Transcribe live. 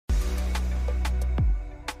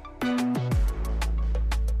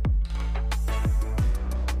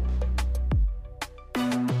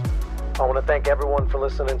want to thank everyone for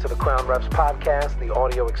listening to the Crown Refs podcast, the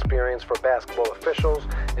audio experience for basketball officials,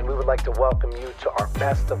 and we would like to welcome you to our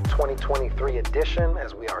Best of 2023 edition,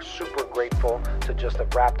 as we are super grateful to just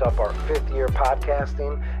have wrapped up our 5th year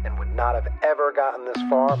podcasting and would not have ever gotten this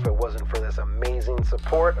far if it wasn't for this amazing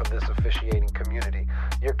support of this officiating community.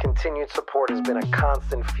 Your continued support has been a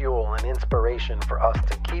constant fuel and inspiration for us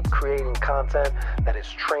to keep creating content that is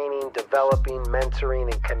training, developing, mentoring,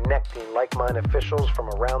 and connecting like-minded officials from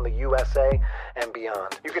around the USA and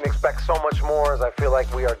beyond. You can expect so much more, as I feel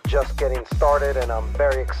like we are just getting started, and I'm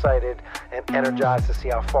very excited and energized to see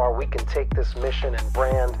how far we can take this mission and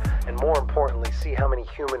brand, and more importantly, see how many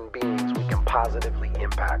human beings we can positively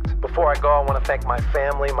impact. Before I go, I want to thank my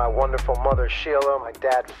family, my wonderful mother Sheila, my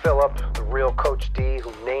dad Philip, the real Coach D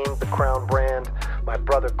who named the Crown brand, my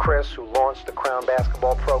brother Chris who launched the Crown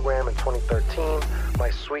basketball program in 2013,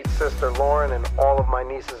 my sweet sister Lauren, and all of my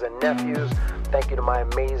nieces and nephews. Thank you to my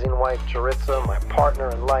amazing wife Jaritza, my partner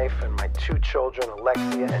in life, and my 2 children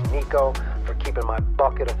Alexia and Nico for keeping my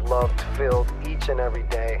bucket of love filled each and every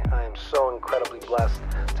day. I am so incredibly blessed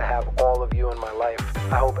to have all of you in my life.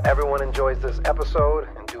 I hope everyone enjoys this episode,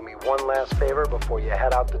 and do me one last favor before you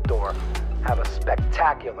head out the door. Have a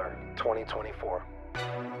spectacular 2024.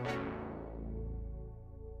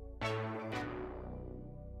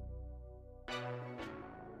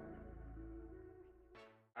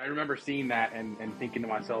 I remember seeing that and thinking to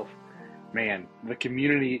myself, man, the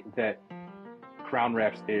community that Crown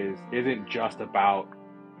Refs isn't just about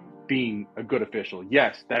being a good official.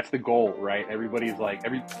 Yes, that's the goal, right? Everybody's like,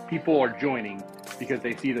 people are joining because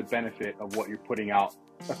they see the benefit of what you're putting out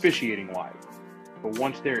officiating wise. But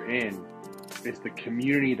once they're in, it's the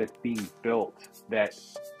community that's being built, that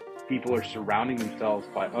people are surrounding themselves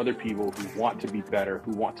by other people who want to be better,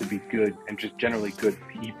 who want to be good, and just generally good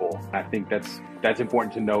people. I think that's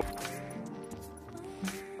important to know.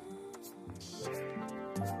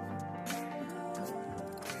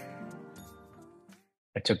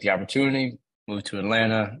 I took the opportunity, moved to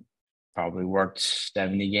Atlanta, probably worked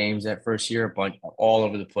 70 games that first year, a bunch all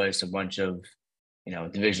over the place, a bunch of,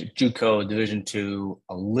 JUCO, Division II,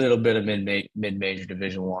 a little bit of mid-major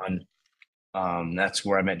Division I. That's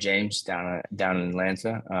where I met James down in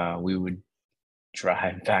Atlanta. We would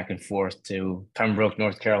drive back and forth to Pembroke,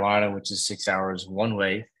 North Carolina, which is 6 hours one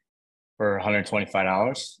way for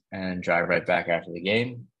 $125, and drive right back after the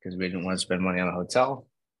game because we didn't want to spend money on a hotel.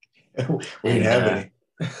 We didn't have any.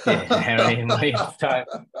 Yeah, didn't have any money at the time.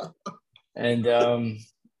 And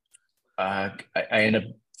I ended up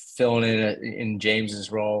filling in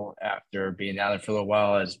James's role after being down there for a little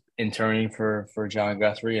while as interning for John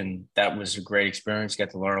Guthrie, and that was a great experience.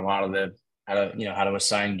 Got to learn a lot of how to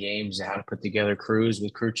assign games and how to put together crews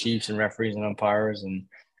with crew chiefs and referees and umpires,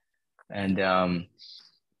 and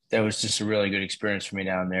that was just a really good experience for me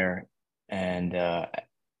down there. And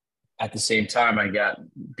at the same time,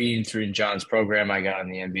 being through John's program, I got on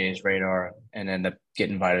the NBA's radar and ended up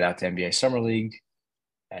getting invited out to NBA Summer League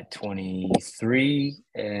at 23,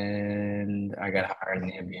 and I got hired in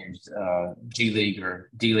the NBA's G League, or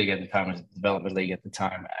D League at the time, was Development League at the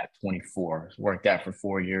time, at 24. Worked that for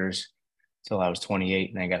 4 years till I was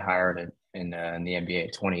 28, and I got hired in the NBA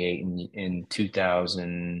at 28 in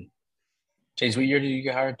 2000. James, what year did you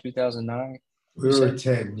get hired? 2009? We were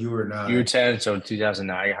 10. You were 9. You were 10, so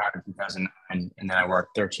 2009. I got hired in 2009, and then I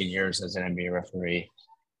worked 13 years as an NBA referee.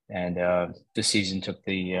 And this season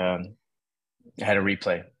I had a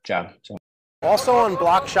replay job. So. Also on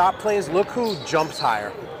block shot plays, look who jumps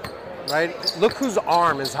higher, right? Look whose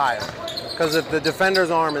arm is higher. Because if the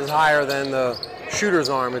defender's arm is higher than the shooter's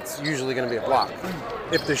arm, it's usually going to be a block.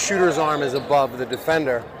 If the shooter's arm is above the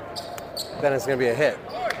defender, then it's going to be a hit.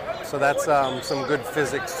 So that's some good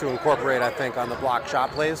physics to incorporate, I think, on the block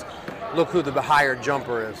shot plays. Look who the higher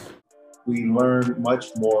jumper is. We learn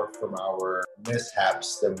much more from our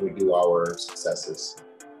mishaps than we do our successes,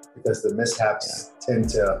 because the mishaps tend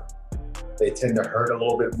to hurt a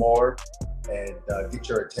little bit more and get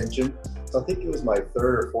your attention. So I think it was my 3rd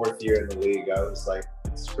or 4th year in the league. I was like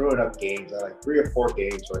screwing up games. I had like 3 or 4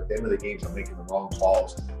 games where at the end of the games I'm making the wrong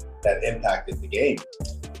calls that impacted the game.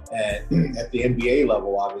 And at the NBA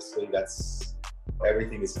level, obviously,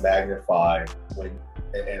 everything is magnified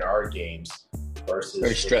in our games versus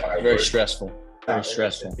very stressful. Very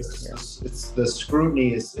stressful. It's the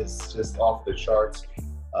scrutiny is just off the charts.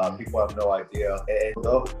 People have no idea. And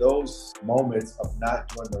those moments of not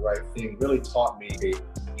doing the right thing really taught me, you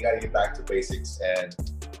got to get back to basics. And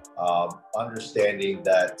Understanding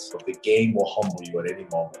that the game will humble you at any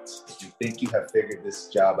moment. If you think you have figured this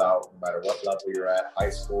job out, no matter what level you're at,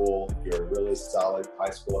 high school, you're a really solid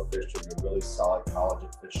high school official, you're a really solid college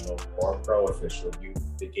official, or a pro official,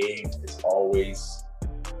 the game is always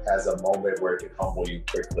has a moment where it can humble you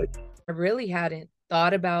quickly. I really hadn't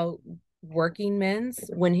thought about working men's.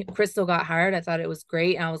 When Crystal got hired, I thought it was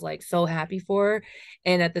great. I was like so happy for her.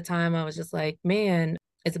 And at the time I was just like, man,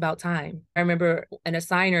 it's about time. I remember an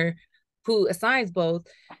assigner who assigns both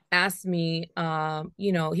asked me,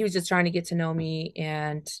 he was just trying to get to know me.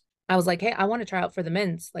 And I was like, hey, I want to try out for the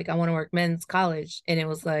men's. Like, I want to work men's college. And it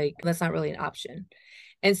was like, that's not really an option.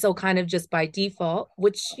 And so kind of just by default,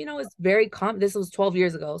 which, is very common. This was 12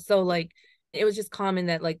 years ago. So like, it was just common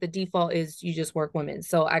that like the default is you just work women.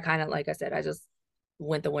 So I kind of, like I said, I just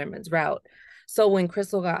went the women's route. So when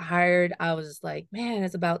Crystal got hired, I was just like, man,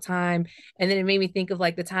 it's about time. And then it made me think of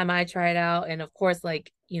like the time I tried out. And of course,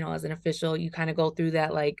 like, as an official, you kind of go through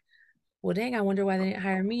that like, well, dang, I wonder why they didn't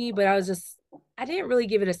hire me. But I didn't really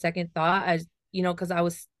give it a second thought. Because I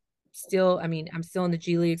was still, I'm still in the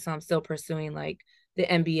G League. So I'm still pursuing like the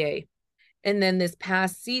NBA. And then this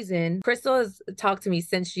past season, Crystal has talked to me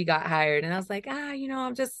since she got hired. And I was like,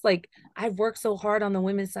 I'm just like, I've worked so hard on the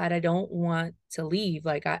women's side. I don't want to leave.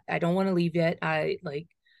 Like, I don't want to leave yet. I've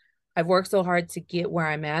worked so hard to get where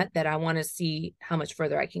I'm at that I want to see how much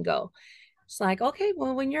further I can go. She's like, okay,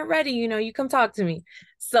 well, when you're ready, you come talk to me.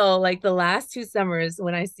 So like the last 2 summers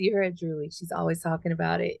when I see her at Drew League, she's always talking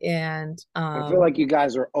about it. And I feel like you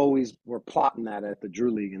guys were plotting that at the Drew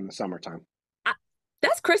League in the summertime.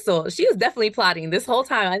 That's Crystal. She was definitely plotting this whole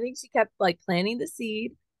time. I think she kept like planting the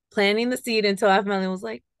seed until I finally was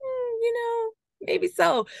like, maybe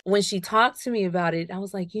so. When she talked to me about it, I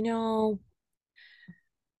was like,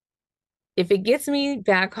 if it gets me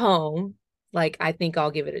back home, like, I think I'll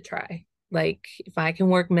give it a try. Like, if I can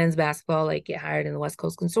work men's basketball, like get hired in the West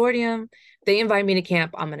Coast Consortium, they invite me to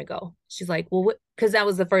camp, I'm going to go. She's like, well, what? Because that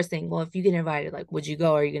was the first thing. Well, if you get invited, like, would you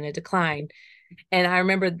go? Or are you going to decline? And I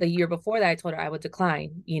remember the year before that, I told her I would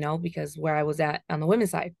decline, because where I was at on the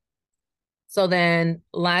women's side. So then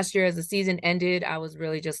last year, as the season ended, I was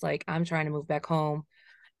really just like, I'm trying to move back home.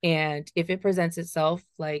 And if it presents itself,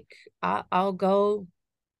 like, I'll go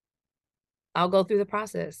through the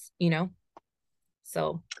process,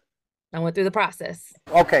 So I went through the process.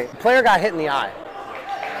 Okay, player got hit in the eye.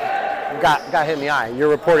 Got hit in the eye. You're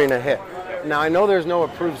reporting a hit. Now, I know there's no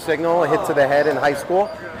approved signal, a hit to the head in high school.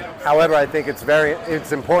 However, I think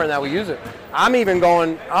it's important that we use it. I'm going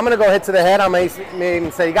to go hit to the head. I may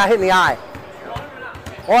even say, you got hit in the eye.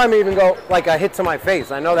 Or I may even go like a hit to my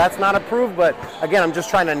face. I know that's not approved, but again, I'm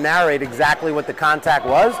just trying to narrate exactly what the contact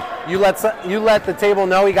was. You let the table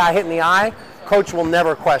know he got hit in the eye. Coach will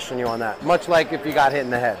never question you on that, much like if you got hit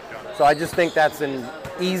in the head. So I just think that's an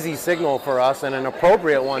easy signal for us and an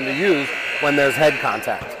appropriate one to use when there's head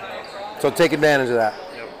contact. So take advantage of that.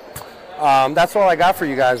 That's all I got for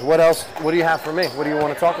you guys. What else? What do you have for me? What do you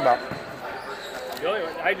want to talk about?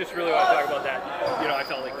 I just really want to talk about that. I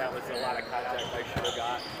felt like that was a lot of contact I should have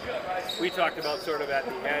got. We talked about sort of at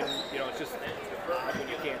the end, it's just odd when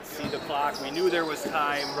you can't see the clock. We knew there was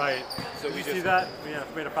time. Right. So we see that? We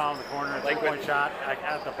made a foul in the corner, a point shot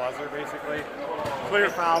at the buzzer, basically. Clear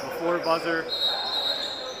foul before buzzer.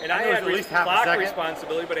 And I had at least clock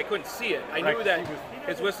responsibility, but I couldn't see it. I knew that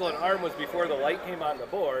his whistle and arm was before the light came on the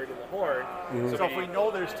board and the horn. Mm-hmm. So if we know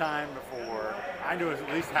there's time before, I knew it was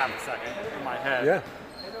at least half a second in my head. Yeah.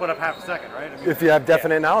 Put up half a second, right? If you have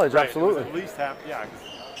definite knowledge, right. Absolutely. At least half, yeah.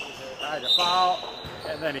 I had a foul,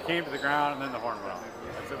 and then he came to the ground, and then the horn went off.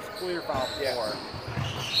 So it was a clear foul before. Yeah.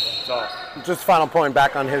 So, just final point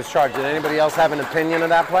back on his charge. Did anybody else have an opinion of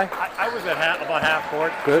that play? I was at about half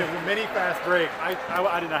court. Good. It was a mini fast break. I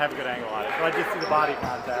did not have a good angle on it, so I did see the body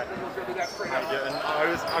contact. And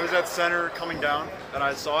I was at center coming down, and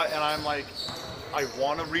I saw it, and I'm like, I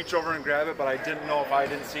want to reach over and grab it, but I didn't know if I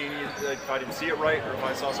didn't see it right or if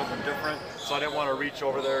I saw something different. So I didn't want to reach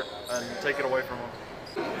over there and take it away from him.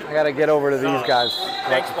 I got to get over to these guys.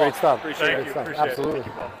 Thanks, Great stuff. Appreciate Great stuff. Appreciate Absolutely.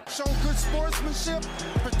 Show good sportsmanship,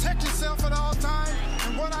 protect yourself at all times,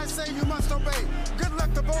 and what I say you must obey. Good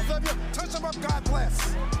luck to both of you. Touch them up, God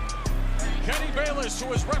bless. Kenny Bayless,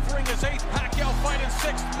 who is refereeing his 8th Pacquiao fight and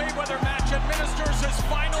 6th Mayweather match, administers his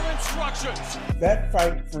final instructions. That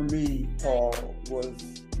fight for me, Paul,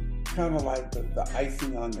 was kind of like the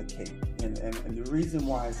icing on the cake. And the reason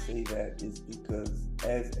why I say that is because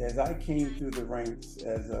as I came through the ranks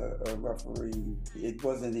as a referee, it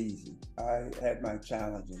wasn't easy. I had my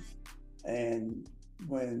challenges. And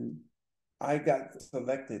when I got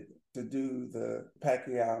selected to do the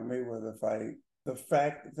Pacquiao-Mayweather fight, the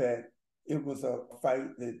fact that it was a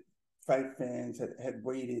fight that fight fans had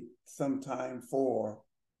waited some time for,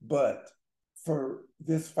 but for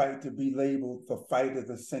this fight to be labeled the fight of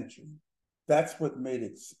the century, that's what made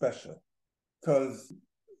it special. Because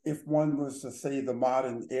if one was to say the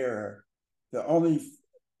modern era, the only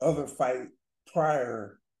other fight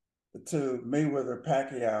prior to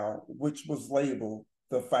Mayweather-Pacquiao, which was labeled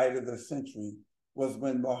the fight of the century, was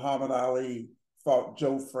when Muhammad Ali fought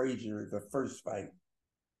Joe Frazier, the first fight.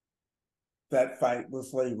 That fight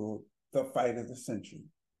was labeled the fight of the century.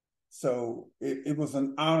 So it was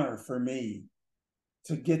an honor for me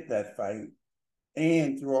to get that fight.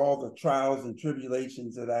 And through all the trials and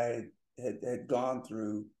tribulations that I had gone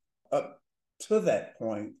through up to that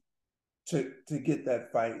point, to get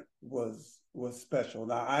that fight was special.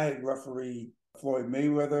 Now, I had refereed Floyd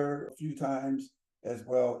Mayweather a few times, as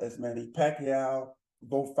well as Manny Pacquiao.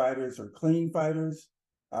 Both fighters are clean fighters.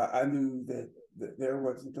 I knew that there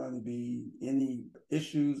wasn't going to be any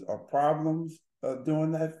issues or problems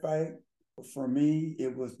during that fight. For me,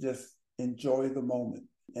 it was just enjoy the moment.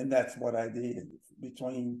 And that's what I did.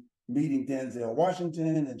 Between meeting Denzel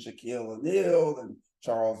Washington and Shaquille O'Neal and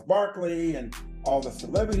Charles Barkley and all the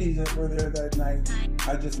celebrities that were there that night,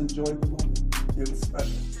 I just enjoyed the moment. It was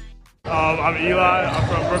special. I'm Eli. I'm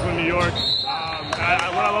from Brooklyn, New York. What I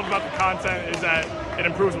love about the content is that it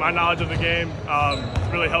improves my knowledge of the game.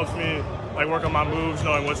 It really helps me work on my moves,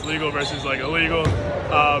 knowing what's legal versus illegal.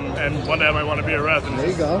 And one day I might want to be a ref. And there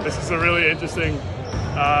you go. This is a really interesting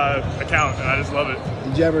account, and I just love it.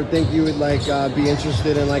 Did you ever think you would be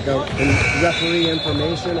interested in in referee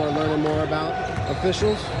information or learning more about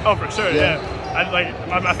officials? Oh, for sure, yeah.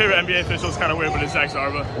 My favorite NBA official is kind of weird, but it's Zach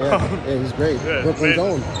Zarba. Yeah, he's great. Yeah, Brooklyn's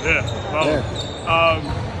own. Yeah, well,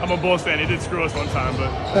 I'm a Bulls fan. He did screw us one time,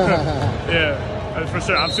 but yeah, for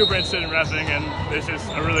sure. I'm super interested in reffing, and it's just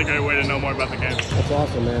a really great way to know more about the game. That's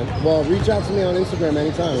awesome, man. Well, reach out to me on Instagram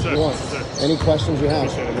anytime if you want. Any questions you have.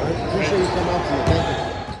 Appreciate you coming up to me. Thank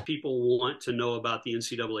you. People want to know about the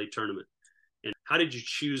NCAA tournament, and how did you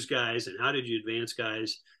choose guys, and how did you advance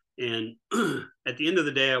guys? And at the end of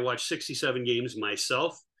the day, I watched 67 games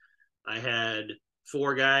myself. I had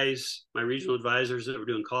 4 guys, my regional advisors, that were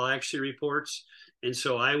doing call accuracy reports. And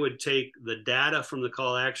so I would take the data from the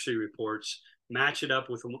call accuracy reports, match it up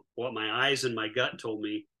with what my eyes and my gut told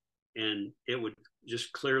me, and it would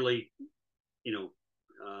just clearly,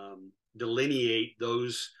 delineate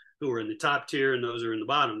those who are in the top tier and those who are in the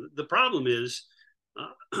bottom. The problem is,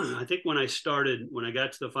 I think when I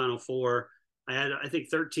got to the Final Four, I had,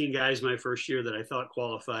 13 guys my first year that I thought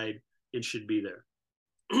qualified and should be there.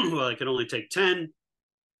 Well, I could only take 10.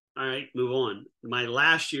 All right, move on. My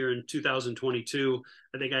last year in 2022,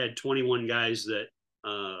 I think I had 21 guys that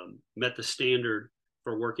met the standard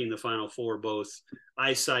for working the Final Four, both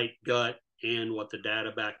eyesight, gut, and what the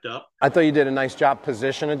data backed up. I thought you did a nice job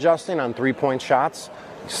position adjusting on three-point shots,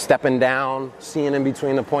 stepping down, seeing in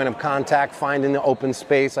between the point of contact, finding the open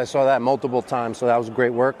space. I saw that multiple times, so that was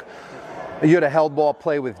great work. You had a held ball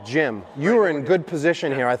play with Jim. You were in good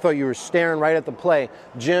position here. I thought you were staring right at the play.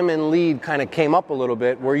 Jim and lead kind of came up a little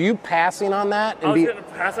bit. Were you passing on that? I was going to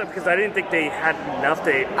pass it because I didn't think they had enough.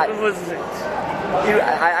 I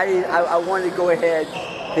wanted to go ahead.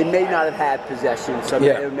 They may not have had possession, so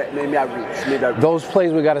maybe I reached. Those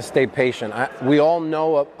plays, we got to stay patient. We all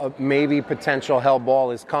know a maybe potential held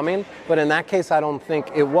ball is coming, but in that case, I don't think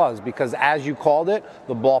it was, because as you called it,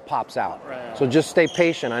 the ball pops out. Right. So just stay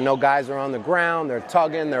patient. I know guys are on the ground, they're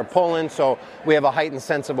tugging, they're pulling, so we have a heightened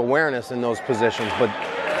sense of awareness in those positions, but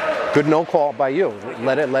good no call by you.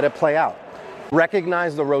 Let it play out.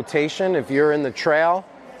 Recognize the rotation. If you're in the trail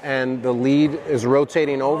and the lead is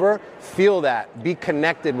rotating over, feel that, be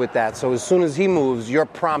connected with that. So as soon as he moves, you're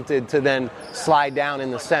prompted to then slide down in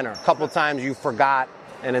the center. A couple times you forgot,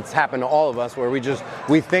 and it's happened to all of us, where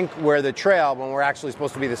we think we're the trail when we're actually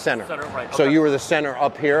supposed to be the center. Right. So you were the center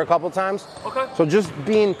up here a couple times. Okay. So just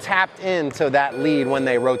being tapped into that lead when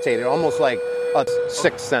they rotated, almost like a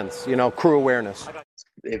sixth sense, crew awareness.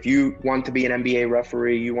 If you want to be an NBA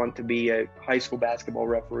referee, you want to be a high school basketball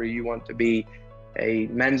referee, you want to be a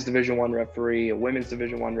men's Division I referee, a women's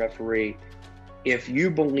Division I referee, if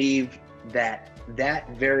you believe that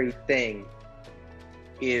very thing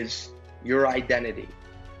is your identity,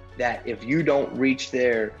 that if you don't reach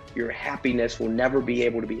there, your happiness will never be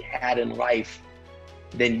able to be had in life,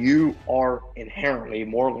 then you are inherently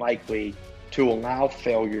more likely to allow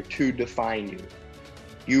failure to define you.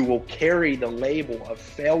 You will carry the label of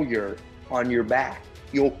failure on your back.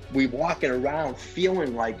 You'll be walking around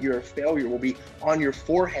feeling like you're a failure, will be on your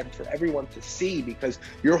forehead for everyone to see, because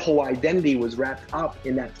your whole identity was wrapped up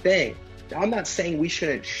in that thing. Now, I'm not saying we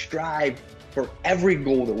shouldn't strive for every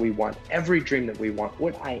goal that we want, every dream that we want.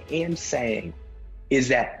 What I am saying is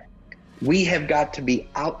that we have got to be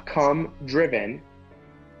outcome driven,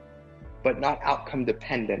 but not outcome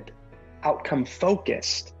dependent, outcome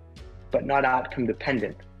focused, but not outcome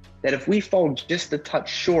dependent. That if we fall just a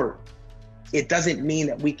touch short, it doesn't mean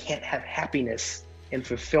that we can't have happiness and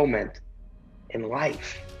fulfillment in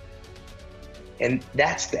life. And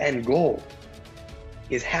that's the end goal,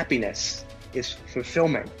 is happiness, is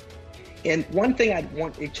fulfillment. And one thing I'd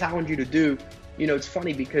want to challenge you to do, you know, it's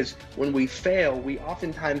funny because when we fail, we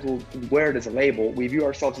oftentimes will wear it as a label. We view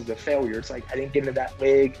ourselves as a failure. It's like, I didn't get into that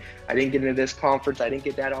league, I didn't get into this conference, I didn't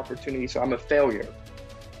get that opportunity, so I'm a failure.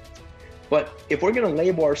 But if we're going to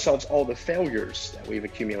label ourselves all the failures that we've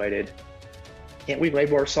accumulated, can't we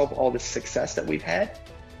label ourselves all the success that we've had?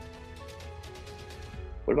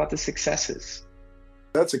 What about the successes?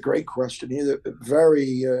 That's a great question. He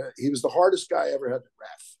was the hardest guy I ever had to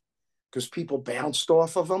ref because people bounced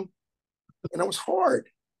off of him. And it was hard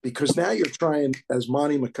because now you're trying, as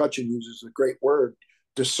Monty McCutcheon uses a great word,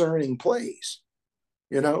 discerning plays.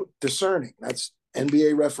 You know, discerning. That's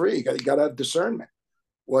NBA referee. You got to have discernment.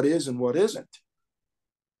 What is and what isn't.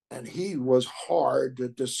 And he was hard to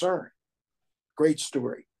discern. Great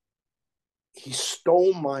story. He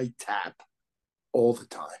stole my tap all the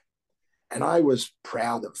time. And I was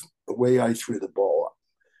proud of the way I threw the ball up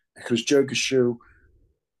because Joe Gushue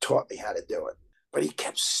taught me how to do it. But he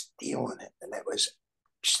kept stealing it, and it was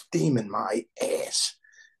steaming my ass.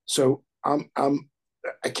 So I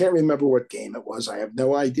can't remember what game it was. I have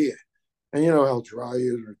no idea. And you know how dry he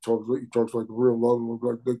is. He talks like a real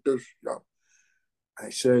lover, like this. You know. I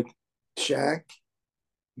said, Shaq,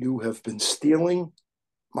 you have been stealing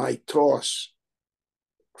my toss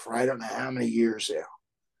for I don't know how many years now.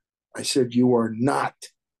 I said, you are not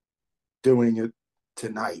doing it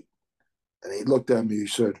tonight. And he looked at me, he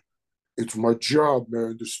said, it's my job,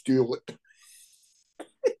 man, to steal it.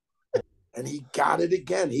 And he got it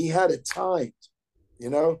again. He had it timed, you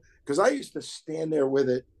know, because I used to stand there with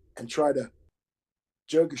it and try to.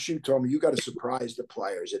 Joe Gushue told me, you got to surprise the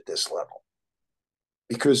players at this level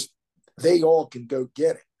because they all can go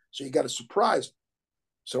get it. So you got to surprise them.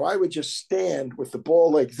 So I would just stand with the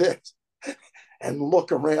ball like this and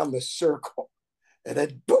look around the circle and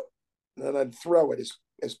then boop, and then I'd throw it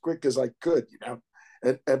as quick as I could, you know.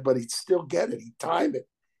 But he'd still get it. He'd time it.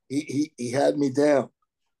 He had me down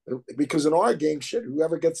because in our game, shit,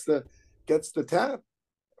 whoever gets the tap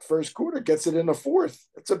first quarter gets it in the fourth.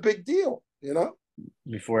 It's a big deal, you know.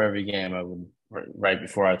 Before every game, I would right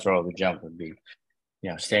before I throw the jump would be, you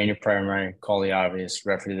know, stay in your primary, call the obvious,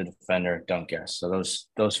 referee the defender, don't guess. So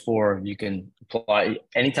those four you can apply.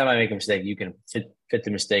 Anytime I make a mistake, you can fit the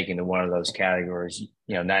mistake into one of those categories.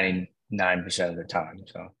 You know, 99% of the time.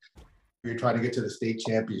 So. You're trying to get to the state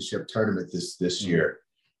championship tournament this year,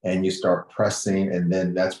 and you start pressing, and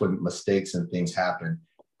then that's when mistakes and things happen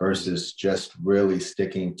versus just really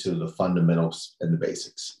sticking to the fundamentals and the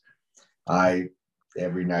basics. I,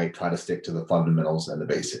 every night, try to stick to the fundamentals and the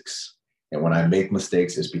basics. And when I make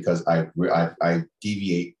mistakes, it's because I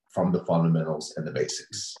deviate from the fundamentals and the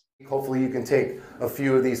basics. Hopefully you can take a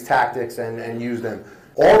few of these tactics and use them.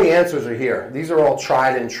 All the answers are here. These are all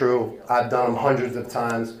tried and true. I've done them hundreds of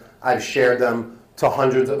times. I've shared them to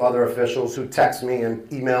hundreds of other officials who text me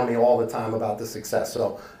and email me all the time about the success.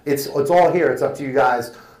 So it's all here. It's up to you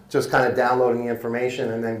guys just kind of downloading the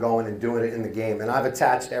information and then going and doing it in the game. And I've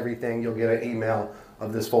attached everything. You'll get an email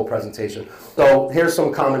of this full presentation. So here's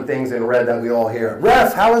some common things in red that we all hear.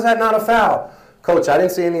 Ref, how is that not a foul? Coach, I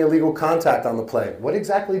didn't see any illegal contact on the play. What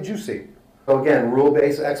exactly did you see? So again,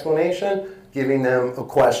 rule-based explanation, giving them a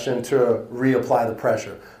question to reapply the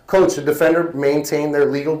pressure. Coach, the defender maintained their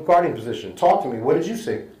legal guarding position. Talk to me. What did you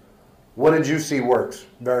see? What did you see works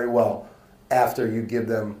very well after you give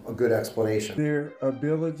them a good explanation? Their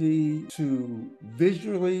ability to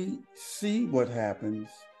visually see what happens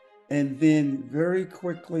and then very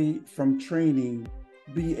quickly from training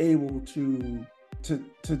be able to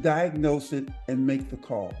diagnose it and make the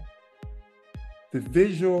call. The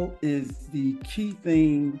visual is the key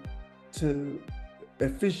thing to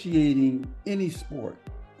officiating any sport.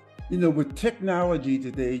 You know, with technology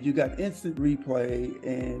today, you got instant replay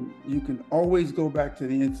and you can always go back to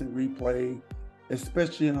the instant replay,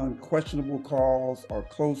 especially on questionable calls or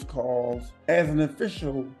close calls. As an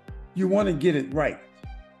official, you want to get it right.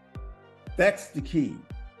 That's the key.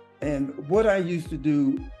 And what I used to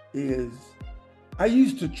do is I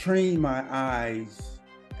used to train my eyes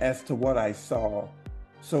as to what I saw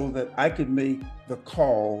so that I could make the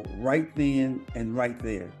call right then and right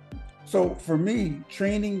there. So for me,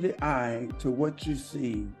 training the eye to what you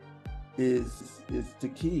see is the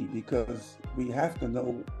key, because we have to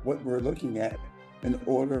know what we're looking at in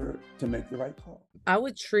order to make the right call. I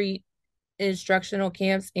would treat instructional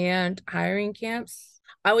camps and hiring camps,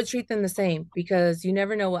 I would treat them the same, because you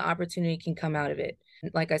never know what opportunity can come out of it.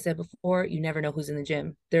 Like I said before, you never know who's in the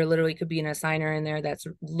gym. There literally could be an assigner in there that's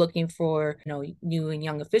looking for, new and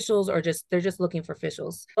young officials, or they're just looking for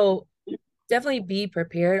officials. So definitely be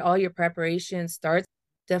prepared. All your preparation starts.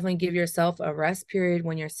 Definitely give yourself a rest period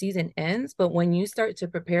when your season ends. But when you start to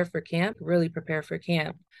prepare for camp, really prepare for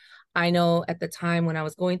camp. I know at the time when I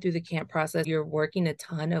was going through the camp process, you're working a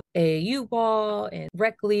ton of AAU ball and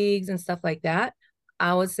rec leagues and stuff like that.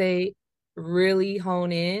 I would say really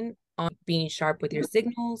hone in on being sharp with your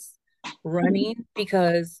signals, running,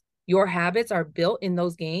 because your habits are built in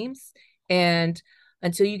those games. And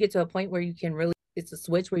until you get to a point where you can really, it's a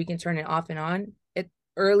switch where you can turn it off and on,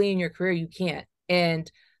 early in your career, you can't.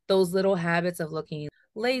 And those little habits of looking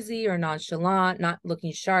lazy or nonchalant, not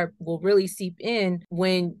looking sharp, will really seep in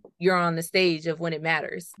when you're on the stage of when it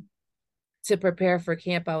matters. To prepare for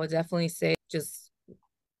camp, I would definitely say just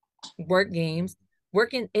work games,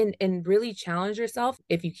 work and really challenge yourself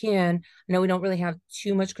if you can. I know we don't really have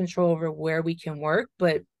too much control over where we can work,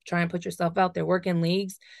 but try and put yourself out there. Work in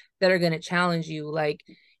leagues that are going to challenge you. Like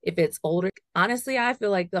if it's older, honestly, I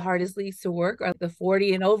feel like the hardest leagues to work are the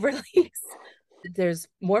 40 and over leagues. There's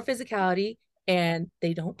more physicality, and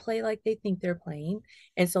they don't play like they think they're playing,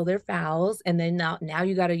 and so they're fouls. And then now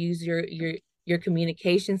you got to use your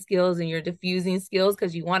communication skills and your diffusing skills,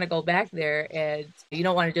 because you want to go back there and you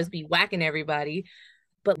don't want to just be whacking everybody.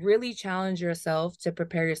 But really challenge yourself to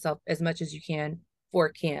prepare yourself as much as you can for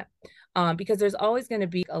camp, because there's always going to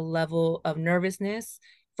be a level of nervousness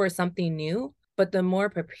for something new. But the more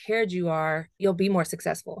prepared you are, you'll be more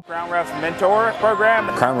successful. Crown Refs Mentor Program.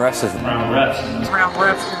 Crown Refs is Crown Refs. Crown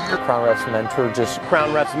Refs. Crown Refs Mentor, just Crown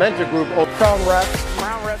Refs Mentor Group. Or Crown Refs.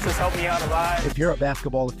 Crown Refs has helped me out a lot. If you're a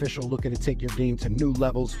basketball official looking to take your game to new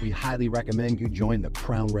levels, we highly recommend you join the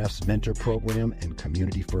Crown Refs Mentor Program and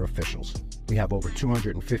Community for Officials. We have over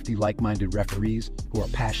 250 like-minded referees who are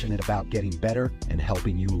passionate about getting better and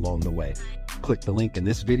helping you along the way. Click the link in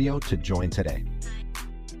this video to join today.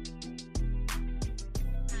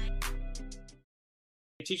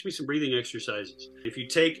 Teach me some breathing exercises. If you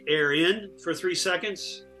take air in for 3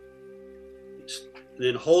 seconds,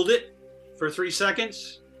 then hold it for 3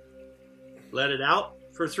 seconds, let it out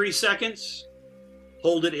for 3 seconds,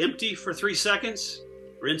 hold it empty for 3 seconds,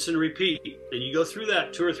 rinse and repeat. And you go through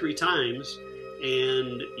that 2 or 3 times,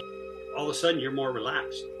 and all of a sudden you're more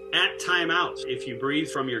relaxed. At timeouts, if you breathe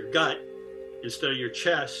from your gut instead of your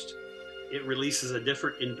chest, it releases a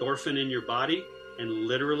different endorphin in your body and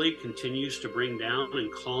literally continues to bring down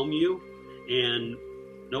and calm you. And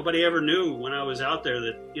nobody ever knew when I was out there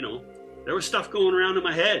that, there was stuff going around in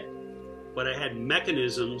my head, but I had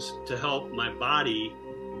mechanisms to help my body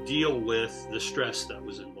deal with the stress that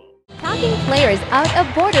was involved. Talking players out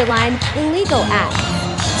of borderline illegal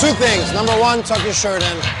acts. 2 things. Number 1, tuck your shirt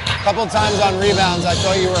in. A couple times on rebounds, I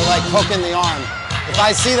thought you were like hooking the arm. If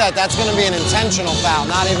I see that, that's going to be an intentional foul,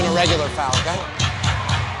 not even a regular foul, okay?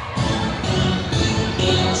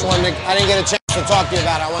 I didn't get a chance to talk to you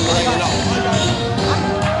about it. I wanted to let you know.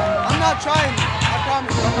 I'm not trying. I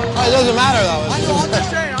promise. It doesn't matter, though. I'm just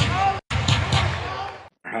saying.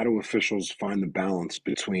 How do officials find the balance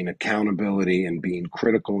between accountability and being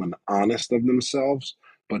critical and honest of themselves,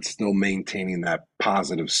 but still maintaining that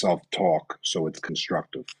positive self-talk so it's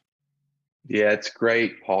constructive? Yeah, it's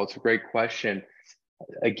great, Paul. It's a great question.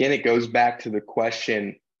 Again, it goes back to the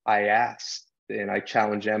question I asked, and I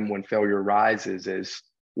challenge them when failure rises, is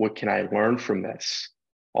what can I learn from this?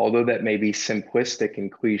 Although that may be simplistic and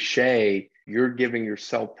cliche, you're giving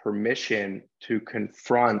yourself permission to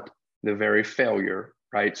confront the very failure,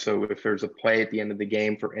 right? So if there's a play at the end of the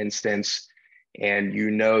game, for instance, and you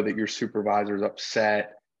know that your supervisor's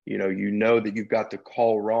upset, you know that you've got the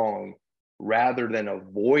call wrong, rather than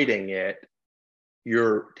avoiding it,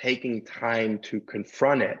 you're taking time to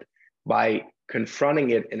confront it. By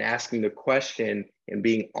confronting it and asking the question and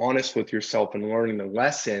being honest with yourself and learning the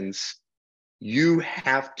lessons, you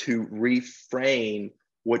have to reframe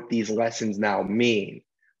what these lessons now mean.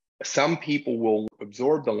 Some people will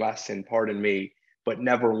absorb the lesson, pardon me, but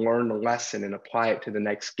never learn the lesson and apply it to the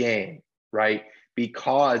next game, right?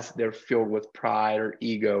 Because they're filled with pride or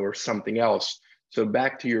ego or something else. So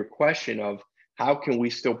back to your question of how can we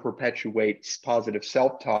still perpetuate positive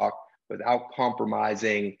self-talk without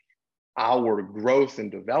compromising our growth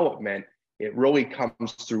and development, it really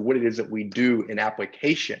comes through what it is that we do in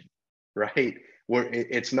application, right? Where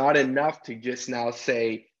it's not enough to just now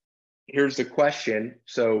say, here's the question.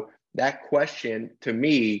 So that question to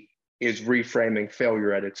me is reframing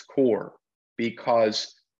failure at its core,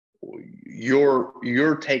 because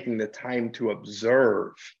you're taking the time to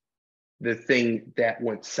observe the thing that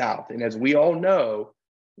went south. And as we all know,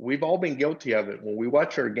 we've all been guilty of it. When we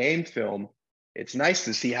watch our game film, it's nice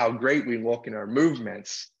to see how great we look in our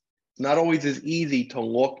movements. It's not always as easy to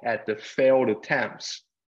look at the failed attempts.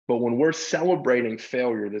 But when we're celebrating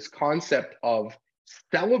failure, this concept of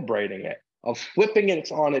celebrating it, of flipping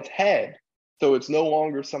it on its head, so it's no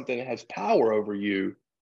longer something that has power over you,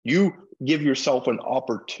 you give yourself an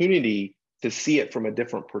opportunity to see it from a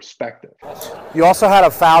different perspective. You also had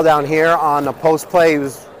a foul down here on the post play. He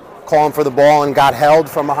was calling for the ball and got held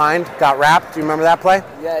from behind, got wrapped. Do you remember that play?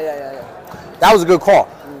 Yeah. That was a good call.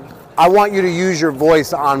 I want you to use your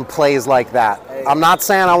voice on plays like that. I'm not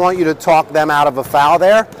saying I want you to talk them out of a foul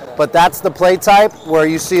there, but that's the play type where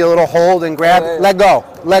you see a little hold and grab, let go.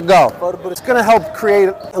 It's going to help create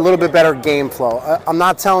a little bit better game flow. I'm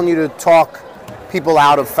not telling you to talk people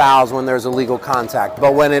out of fouls when there's illegal contact,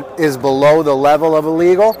 but when it is below the level of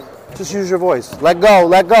illegal, just use your voice. Let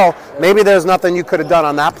go. Maybe there's nothing you could have done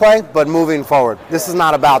on that play, but moving forward. This is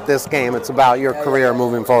not about this game. It's about your career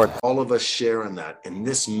moving forward. All of us sharing that in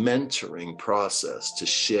this mentoring process, to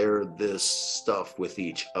share this stuff with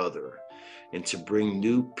each other and to bring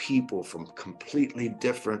new people from completely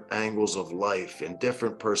different angles of life and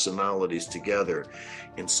different personalities together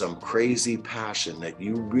in some crazy passion that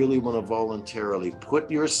you really want to voluntarily put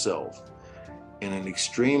yourself in an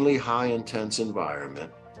extremely high intense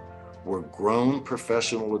environment where grown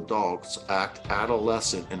professional adults act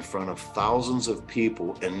adolescent in front of thousands of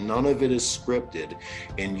people, and none of it is scripted,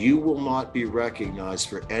 and you will not be recognized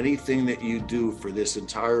for anything that you do for this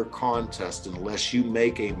entire contest unless you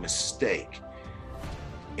make a mistake.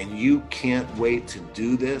 And you can't wait to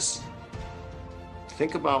do this.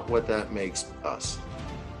 Think about what that makes us.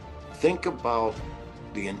 Think about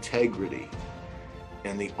the integrity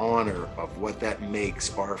and the honor of what that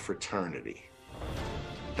makes our fraternity.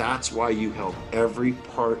 That's why you help every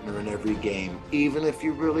partner in every game, even if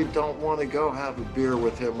you really don't want to go have a beer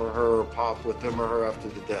with him or her or pop with him or her after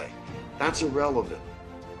the day. That's irrelevant.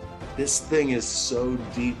 This thing is so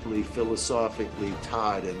deeply philosophically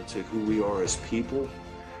tied into who we are as people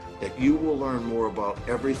that you will learn more about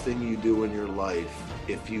everything you do in your life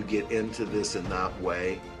if you get into this in that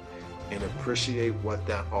way and appreciate what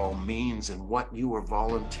that all means and what you are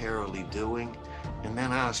voluntarily doing, and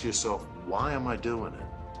then ask yourself, why am I doing it?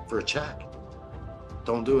 For a check?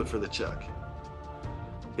 Don't do it for the check.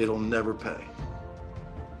 It'll never pay.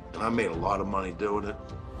 And I made a lot of money doing it.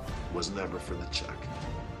 It was never for the check.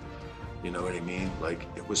 You know what I mean? Like,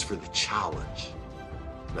 it was for the challenge.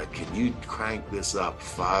 Like, can you crank this up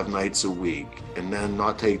 5 nights a week and then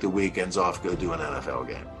not take the weekends off, go do an NFL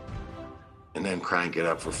game? And then crank it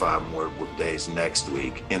up for 5 more days next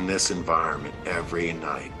week in this environment every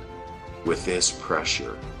night with this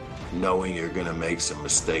pressure, knowing you're going to make some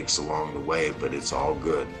mistakes along the way, but it's all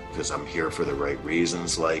good because I'm here for the right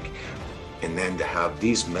reasons. Like, and then to have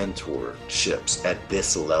these mentorships at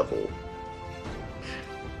this level,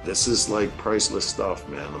 this is like priceless stuff,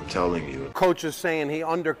 man. I'm telling you. Coach is saying he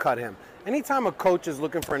undercut him. Anytime a coach is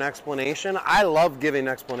looking for an explanation, I love giving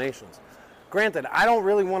explanations. Granted, I don't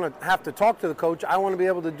really want to have to talk to the coach. I want to be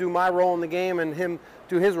able to do my role in the game and him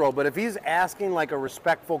do his role. But if he's asking like a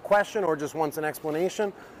respectful question or just wants an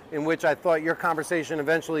explanation, in which I thought your conversation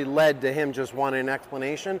eventually led to him just wanting an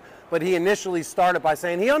explanation, but he initially started by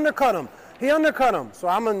saying he undercut him.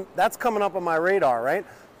 So that's coming up on my radar, right?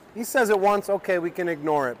 He says it once, okay, we can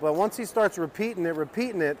ignore it. But once he starts repeating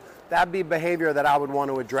it, that'd be behavior that I would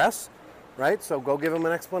want to address, right? So go give him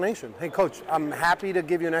an explanation. Hey, coach, I'm happy to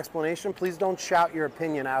give you an explanation. Please don't shout your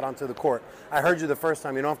opinion out onto the court. I heard you the first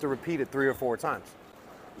time. You don't have to repeat it 3 or 4 times,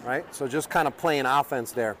 right? So just kind of playing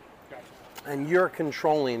offense there. And you're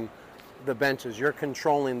controlling the benches. You're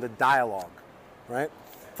controlling the dialogue, right?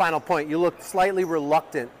 Final point, you looked slightly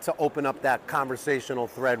reluctant to open up that conversational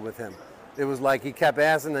thread with him. It was like he kept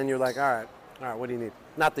asking, then you're like, all right, what do you need?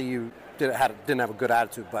 Not that you didn't have a good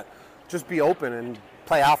attitude, but just be open and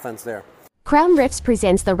play offense there. Crown Refs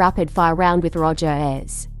presents the Rapid Fire Round with Roger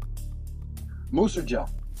Ayres. Moose or Joe?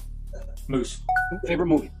 Moose. Favorite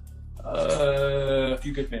movie? A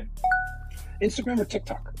Few Good Men. Instagram or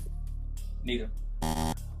TikTok? Neither.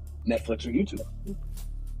 Netflix or YouTube?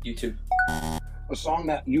 YouTube. A song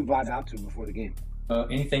that you vibe out to before the game?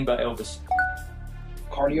 Anything by Elvis.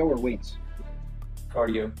 Cardio or weights?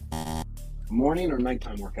 Cardio. Morning or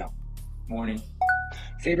nighttime workout? Morning.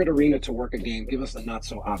 Favorite arena to work a game? Give us the not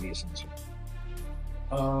so obvious answer.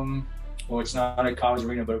 Well, it's not a college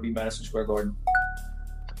arena, but it'll be Madison Square Garden.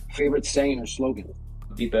 Favorite saying or slogan?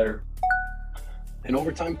 Be better. An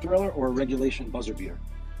overtime thriller or a regulation buzzer beater?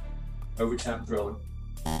 Overtime thriller.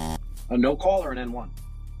 A no call or an N1?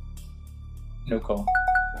 No call.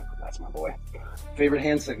 That's my boy. Favorite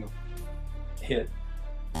hand signal? Hit.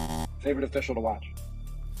 Favorite official to watch?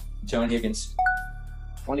 John Higgins.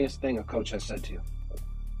 Funniest thing a coach has said to you?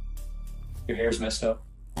 Your hair's messed up.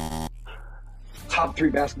 Top 3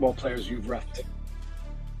 basketball players you've reffed?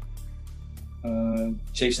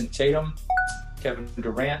 Jason Tatum, Kevin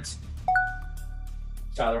Durant,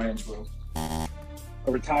 Tyler Angelo. A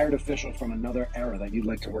retired official from another era that you'd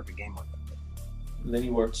like to work a game with? Lenny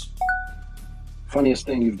Wirtz. Funniest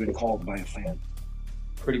thing you've been called by a fan?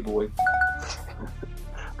 Pretty boy.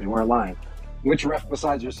 You weren't lying. Which ref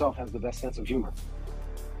besides yourself has the best sense of humor?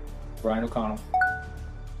 Brian O'Connell.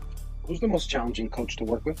 Who's the most challenging coach to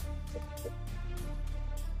work with?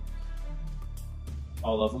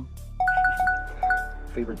 All of them.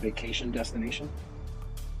 Favorite vacation destination?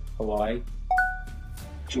 Hawaii.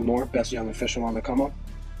 2 more. Best young official on the come up?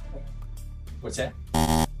 What's that?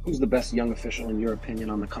 Who's the best young official in your opinion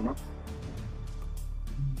on the come up?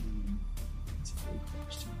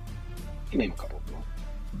 You name a couple.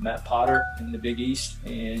 Matt Potter in the Big East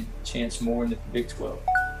and Chance Moore in the Big 12.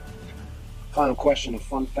 Final question, a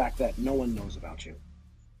fun fact that no one knows about you.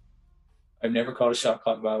 I've never called a shot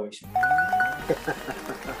clock violation. But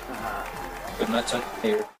I'm not touching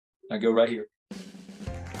here. I go right here.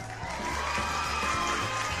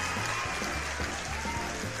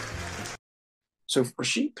 So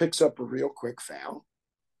Rasheed picks up a real quick foul.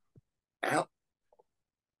 Now,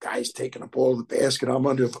 guy's taking a ball to the basket. I'm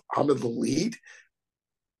under the lead.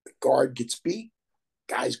 The guard gets beat.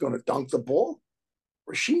 Guy's going to dunk the ball.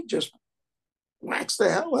 Rasheed just whacks the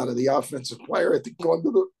hell out of the offensive player at the going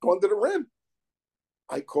to the rim.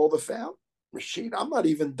 I call the foul. Rasheed, I'm not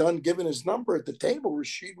even done giving his number at the table.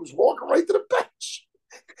 Rasheed was walking right to the bench.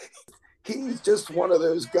 He's just one of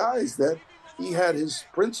those guys that he had his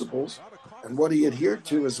principles and what he adhered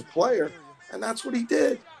to as a player, and that's what he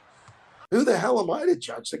did. Who the hell am I to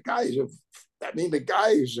judge? The guy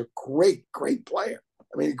is a great, great player.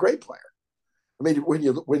 A great player. When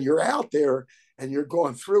you're out there and you're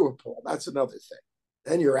going through a pool, that's another thing.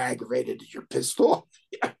 Then you're aggravated, you're pissed off,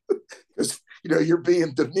 because you're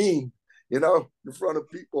being demeaned, in front of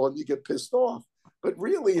people, and you get pissed off. But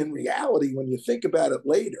really, in reality, when you think about it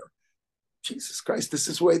later, Jesus Christ, this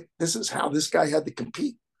is how this guy had to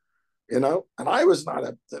compete, And I was not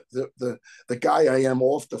the guy I am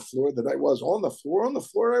off the floor that I was on the floor. On the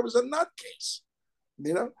floor, I was a nutcase,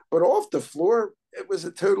 But off the floor, it was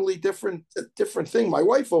a totally different thing. My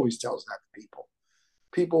wife always tells that to people.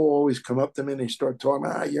 People always come up to me and they start talking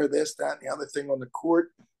about, you're this, that, and the other thing on the court.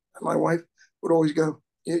 And my wife would always go,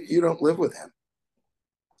 you don't live with him.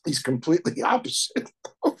 He's completely opposite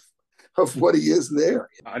of what he is there.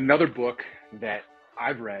 Another book that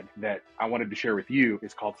I've read that I wanted to share with you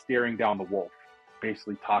is called Staring Down the Wolf.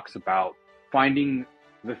 Basically talks about finding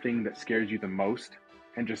the thing that scares you the most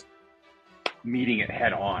and just meeting it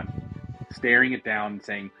head on, staring it down and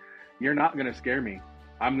saying, you're not going to scare me.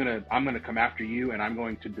 I'm going to come after you and I'm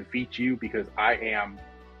going to defeat you because I am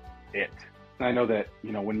it. And I know that,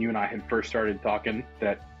 when you and I had first started talking,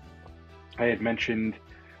 that I had mentioned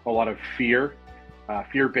a lot of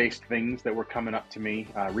fear-based things that were coming up to me,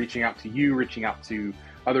 reaching out to you, reaching out to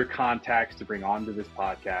other contacts to bring onto this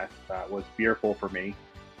podcast was fearful for me.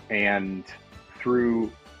 And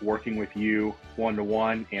through working with you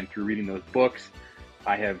one-to-one and through reading those books,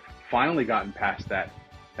 I have finally gotten past that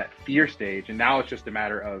fear stage. And now it's just a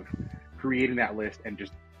matter of creating that list and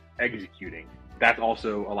just executing. That's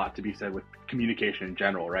also a lot to be said with communication in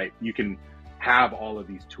general, right? You can have all of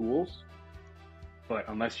these tools, but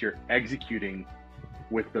unless you're executing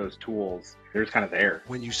with those tools, they're just kind of there.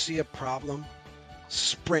 When you see a problem,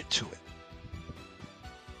 sprint to it.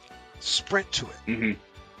 Sprint to it. Mm-hmm.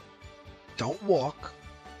 Don't walk.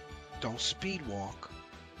 Don't speed walk.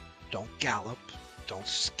 Don't gallop. Don't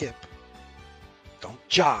skip. Don't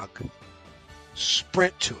jog.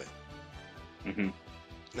 Sprint to it. Mm-hmm.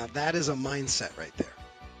 Now that is a mindset right there.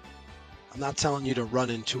 I'm not telling you to run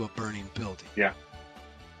into a burning building. Yeah.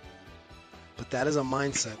 But that is a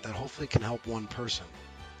mindset that hopefully can help one person.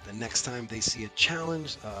 The next time they see a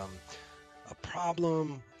challenge, a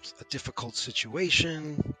problem, a difficult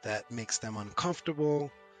situation that makes them uncomfortable,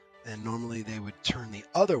 and normally they would turn the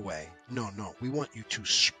other way. No, we want you to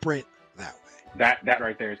sprint that way. That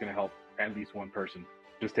right there is going to help at least one person.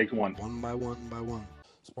 Just takes one. One by one by one.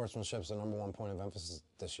 Sportsmanship is the number one point of emphasis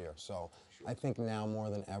this year. So I think now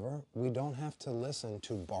more than ever, we don't have to listen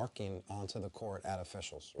to barking onto the court at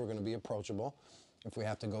officials. We're going to be approachable. If we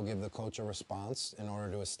have to go give the coach a response in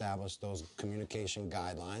order to establish those communication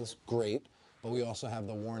guidelines, great. but we also have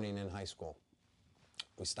the warning in high school.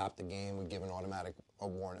 We stop the game, we give an automatic a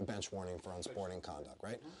bench warning for unsporting conduct,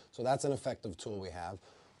 right? So that's an effective tool we have.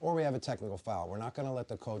 Or we have a technical foul. We're not going to let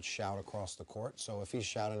the coach shout across the court. So if he's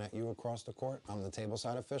shouting at you across the court, I'm the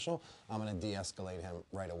tableside official, I'm going to de-escalate him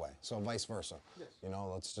right away. So vice versa. Yes. You know,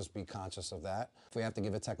 let's just be conscious of that. If we have to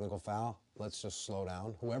give a technical foul, let's just slow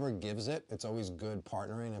down. Whoever gives it, it's always good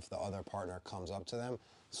partnering. If the other partner comes up to them,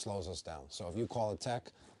 slows us down. So if you call a tech,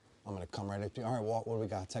 I'm going to come right up to you. All right, Walt, what do we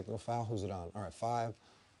got? Technical foul? Who's it on? All right, 5.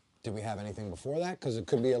 Did we have anything before that? Because it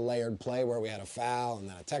could be a layered play where we had a foul and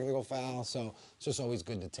then a technical foul. So it's just always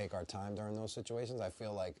good to take our time during those situations. I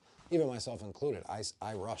feel like, even myself included,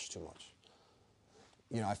 I rush too much.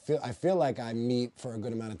 You know, I feel like I meet for a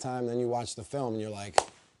good amount of time. Then you watch the film and you're like,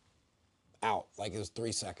 out, like it was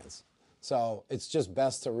 3 seconds. So it's just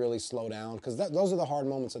best to really slow down, because those are the hard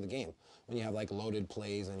moments of the game. When you have like loaded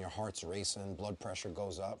plays and your heart's racing, blood pressure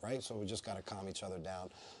goes up, right? So we just got to calm each other down.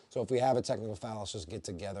 So if we have a technical foul, let's just get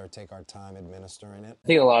together, take our time administering it. I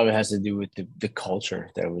think a lot of it has to do with the culture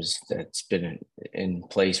that's been in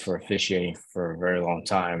place for officiating for a very long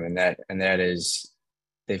time, and that is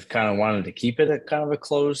they've kind of wanted to keep it a kind of a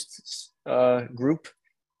closed group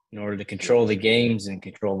in order to control the games and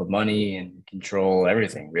control the money and control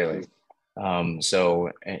everything, really.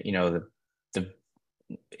 So you know,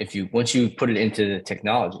 once you put it into the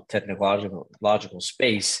technological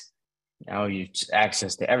space, now you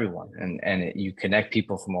access to everyone, and you connect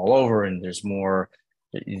people from all over, and there's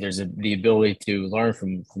the ability to learn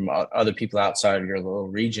from other people outside of your little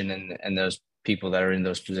region, and those people that are in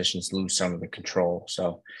those positions lose some of the control.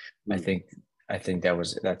 So I think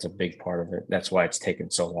that's a big part of it. That's why it's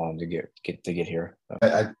taken so long to get here.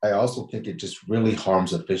 I also think it just really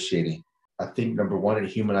harms officiating. I think, number one, it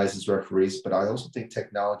humanizes referees, but I also think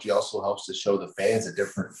technology also helps to show the fans a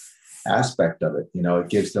different aspect of it. You know, it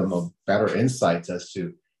gives them a better insights as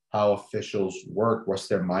to how officials work, what's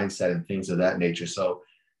their mindset, and things of that nature. So,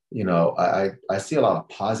 you know, I see a lot of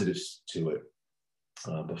positives to it.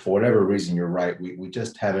 But for whatever reason, you're right. We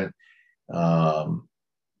just haven't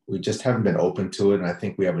been open to it. And I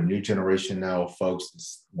think we have a new generation now of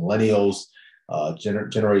folks, millennials,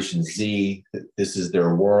 Generation Z. This is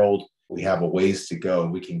their world. We have a ways to go.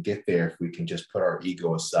 We can get there if we can just put our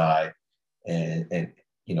ego aside and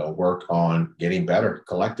you know, work on getting better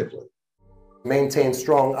collectively. Maintain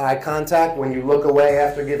strong eye contact. When you look away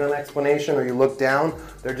after giving an explanation or you look down,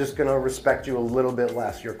 they're just going to respect you a little bit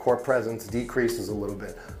less. Your court presence decreases a little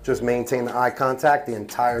bit. Just maintain the eye contact the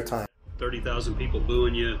entire time. 30,000 people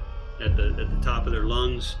booing you at the top of their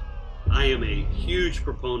lungs. I am a huge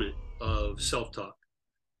proponent of self-talk.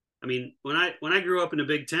 I mean, when I grew up in the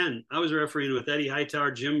Big Ten, I was refereeing with Eddie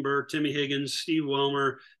Hightower, Jim Burr, Timmy Higgins, Steve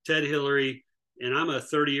Welmer, Ted Hillary, and I'm a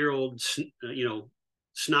 30-year-old, you know,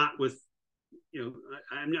 snot with, you know,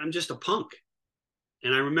 I'm just a punk.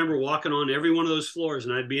 And I remember walking on every one of those floors,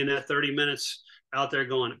 and I'd be in that 30 minutes out there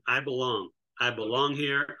going, I belong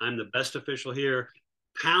here. I'm the best official here,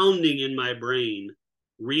 pounding in my brain,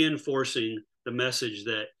 reinforcing the message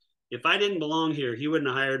that if I didn't belong here, he wouldn't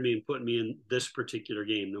have hired me and put me in this particular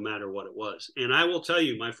game, no matter what it was. And I will tell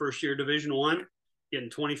you, my first year Division I, getting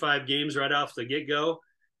 25 games right off the get-go,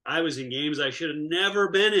 I was in games I should have never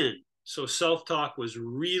been in. So self-talk was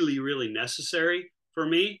really, really necessary for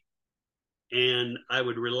me. And I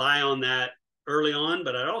would rely on that early on,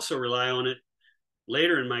 but I'd also rely on it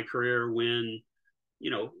later in my career when, you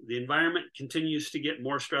know, the environment continues to get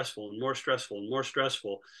more stressful and more stressful and more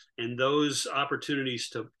stressful. And those opportunities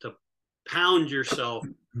to pound yourself,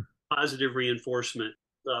 positive reinforcement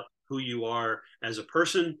up who you are as a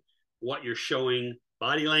person, what you're showing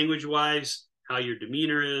body language wise, how your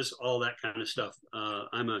demeanor is, all that kind of stuff.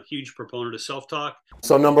 I'm a huge proponent of self-talk.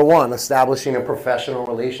 So number one, establishing a professional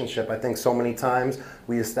relationship. I think so many times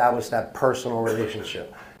we establish that personal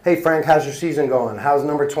relationship. Hey Frank, how's your season going? How's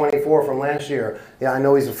number 24 from last year? Yeah, I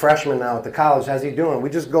know he's a freshman now at the college. How's he doing? We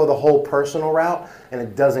just go the whole personal route, and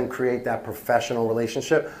it doesn't create that professional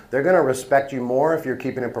relationship. They're going to respect you more if you're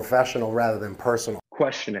keeping it professional rather than personal.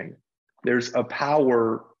 Questioning. There's a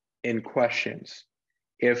power in questions.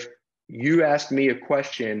 If you ask me a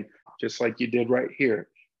question, just like you did right here,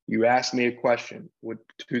 you ask me a question. Would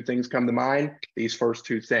 2 things come to mind? These first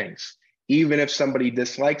 2 things. Even if somebody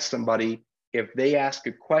dislikes somebody, if they ask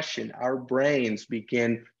a question, our brains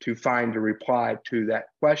begin to find a reply to that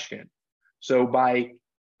question. So by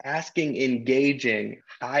asking engaging,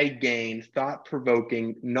 high gain,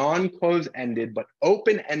 thought-provoking, non-close-ended, but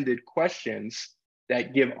open-ended questions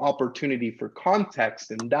that give opportunity for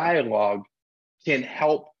context and dialogue can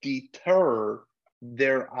help deter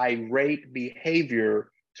their irate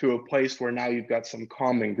behavior to a place where now you've got some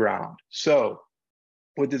common ground. So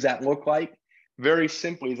what does that look like? Very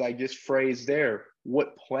simply, as I just phrased there,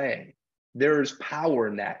 what play? There is power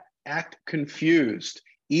in that. Act confused,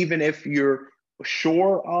 even if you're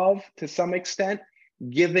sure of, to some extent,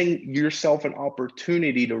 giving yourself an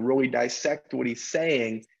opportunity to really dissect what he's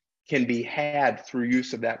saying can be had through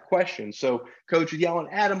use of that question. So coach is yelling,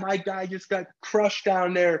 Adam, my guy just got crushed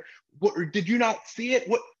down there. What, did you not see it?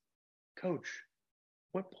 What, coach,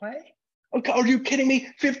 what play? Okay, are you kidding me?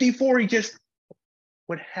 54, he just,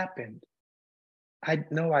 what happened?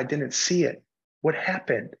 No, I didn't see it. What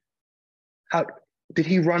happened? How did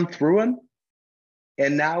he run through him?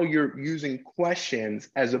 And now you're using questions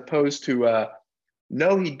as opposed to,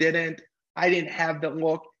 no, he didn't. I didn't have that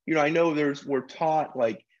look. You know, I know we're taught,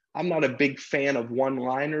 like, I'm not a big fan of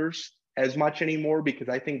one-liners as much anymore because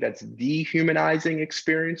I think that's dehumanizing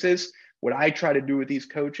experiences. What I try to do with these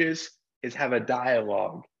coaches is have a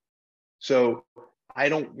dialogue. So I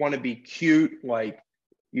don't want to be cute, like,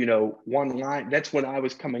 you know, one line. That's when I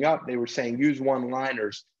was coming up. They were saying, use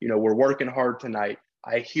one-liners. You know, we're working hard tonight.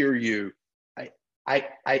 I hear you.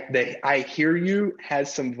 I hear you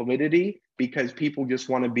has some validity because people just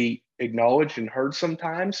want to be acknowledged and heard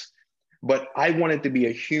sometimes. But I want it to be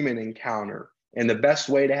a human encounter. And the best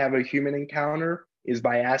way to have a human encounter is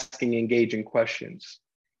by asking engaging questions.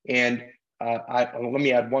 And let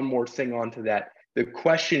me add one more thing onto that. The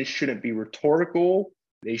questions shouldn't be rhetorical.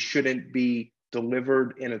 They shouldn't be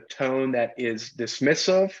delivered in a tone that is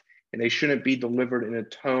dismissive, and they shouldn't be delivered in a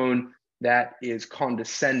tone that is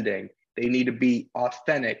condescending. They need to be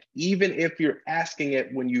authentic. Even if you're asking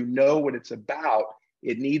it when you know what it's about,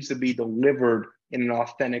 it needs to be delivered in an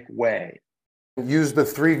authentic way. Use the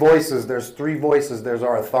three voices. There's three voices. There's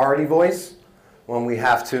our authority voice when we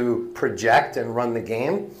have to project and run the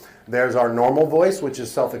game. There's our normal voice, which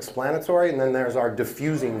is self-explanatory. And then there's our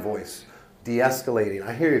diffusing voice, de-escalating.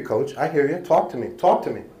 I hear you, coach. I hear you. Talk to me. Talk to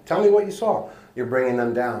me. Tell me what you saw. You're bringing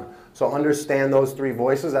them down. So understand those three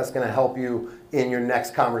voices. That's going to help you in your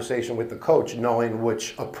next conversation with the coach, knowing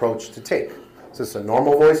which approach to take. Is this a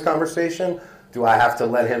normal voice conversation? Do I have to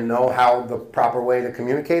let him know how the proper way to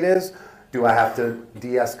communicate is? Do I have to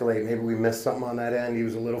de-escalate? Maybe we missed something on that end. He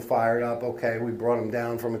was a little fired up. Okay, we brought him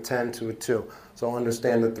down from a 10 to a 2. So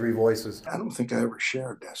understand the three voices. I don't think I ever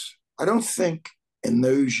shared this. I don't think in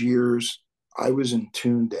those years I was in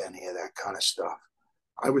tune to any of that kind of stuff.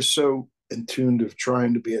 I was so in tune to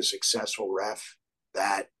trying to be a successful ref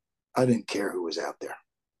that I didn't care who was out there.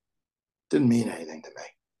 Didn't mean anything to me.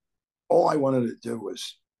 All I wanted to do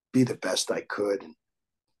was be the best I could and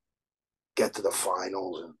get to the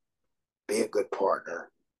finals and be a good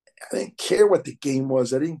partner. I didn't care what the game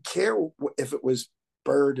was. I didn't care if it was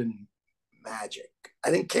Bird and Magic.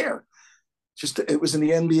 I didn't care. Just it was in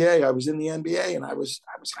the NBA. I was in the NBA, and I was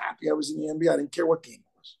happy I was in the NBA. I didn't care what game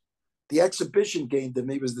it was. The exhibition game to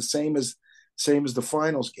me was the same as the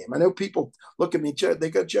finals game. I know people look at me, Joe. They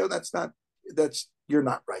go, Joe, you're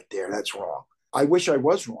not right there. That's wrong. I wish I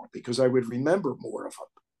was wrong because I would remember more of them.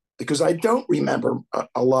 Because I don't remember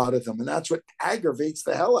a lot of them, and that's what aggravates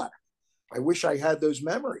the hell out of me. I wish I had those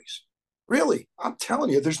memories. Really, I'm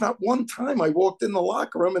telling you, there's not one time I walked in the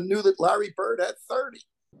locker room and knew that Larry Bird had 30.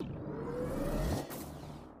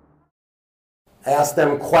 Ask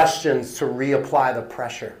them questions to reapply the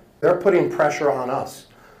pressure. They're putting pressure on us.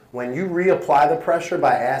 When you reapply the pressure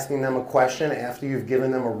by asking them a question after you've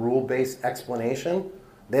given them a rule-based explanation,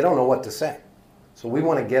 they don't know what to say. So we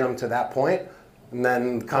want to get them to that point, and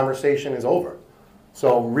then the conversation is over.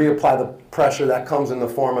 So reapply the pressure. That comes in the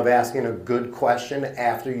form of asking a good question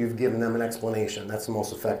after you've given them an explanation. That's the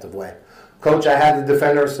most effective way. Coach, I had the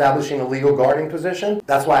defender establishing a legal guarding position.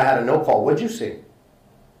 That's why I had a no call. What'd you see?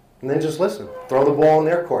 And then just listen. Throw the ball in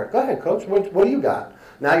their court. Go ahead, coach. What do you got?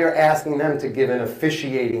 Now you're asking them to give an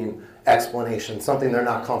officiating explanation, something they're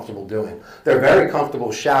not comfortable doing. They're very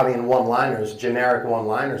comfortable shouting one-liners, generic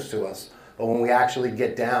one-liners to us. But when we actually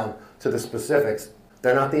get down to the specifics,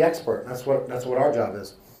 they're not the expert. That's what our job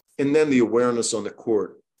is. And then the awareness on the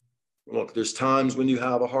court. Look, there's times when you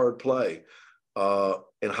have a hard play.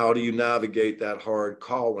 And how do you navigate that hard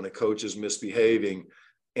call when a coach is misbehaving?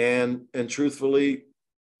 And truthfully,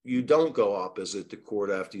 you don't go opposite the court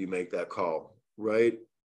after you make that call, right?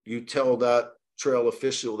 You tell that trail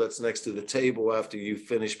official that's next to the table after you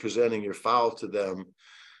finish presenting your foul to them,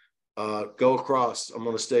 go across. I'm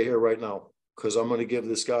going to stay here right now because I'm going to give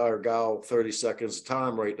this guy or gal 30 seconds of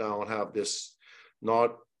time right now and have this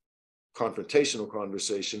not confrontational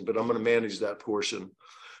conversation, but I'm going to manage that portion.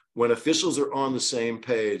 When officials are on the same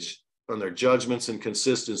page on their judgments and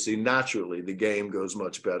consistency, naturally the game goes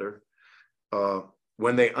much better.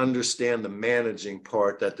 when they understand the managing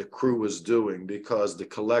part that the crew is doing, because the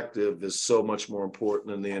collective is so much more important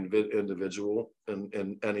than the individual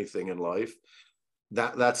in anything in life.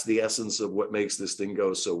 That's the essence of what makes this thing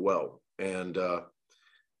go so well. And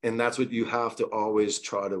that's what you have to always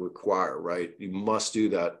try to acquire, right? You must do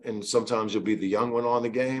that. And sometimes you'll be the young one on the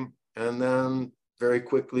game, and then very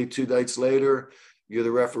quickly, 2 nights later, you're the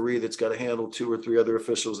referee that's got to handle 2 or 3 other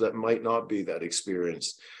officials that might not be that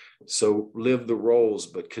experienced. So live the roles,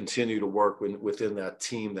 but continue to work within that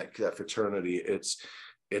team, that fraternity.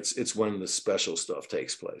 It's when the special stuff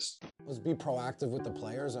takes place. Let's be proactive with the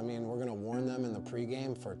players. I mean, we're going to warn them in the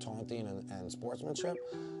pregame for taunting and sportsmanship,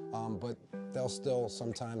 but they'll still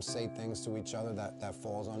sometimes say things to each other that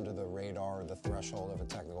falls under the radar or the threshold of a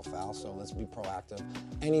technical foul. So let's be proactive.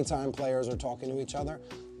 Anytime players are talking to each other,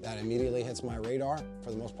 that immediately hits my radar, for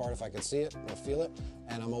the most part, if I could see it or feel it,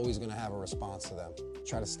 and I'm always going to have a response to them.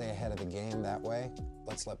 Try to stay ahead of the game that way.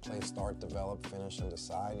 Let's let play start, develop, finish, and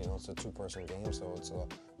decide. You know, it's a 2-person game, so it's a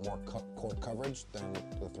more court coverage than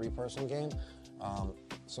the 3-person game.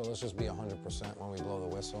 So let's just be 100% when we blow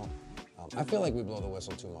the whistle. I feel like we blow the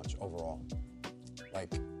whistle too much overall.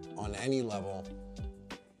 Like, on any level,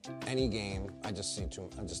 any game, I just see too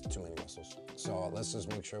many whistles. So let's just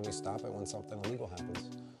make sure we stop it when something illegal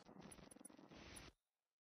happens.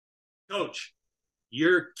 Coach,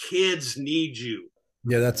 your kids need you.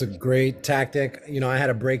 Yeah, that's a great tactic. You know, I had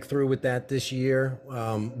a breakthrough with that this year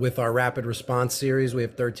with our rapid response series. We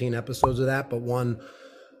have 13 episodes of that, but one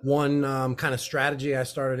kind of strategy I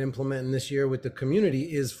started implementing this year with the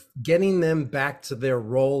community is getting them back to their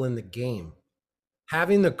role in the game.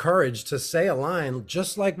 Having the courage to say a line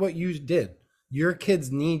just like what you did. Your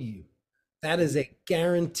kids need you. That is a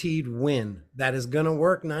guaranteed win. That is going to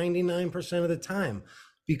work 99% of the time,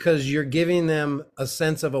 because you're giving them a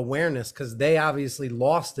sense of awareness, because they obviously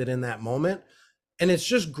lost it in that moment. And it's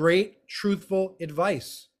just great, truthful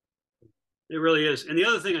advice. It really is. And the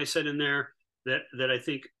other thing I said in there that I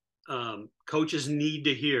think coaches need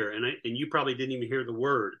to hear, and you probably didn't even hear the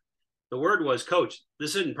word. The word was, Coach,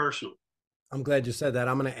 this isn't personal. I'm glad you said that.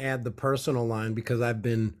 I'm going to add the personal line, because I've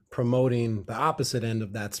been promoting the opposite end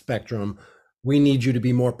of that spectrum. We need you to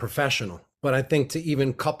be more professional. But I think to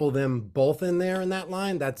even couple them both in there in that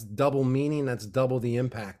line, that's double meaning, that's double the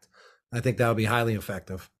impact. I think that would be highly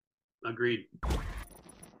effective. Agreed.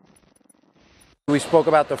 We spoke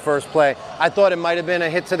about the first play. I thought it might have been a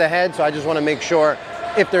hit to the head, so I just want to make sure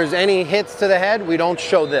if there's any hits to the head, we don't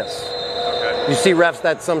show this. Okay. You see refs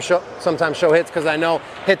that sometimes show hits, because I know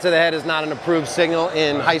hit to the head is not an approved signal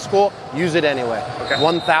in high school. Use it anyway. Okay.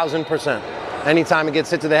 1,000%. Anytime it gets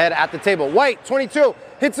hit to the head at the table. White, 22,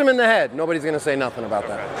 hits him in the head. Nobody's going to say nothing about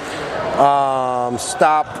that.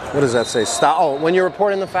 Stop. What does that say? Stop. Oh, when you're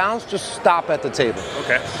reporting the fouls, just stop at the table.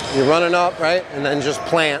 Okay. You're running up, right? And then just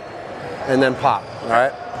plant and then pop, all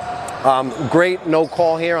right? Great no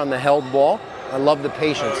call here on the held ball. I love the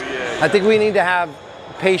patience. I think we need to have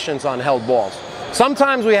patience on held balls.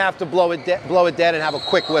 Sometimes we have to blow it dead and have a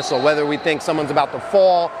quick whistle, whether we think someone's about to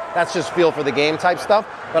fall. That's just feel for the game type stuff.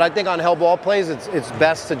 But I think on held ball plays, it's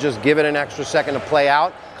best to just give it an extra second to play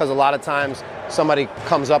out, because a lot of times somebody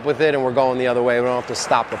comes up with it and we're going the other way. We don't have to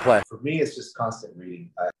stop the play. For me, it's just constant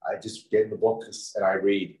reading. I just get in the books and I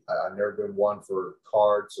read. I've never been one for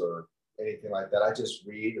cards or anything like that. I just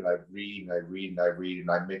read and I read and I read and I read,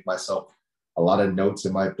 and I make myself a lot of notes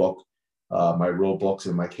in my book. My rule books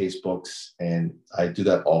and my case books, and I do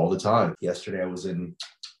that all the time. Yesterday I was in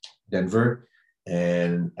Denver,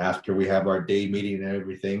 and after we have our day meeting and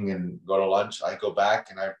everything and go to lunch, I go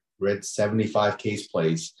back and I read 75 case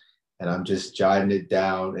plays, and I'm just jotting it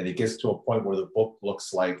down, and it gets to a point where the book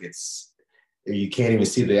looks like you can't even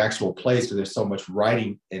see the actual plays because there's so much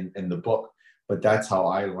writing in the book. But that's how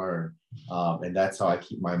I learn, and that's how I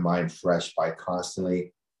keep my mind fresh, by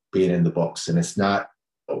constantly being in the books. And it's not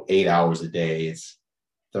 8 hours a day, it's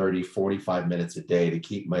 30, 45 minutes a day to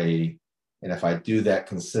keep and if I do that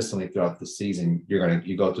consistently throughout the season,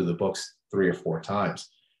 you go through the books 3 or 4 times.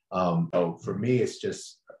 So for me, it's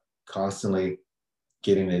just constantly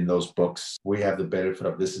getting in those books. We have the benefit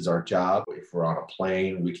of, this is our job. If we're on a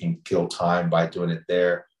plane, we can kill time by doing it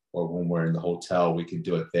there, or when we're in the hotel, we can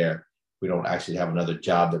do it there. We don't actually have another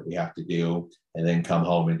job that we have to do and then come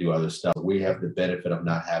home and do other stuff. We have the benefit of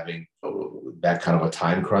not having that kind of a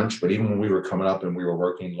time crunch. But even when we were coming up and we were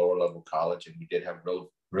working lower level college, and we did have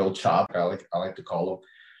real job, I like to call them,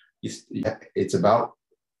 it's about,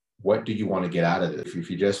 what do you want to get out of it?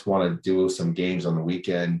 If you just want to do some games on the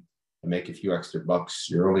weekend and make a few extra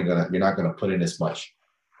bucks, you're not going to put in as much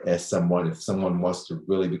as someone. If someone wants to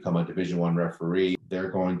really become a Division I referee,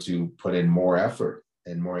 they're going to put in more effort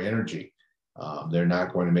and more energy. They're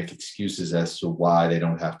not going to make excuses as to why they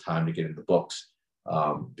don't have time to get in the books,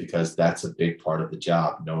 because that's a big part of the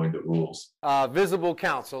job, knowing the rules. Visible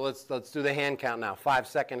count. So let's do the hand count now.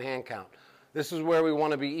 5-second hand count. This is where we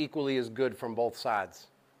want to be equally as good from both sides.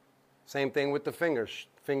 Same thing with the fingers.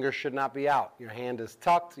 Fingers should not be out. Your hand is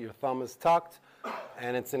tucked, your thumb is tucked,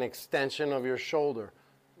 and it's an extension of your shoulder.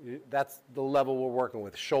 That's the level we're working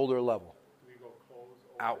with, shoulder level.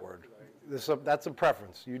 Outward. That's a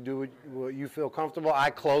preference. You do what you feel comfortable. I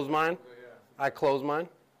close mine,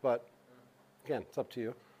 but again, it's up to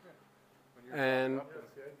you. And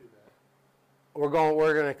we're going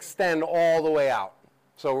to extend all the way out.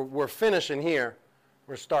 So we're finishing here,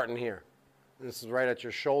 we're starting here. This is right at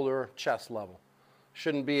your shoulder, chest level.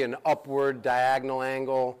 Shouldn't be an upward diagonal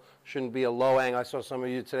angle, shouldn't be a low angle. I saw some of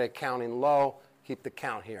you today counting low. Keep the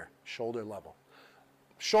count here, shoulder level.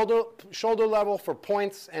 Shoulder level for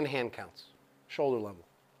points and hand counts. Shoulder level.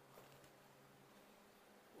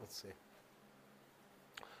 Let's see.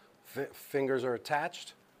 Fingers are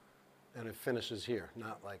attached, and it finishes here,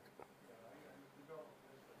 not like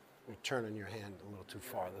you're turning your hand a little too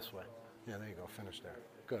far this way. Yeah, there you go, finish there.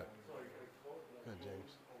 Good. Good,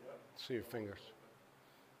 James. See your fingers.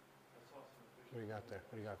 What do you got there?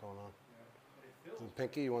 What do you got going on? The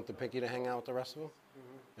pinky, you want the pinky to hang out with the rest of them?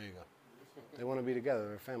 There you go. They want to be together.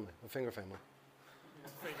 They're a family, a finger family.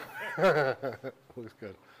 Looks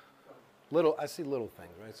good. Little, I see little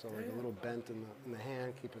things, right? So like a little bent in the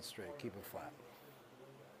hand. Keep it straight. Keep it flat.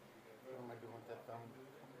 What am I doing with that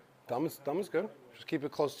thumb? Thumb is good. Just keep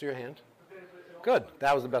it close to your hand. Good.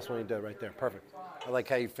 That was the best one you did right there. Perfect. I like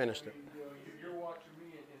how you finished it. You're watching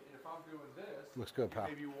me, and if I'm doing this, looks good, pal.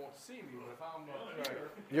 maybe you won't see me, but if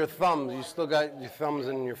I'm your thumbs, you still got your thumbs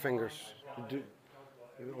and your fingers.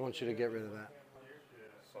 I want you to get rid of that.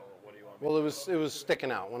 So what do you want? Well, it was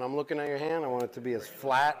sticking out. When I'm looking at your hand, I want it to be as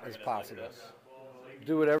flat as possible.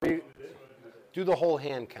 Do whatever you, do the whole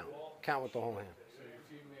hand count. Count with the whole hand.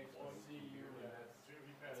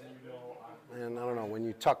 And I don't know, when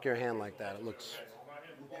you tuck your hand like that,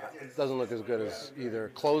 it doesn't look as good as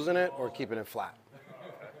either closing it or keeping it flat,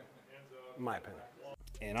 in my opinion.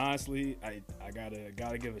 And honestly, I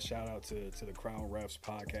gotta give a shout out to the Crown Refs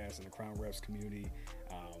podcast and the Crown Refs community.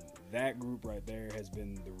 That group right there has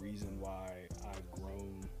been the reason why I've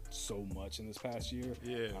grown so much in this past year.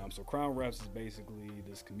 Yeah. So Crown Refs is basically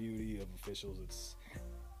this community of officials. It's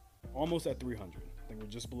almost at 300. I think we're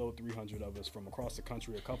just below 300 of us from across the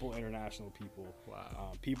country. A couple international people.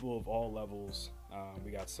 Wow. People of all levels.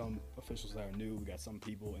 We got some officials that are new. We got some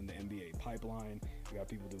people in the NBA pipeline. We got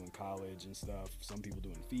people doing college and stuff. Some people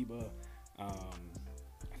doing FIBA.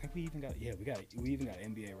 I think we even got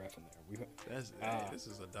NBA ref in there. This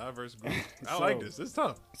is a diverse group. I like this. It's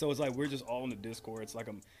tough. So it's like we're just all in the Discord. It's like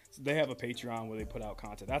they have a Patreon where they put out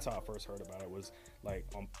content. That's how I first heard about it, was like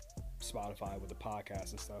on Spotify with the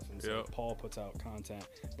podcast and stuff. And so Paul puts out content,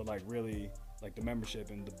 but like really like the membership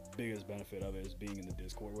and the biggest benefit of it is being in the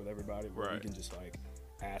Discord with everybody, where we can just like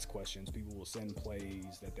ask questions. People will send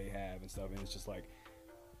plays that they have and stuff, and it's just like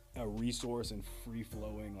a resource and free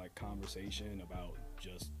flowing like conversation about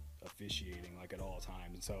just officiating like at all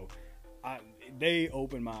times. And so they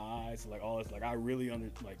opened my eyes to like all this. Like I really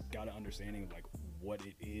got an understanding of like what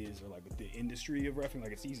it is, or like the industry of reffing.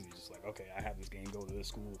 Like it's easy to just like, okay, I have this game, go to this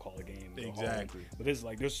school, call a game, go exactly home. But this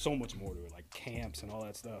like there's so much more to it, like camps and all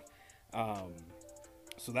that stuff.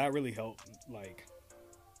 So that really helped like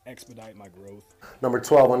expedite my growth. Number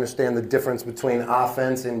 12, understand the difference between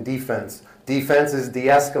offense and defense. Defense is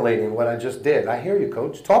de-escalating what I just did. I hear you,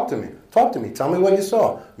 coach. Talk to me. Tell me what you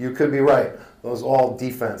saw. You could be right. Those all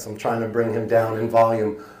defense. I'm trying to bring him down in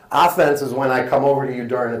volume. Offense is when I come over to you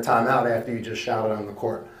during a timeout after you just shouted on the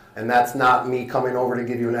court. And that's not me coming over to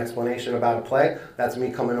give you an explanation about a play. That's me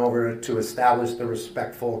coming over to establish the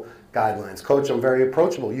respectful guidelines. Coach, I'm very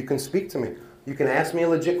approachable. You can speak to me. You can ask me a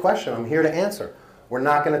legit question. I'm here to answer. We're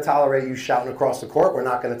not going to tolerate you shouting across the court. We're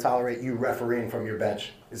not going to tolerate you refereeing from your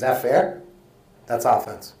bench. Is that fair? That's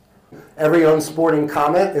offense. Every unsporting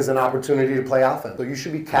comment is an opportunity to play offense. So you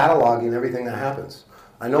should be cataloging everything that happens.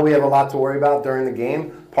 I know we have a lot to worry about during the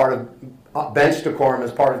game. Part of bench decorum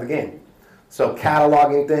is part of the game. So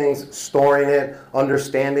cataloging things, storing it,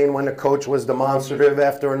 understanding when the coach was demonstrative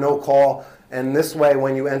after a no call. And this way,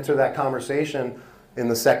 when you enter that conversation in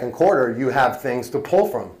the second quarter, you have things to pull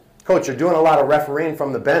from. Coach, you're doing a lot of refereeing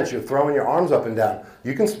from the bench. You're throwing your arms up and down.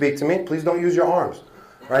 You can speak to me. Please don't use your arms.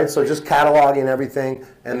 Right? So just cataloging everything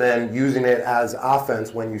and then using it as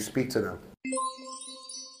offense when you speak to them.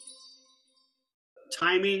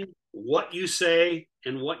 Timing, what you say,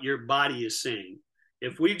 and what your body is saying.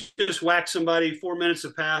 If we just whack somebody, 4 minutes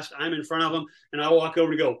have passed, I'm in front of them, and I walk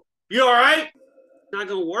over to go, You all right? It's not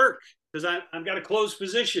going to work because I've got a closed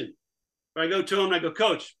position. But I go to him and I go,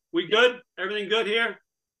 Coach, we good? Everything good here?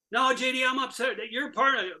 No, JD, I'm upset. You're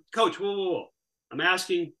part of it. Coach, whoa. I'm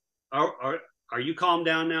asking, are you calmed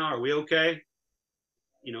down now? Are we okay?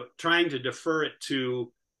 You know, trying to defer it to,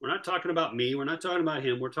 we're not talking about me. We're not talking about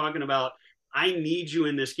him. We're talking about, I need you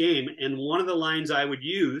in this game. And one of the lines I would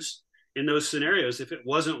use in those scenarios, if it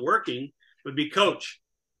wasn't working, would be, Coach,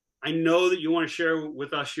 I know that you want to share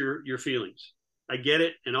with us your feelings. I get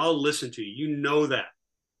it, and I'll listen to you. You know that.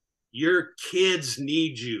 Your kids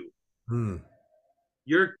need you.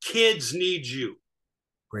 Your kids need you.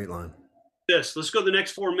 Great line. Let's go the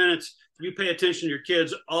next 4 minutes. You pay attention to your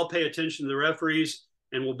kids. I'll pay attention to the referees,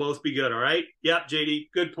 and we'll both be good, all right? Yep, JD,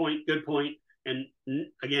 good point. And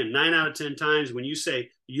again, 9 out of 10 times when you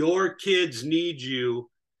say your kids need you,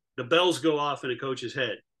 the bells go off in a coach's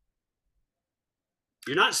head.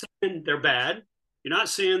 You're not saying they're bad. You're not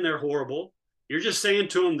saying they're horrible. You're just saying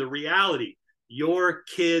to them the reality. Your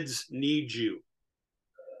kids need you.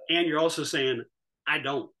 And you're also saying, I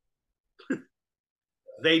don't.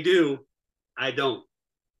 They do. I don't.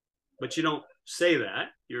 But you don't say that.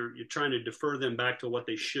 You're trying to defer them back to what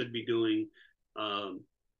they should be doing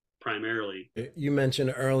primarily. You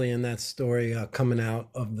mentioned early in that story coming out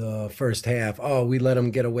of the first half, we let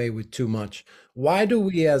them get away with too much. Why do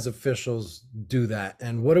we as officials do that?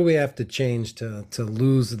 And what do we have to change to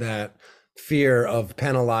lose that fear of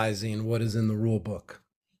penalizing what is in the rule book?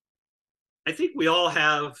 I think we all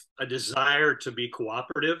have a desire to be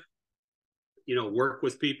cooperative, work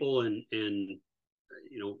with people and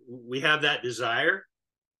we have that desire.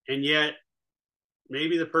 And yet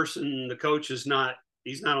maybe the coach he's not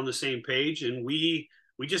on the same page, and we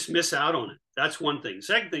just miss out on it. That's one thing.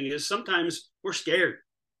 Second thing is sometimes we're scared.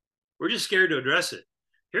 We're just scared to address it.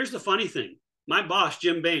 Here's the funny thing. My boss,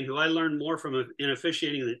 Jim Bain, who I learned more from in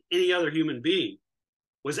officiating than any other human being,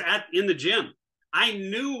 was in the gym. I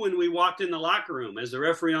knew when we walked in the locker room as the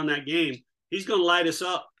referee on that game, he's going to light us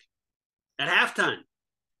up at halftime.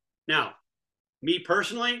 Now, me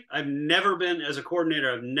personally, I've never been, as a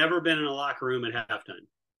coordinator, I've never been in a locker room at halftime.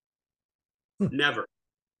 Never.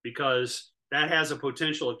 Because that has a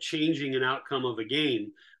potential of changing an outcome of a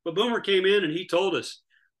game. But Boomer came in and he told us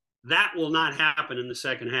that will not happen in the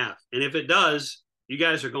second half. And if it does, you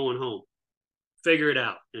guys are going home. Figure it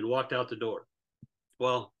out, and walked out the door.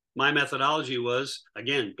 Well, my methodology was,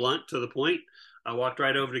 again, blunt to the point. I walked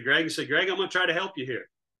right over to Greg and said, Greg, I'm going to try to help you here.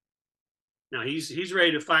 Now, he's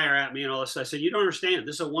ready to fire at me and all this. I said, you don't understand.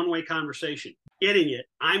 This is a one-way conversation. Getting it.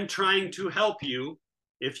 I'm trying to help you.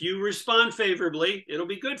 If you respond favorably, it'll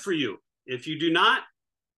be good for you. If you do not,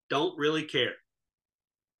 don't really care.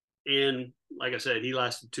 And like I said, he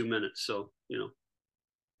lasted 2 minutes. So,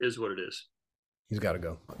 is what it is. He's got to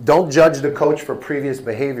go. Don't judge the coach for previous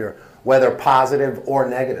behavior, whether positive or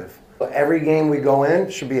negative. Every game we go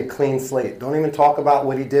in should be a clean slate. Don't even talk about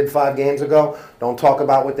what he did 5 games ago. Don't talk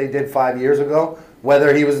about what they did 5 years ago.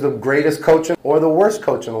 Whether he was the greatest coach or the worst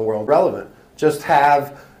coach in the world, relevant. Just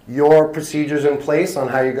have your procedures in place on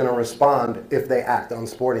how you're going to respond if they act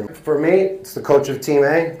unsporting. For me, it's the coach of Team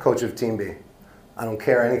A, coach of Team B. I don't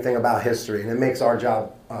care anything about history, and it makes our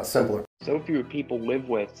job simpler. So few people live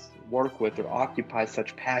with, work with, or occupy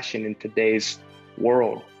such passion in today's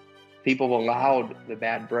world. People have allowed the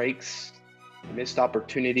bad breaks, the missed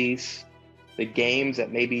opportunities, the games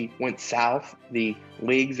that maybe went south, the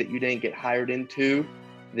leagues that you didn't get hired into,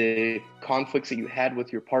 the conflicts that you had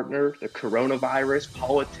with your partner, the coronavirus,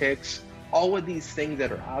 politics, all of these things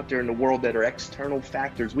that are out there in the world that are external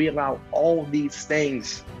factors. We allow all of these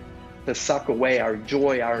things to suck away our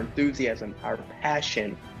joy, our enthusiasm, our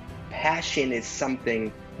passion. Passion is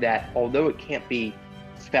something that, although it can't be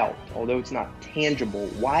felt, although it's not tangible,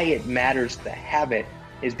 why it matters to have it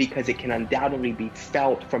is because it can undoubtedly be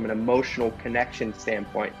felt from an emotional connection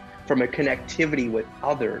standpoint, from a connectivity with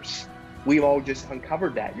others. We've all just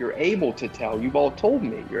uncovered that. You're able to tell, you've all told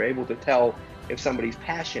me, you're able to tell if somebody's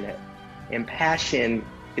passionate, and passion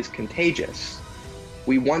is contagious.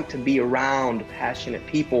 We want to be around passionate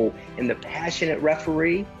people, and the passionate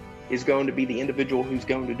referee is going to be the individual who's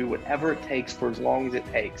going to do whatever it takes for as long as it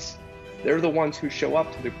takes. They're the ones who show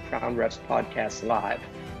up to the Crown Refs podcast live.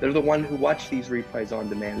 They're the ones who watch these replays on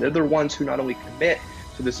demand. They're the ones who not only commit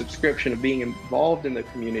to the subscription of being involved in the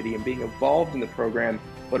community and being involved in the program,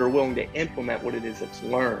 but are willing to implement what it is that's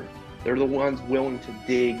learned. They're the ones willing to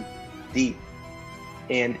dig deep.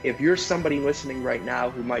 And if you're somebody listening right now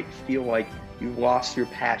who might feel like you've lost your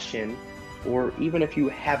passion, or even if you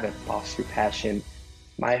haven't lost your passion,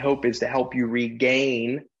 my hope is to help you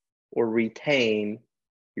regain or retain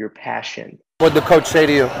your passion. What'd the coach say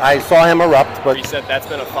to you? I saw him erupt, but he said that's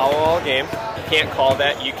been a foul all game. You can't call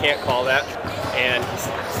that. You can't call that. And he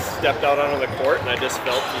stepped out onto the court, and I just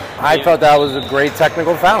felt. I thought that was a great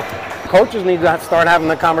technical foul. Coaches need to start having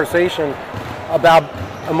the conversation about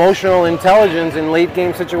emotional intelligence in late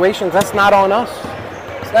game situations. That's not on us.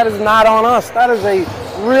 That is not on us. That is a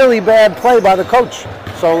really bad play by the coach.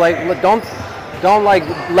 So like, don't like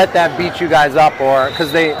let that beat you guys up, or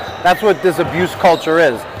because that's what this abuse culture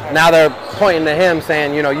is. Now they're pointing to him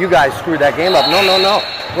saying, you know, you guys screwed that game up. No.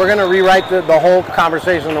 We're going to rewrite the whole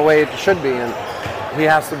conversation the way it should be, and he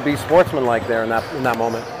has to be sportsmanlike there in that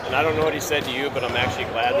moment. And I don't know what he said to you, but I'm actually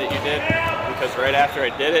glad that you did, because right after I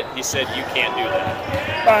did it, he said, you can't do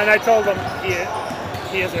that. And I told him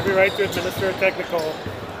he has every right to administer a technical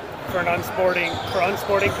for unsporting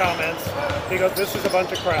comments. He goes, this is a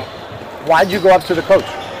bunch of crap. Why'd you go up to the coach?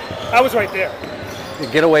 I was right there.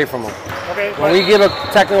 Get away from him. Okay. When we give a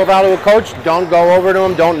technical foul to a coach, don't go over to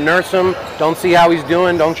him, don't nurse him, don't see how he's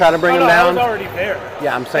doing, don't try to bring him down. I was already there.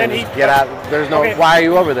 Yeah, I'm saying just get out. There's no. Okay. Why are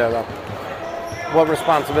you over there though? What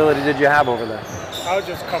responsibility did you have over there? I was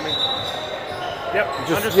just coming.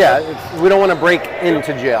 Yep. We don't want to break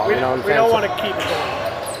into jail. You know what I'm saying? We don't want to keep it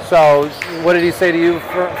going. So, what did he say to you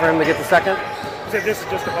for him to get the second? He said this is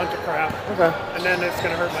just a bunch of crap. Okay. And then it's going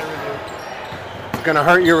to hurt my review. Going to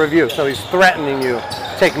hurt your review. So he's threatening you,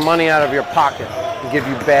 take money out of your pocket, and give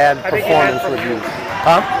you bad performance reviews.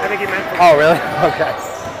 Huh? I think he meant for Oh, really? Okay.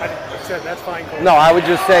 I said that's fine. Coach. No, I would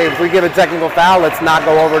just say if we give a technical foul, let's not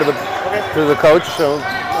go over to the coach. So,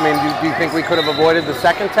 I mean, do you think we could have avoided the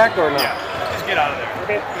second tech or not? Yeah, just get out of there.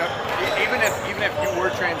 Okay. Even if you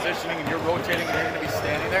were transitioning and you're rotating and you're going to be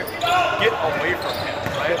standing there, get away from him.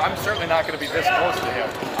 Right? I'm certainly not going to be this close to him.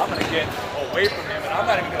 I'm going to get away from him, and I'm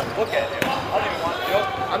not even going to look at him.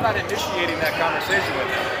 I'm not initiating that conversation with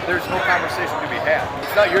him. There's no conversation to be had.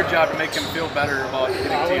 It's not your job to make him feel better about getting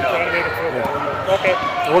teed up. Okay.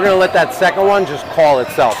 We're going to let that second one just call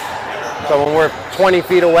itself. So when we're 20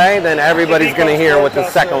 feet away, then everybody's going to hear what the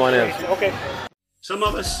second one is. Okay. Some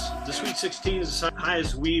of us, the Sweet 16 is as high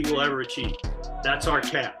as we will ever achieve. That's our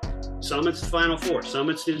cap. Some it's the Final Four, some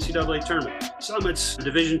it's the NCAA tournament, some it's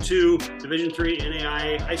Division II, Division III,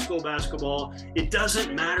 NAIA, high school basketball. It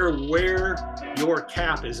doesn't matter where your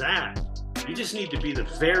cap is at. You just need to be the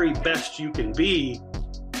very best you can be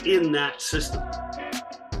in that system.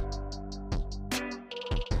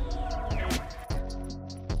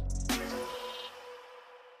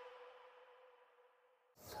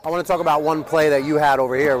 I want to talk about one play that you had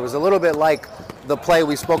over here. It was a little bit like the play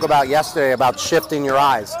we spoke about yesterday about shifting your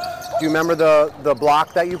eyes. Do you remember the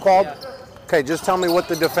block that you called? Okay, just tell me what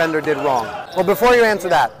the defender did wrong. Well, before you answer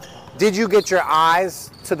that, did you get your eyes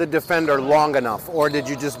to the defender long enough, or did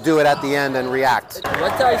you just do it at the end and react?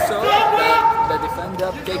 What I saw, that the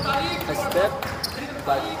defender take a step,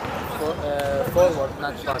 but forward,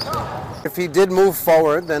 not backward. If he did move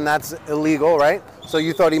forward, then that's illegal, right? So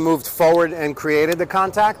you thought he moved forward and created the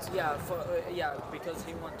contact? Yeah, because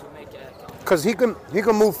he wanted to make a... Because he can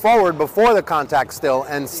move forward before the contact still,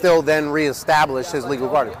 and still then reestablish his legal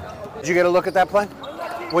guard. Did you get a look at that play?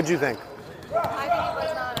 What'd you think? I think it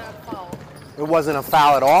was not a foul. It wasn't a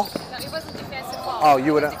foul at all? No, it was a defensive foul. Oh,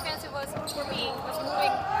 you would have... Defensive was, for me, was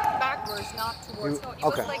moving backwards, not towards. So it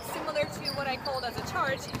was like similar to what I called as a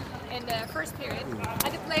charge in the first period.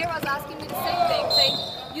 And the player was asking me the same thing, saying,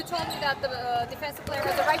 you told me that the defensive player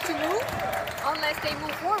has the right to move unless they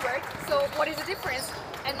move forward. So what is the difference?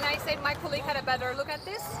 And I said my colleague had a better look at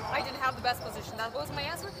this. I didn't have the best position. That was my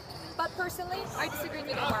answer. But personally, I disagree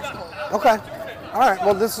with Omar's call. Okay. All right.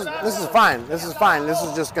 Well, this is fine. This is fine. This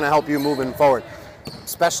is just going to help you moving forward,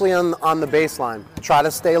 especially on the baseline. Try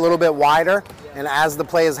to stay a little bit wider, and as the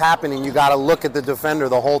play is happening, you got to look at the defender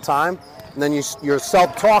the whole time. And then you're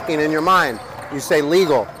self-talking in your mind. You say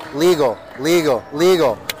legal, legal, legal,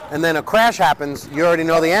 legal, and then a crash happens. You already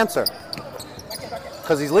know the answer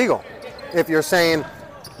because he's legal. If you're saying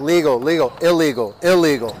legal, legal, illegal,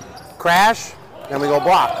 illegal, crash, then we go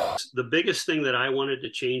block. The biggest thing that I wanted to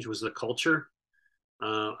change was the culture.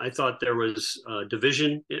 I thought there was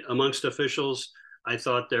division amongst officials. I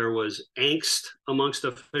thought there was angst amongst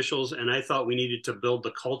officials, and I thought we needed to build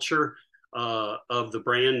the culture of the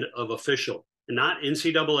brand of official, and not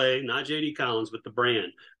NCAA, not JD Collins, but the brand,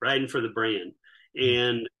 riding for the brand.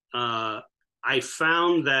 And I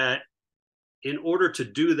found that in order to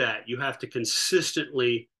do that, you have to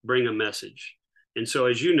consistently bring a message. And so,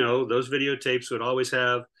 as you know, those videotapes would always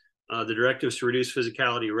have the directives to reduce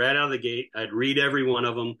physicality right out of the gate. I'd read every one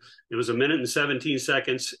of them. It was 1 minute and 17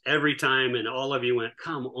 seconds every time. And all of you went,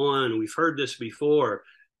 come on, we've heard this before.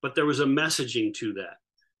 But there was a messaging to that.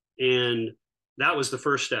 And that was the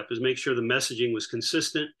first step, is make sure the messaging was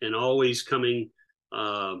consistent and always coming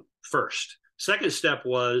first. Second step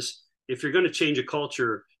was, if you're going to change a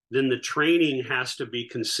culture, then the training has to be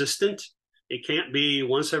consistent. It can't be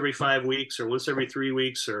once every 5 weeks or once every 3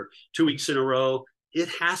 weeks or 2 weeks in a row. It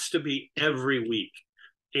has to be every week.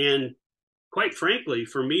 And quite frankly,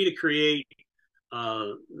 for me to create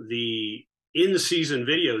the in-season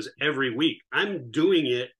videos every week, I'm doing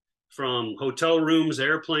it from hotel rooms,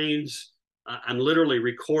 airplanes. I'm literally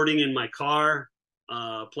recording in my car,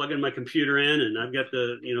 plugging my computer in, and I've got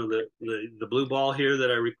the blue ball here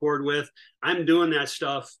that I record with. I'm doing that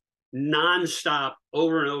stuff nonstop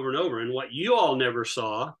over and over and over. And what you all never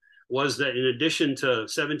saw was that in addition to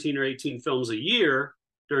 17 or 18 films a year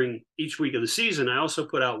during each week of the season, I also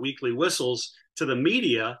put out weekly whistles to the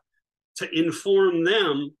media to inform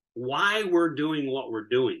them why we're doing what we're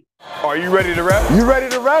doing. Are you ready to ref? You ready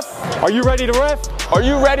to ref? Are you ready to ref? Are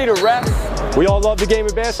you ready to ref? We all love the game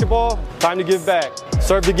of basketball. Time to give back.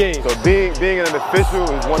 Serve the game. So being an official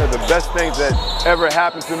is one of the best things that ever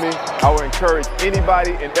happened to me. I would encourage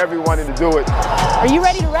anybody and everyone to do it. Are you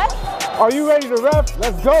ready to ref? Are you ready to ref?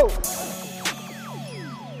 Let's go.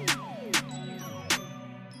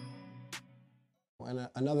 And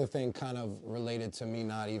another thing kind of related to me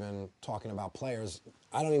not even talking about players,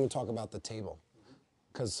 I don't even talk about the table.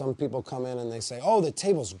 Because some people come in and they say, oh, the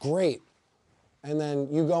table's great. And then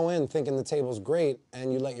you go in thinking the table's great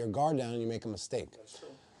and you let your guard down and you make a mistake.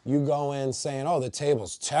 You go in saying, oh, the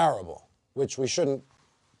table's terrible, which we shouldn't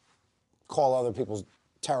call other people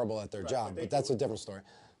terrible at their job, but that's a different story.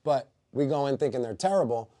 But we go in thinking they're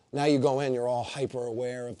terrible. Now you go in, you're all hyper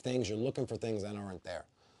aware of things. You're looking for things that aren't there.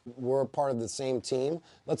 We're a part of the same team.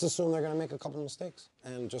 Let's assume they're going to make a couple of mistakes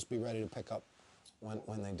and just be ready to pick up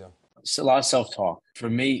when they do. It's a lot of self-talk. For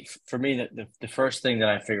me, the first thing that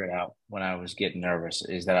I figured out when I was getting nervous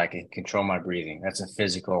is that I can control my breathing. That's a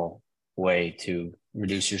physical way to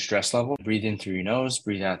reduce your stress level. Breathe in through your nose,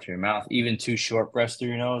 breathe out through your mouth. Even 2 short breaths through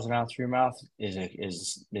your nose and out through your mouth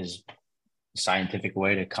is a scientific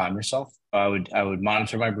way to calm yourself. I would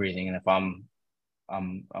monitor my breathing, and if I'm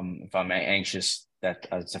anxious,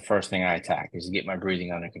 that's the first thing I attack, is to get my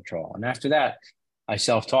breathing under control. And after that, I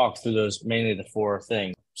self-talk through those, mainly the 4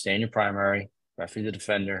 things. Stay in your primary, referee the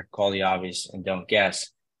defender, call the obvious, and don't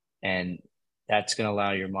guess. And that's going to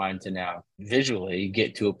allow your mind to now visually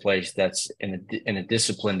get to a place that's in a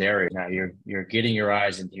disciplined area. Now you're getting your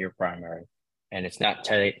eyes into your primary, and it's not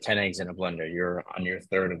 10 eggs in a blender. You're on your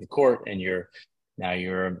third of the court, and you're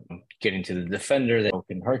getting to the defender that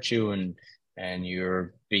can hurt you, and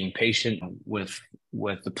you're being patient with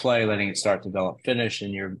the play, letting it start, develop, finish,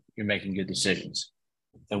 and you're making good decisions.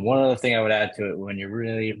 And one other thing I would add to it, when you're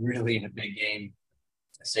really, really in a big game,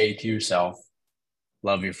 say to yourself,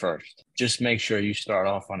 love your first. Just make sure you start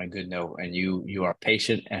off on a good note and you are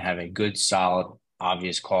patient and have a good, solid,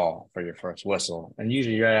 obvious call for your first whistle. And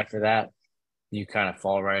usually right after that, you kind of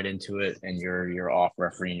fall right into it and you're off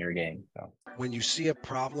refereeing your game. So. When you see a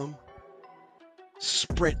problem,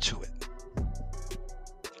 sprint to it.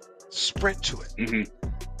 Sprint to it. Mm-hmm.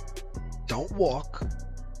 Don't walk.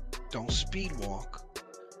 Don't speed walk.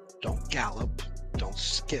 Don't gallop. Don't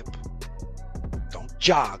skip. Don't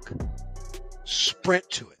jog. Sprint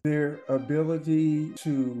to it. Their ability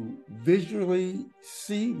to visually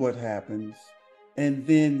see what happens and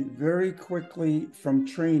then very quickly from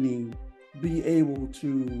training be able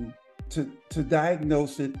to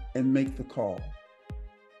diagnose it and make the call.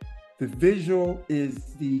 The visual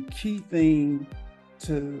is the key thing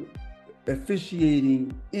to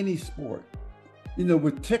officiating any sport. You know,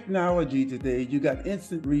 with technology today, you got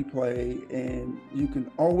instant replay, and you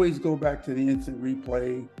can always go back to the instant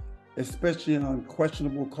replay, especially on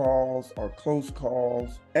questionable calls or close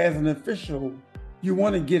calls. As an official, you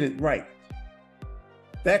want to get it right.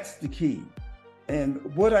 That's the key. And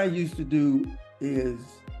what I used to do is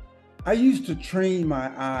I used to train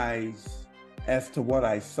my eyes as to what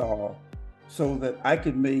I saw so that I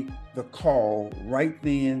could make the call right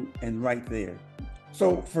then and right there.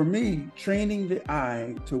 So for me, training the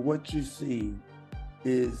eye to what you see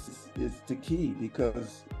is the key,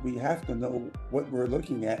 because we have to know what we're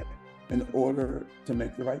looking at in order to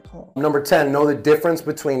make the right call. Number 10, know the difference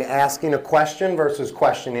between asking a question versus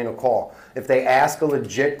questioning a call. If they ask a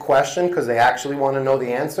legit question because they actually want to know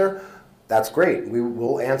the answer, that's great. We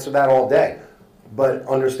will answer that all day. But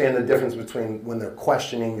understand the difference between when they're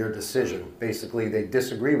questioning your decision. Basically, they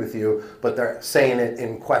disagree with you, but they're saying it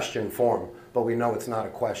in question form. But we know it's not a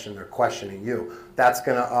question, they're questioning you. That's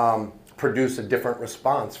going to produce a different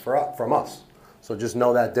response from us. So just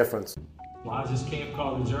know that difference. Why is this camp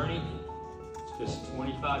called The Journey? It's Because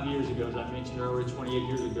 25 years ago, as I mentioned earlier, 28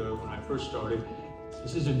 years ago when I first started,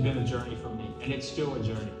 this has been a journey for me, and it's still a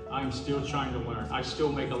journey. I'm still trying to learn. I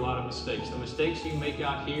still make a lot of mistakes. The mistakes you make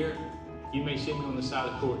out here, you may see me on the side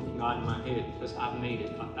of the court nodding my head because I've made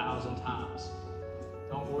it 1,000 times.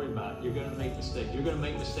 Don't worry about it. You're going to make mistakes. You're going to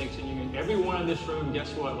make mistakes, and everyone in this room, guess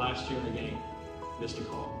what? Last year in the game, missed a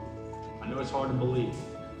call. I know it's hard to believe,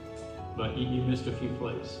 but you missed a few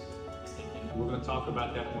plays. And we're going to talk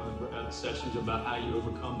about that in one of the sessions about how you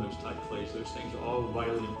overcome those type plays. Those things are all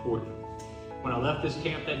vitally important. When I left this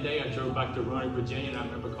camp that day, I drove back to Roanoke, Virginia, and I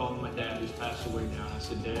remember calling my dad, who's passed away now, and I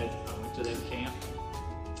said, Dad, I went to that camp,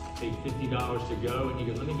 I paid $50 to go, and he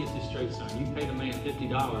goes, let me get this straight, son. You paid a man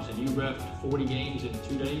 $50 and you refed 40 games in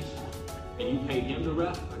 2 days, and you paid him to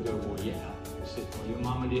ref? I go, well, yeah. I said, well, your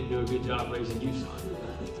mama didn't do a good job raising you, son.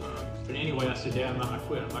 But anyway, I said, Dad, I'm not going to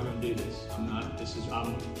quit. I'm not going to do this.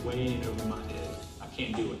 I'm way in over my head. I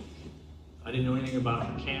can't do it. I didn't know anything about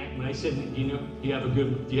a mechanic. When they said, do you have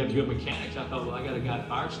good mechanics? I thought, well, I got a guy at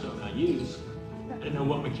Firestone I use. I didn't know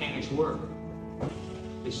what mechanics were.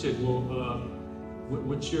 They said, well,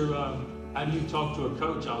 what's your, how do you talk to a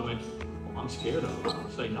coach? I went, well, I'm scared of him. I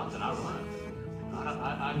don't say nothing, I run.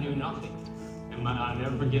 I knew nothing. And I'll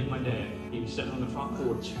never forget my dad. He was sitting on the front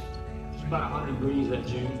porch. It was about 100 degrees that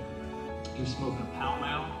June. He was smoking a Pall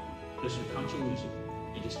Mall, listening to country music.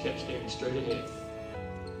 He just kept staring straight ahead.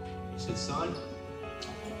 He said, son,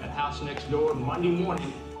 that house next door, Monday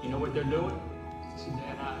morning, you know what they're doing? I said,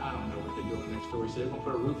 Dad, I don't know what they're doing next door. He said, they're going to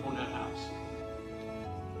put a roof on that house.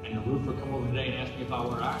 And the roofer come over today and asked me if I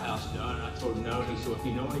want our house done. And I told him no. And he said, if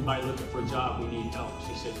you know anybody looking for a job, we need help.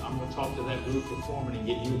 She said, I'm going to talk to that roofer foreman and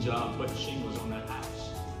get you a job putting shingles on that house.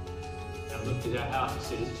 And I looked at that house and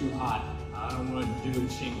said, it's too hot. I don't want to do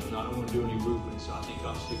shingles. I don't want to do any roofing. So I think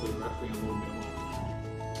I'll stick with the referee a little bit longer.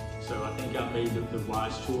 So I think I made the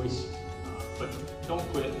wise choice. But don't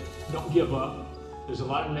quit. Don't give up. There's a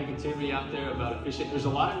lot of negativity out there about officiating. There's a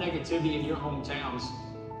lot of negativity in your hometowns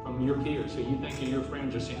from your peers. So you think of your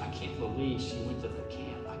friends are saying, I can't believe she went to that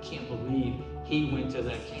camp. I can't believe he went to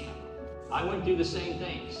that camp. I went through the same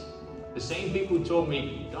things. The same people who told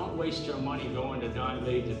me, don't waste your money going to Don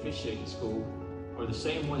Lade's officiating school are the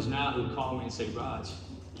same ones now who call me and say, Raj,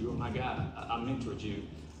 you were my guy. I mentored you.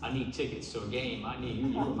 I need tickets to a game. I need you.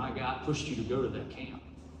 You were my guy. I pushed you to go to that camp.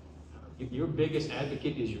 Your biggest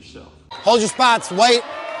advocate is yourself. Hold your spots. White,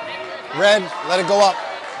 red, let it go up.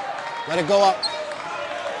 Let it go up.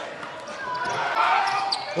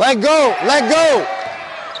 Let go, let go.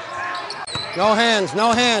 No hands,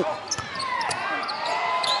 no hand.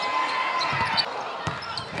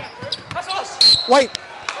 White.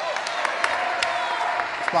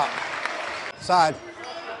 Spot. Side.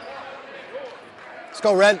 Let's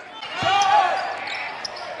go, red.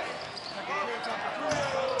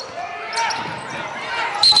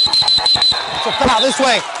 It's a foul, this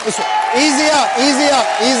way. Easy up, easy up,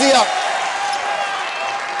 easy up.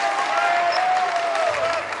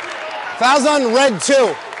 Foul's on red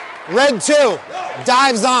 2. Red 2.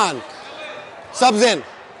 Dives on. Subs in.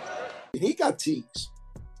 He got teased.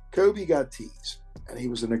 Kobe got teased. And he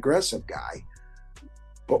was an aggressive guy.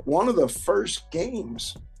 But one of the first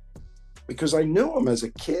games, because I knew him as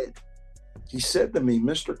a kid, he said to me,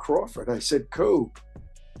 Mr. Crawford, I said, Kobe,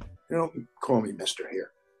 you don't call me Mr.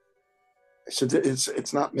 here. I said,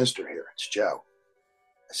 it's not Mr. here, it's Joe.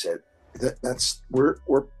 I said, we're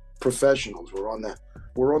professionals. We're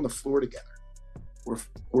on the floor together.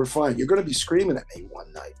 We're fine. You're going to be screaming at me one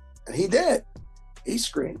night, and he did. He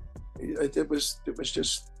screamed. It was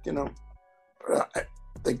just, you know,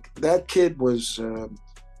 that kid was.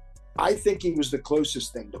 I think he was the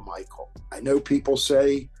closest thing to Michael. I know people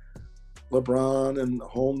say LeBron and the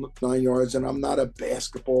whole 9 yards, and I'm not a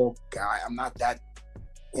basketball guy. I'm not that.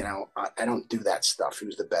 You know, I don't do that stuff.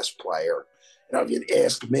 Who's the best player? You know, if you'd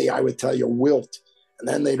ask me, I would tell you Wilt. And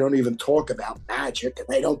then they don't even talk about Magic, and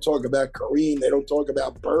they don't talk about Kareem. They don't talk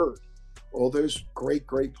about Bird. All those great,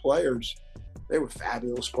 great players, they were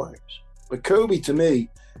fabulous players. But Kobe, to me,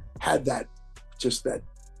 had that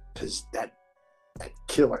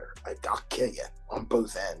killer. I'll kill you on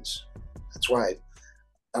both ends. That's why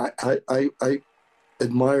I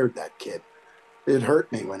admired that kid. It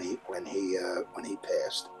hurt me when he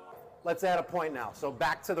passed. Let's add a point now. So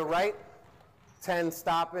back to the right. 10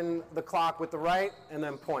 stopping the clock with the right, and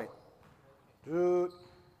then point.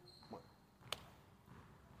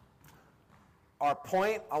 Our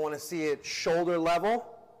point, I want to see it shoulder level.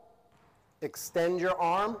 Extend your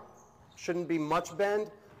arm. Shouldn't be much bend.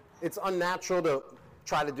 It's unnatural to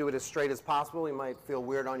try to do it as straight as possible. You might feel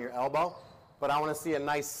weird on your elbow. But I want to see a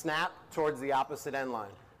nice snap towards the opposite end line.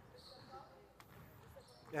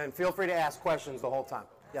 And feel free to ask questions the whole time.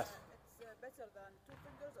 Yes? It's better than 2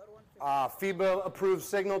 fingers or 1 finger? FIBA approved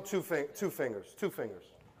signal, two fingers.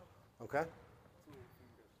 Okay?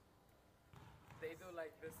 They do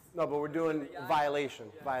like this. No, but we're doing violation.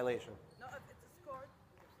 Violation. No, if it's scored.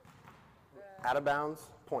 Out of bounds,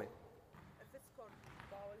 point. If it's scored,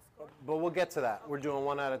 ball is scored. But we'll get to that. We're doing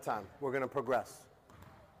one at a time. We're going to progress.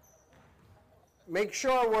 Make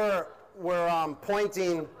sure we're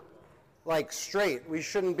pointing like straight. We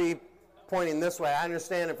shouldn't be pointing this way. I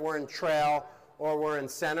understand if we're in trail or we're in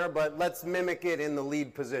center, but let's mimic it in the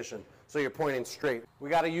lead position. So you're pointing straight. We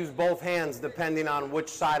got to use both hands depending on which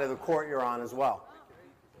side of the court you're on as well.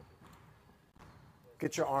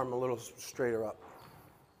 Get your arm a little straighter up.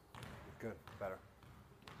 Good, better.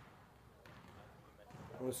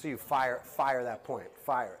 I want to see you fire that point.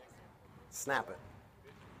 Fire it. Snap it.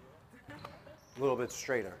 A little bit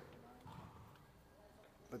straighter.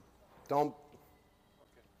 But don't,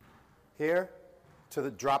 here,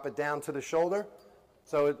 drop it down to the shoulder.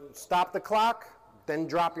 So stop the clock, then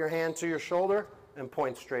drop your hand to your shoulder and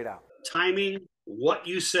point straight out. Timing, what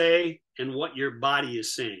you say, and what your body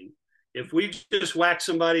is saying. If we just whack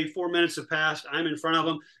somebody, 4 minutes have passed, I'm in front of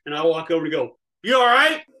them, and I walk over and go, "You all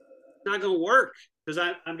right?" It's not going to work because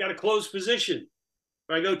I've got a closed position.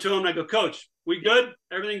 But I go to him and I go, "Coach, we good?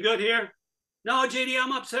 Everything good here?" "No, JD,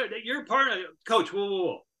 I'm upset. You're part of it." "Coach,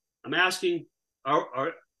 whoa. I'm asking,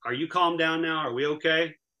 are you calmed down now? Are we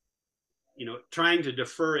okay?" You know, trying to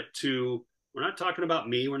defer it to, we're not talking about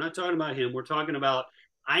me. We're not talking about him. We're talking about,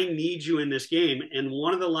 I need you in this game. And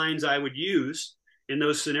one of the lines I would use in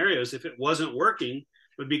those scenarios, if it wasn't working,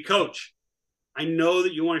 would be, "Coach, I know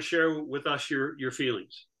that you want to share with us your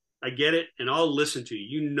feelings. I get it, and I'll listen to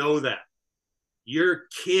you. You know that. Your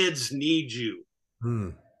kids need you.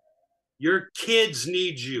 Your kids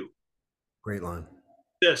need you." Great line.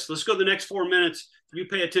 Let's go the next 4 minutes. You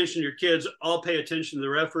pay attention to your kids. I'll pay attention to the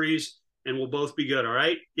referees, and we'll both be good. All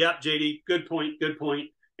right? Yep, JD, good point.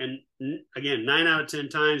 And again, 9 out of 10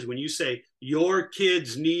 times when you say your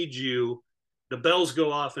kids need you, the bells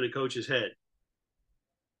go off in a coach's head.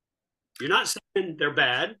 You're not saying they're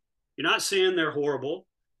bad. You're not saying they're horrible.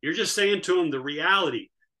 You're just saying to them the reality.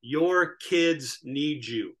 Your kids need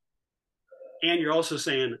you. And you're also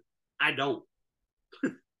saying, I don't.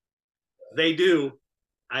 They do.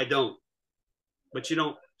 I don't. But you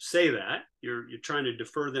don't say that. You're trying to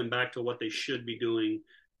defer them back to what they should be doing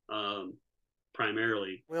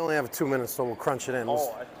primarily. We only have 2 minutes, so we'll crunch it in.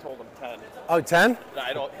 Oh, I told him 10. Oh, 10?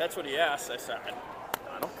 I don't. That's what he asked. I said,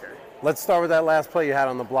 I don't care. Let's start with that last play you had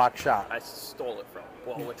on the block shot. I stole it from.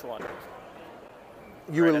 Well, which one?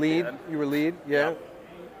 You were lead? You were lead? Yeah.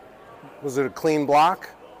 Was it a clean block?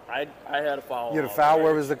 I had a foul. You had a foul?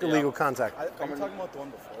 Where was the illegal contact? Are you talking about the one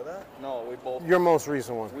before that? No, we both. Your most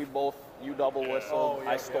recent one. You double whistled.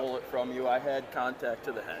 I stole it from you. I had contact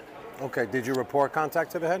to the head. Okay, did you report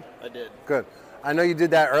contact to the head? I did. Good. I know you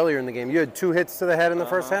did that earlier in the game. You had 2 hits to the head in the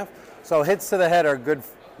first half. So hits to the head are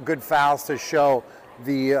good fouls to show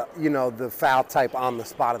the the foul type on the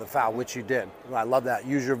spot of the foul, which you did. I love that.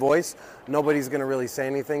 Use your voice. Nobody's going to really say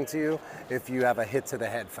anything to you if you have a hit to the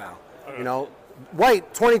head foul. You know,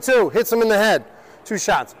 White 22 hits him in the head. 2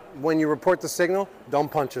 shots. When you report the signal,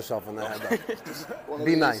 don't punch yourself in the head.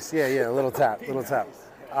 Be nice. Yeah, a little tap,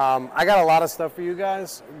 I got a lot of stuff for you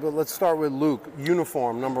guys, but let's start with Luke.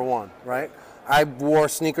 Uniform, number 1, right? I wore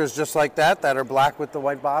sneakers just like that are black with the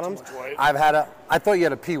white bottoms. I thought you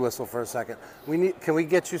had a pee whistle for a second. Can we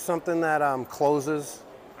get you something that closes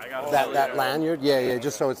that lanyard? Yeah,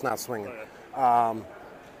 just so it's not swinging.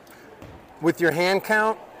 With your hand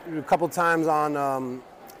count, a couple times on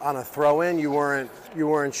a throw-in, you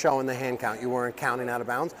weren't showing the hand count. You weren't counting out of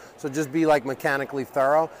bounds. So just be like mechanically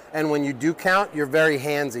thorough. And when you do count, you're very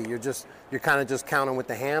handsy. You're kind of just counting with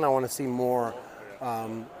the hand. I want to see more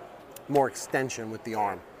extension with the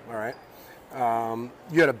arm. All right.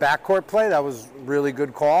 You had a backcourt play. That was really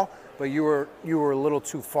good call. But you were a little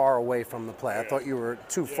too far away from the play. I thought you were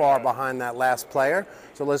too far behind that last player.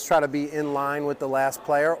 So let's try to be in line with the last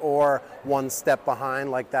player or 1 step behind,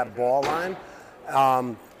 like that ball line.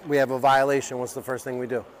 We have a violation. What's the first thing we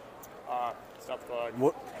do? Stop the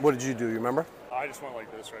clock. What did you do? You remember? I just went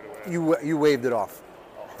like this right away. You waved it off.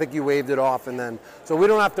 I think you waved it off, and then so we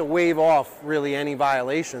don't have to wave off really any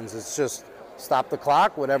violations. It's just stop the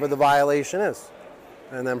clock, whatever the violation is,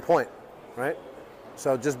 and then point, right?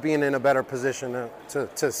 So just being in a better position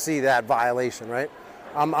to see that violation, right?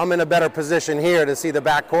 I'm in a better position here to see the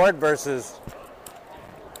backcourt versus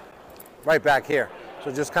right back here.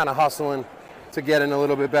 So just kind of hustling to get in a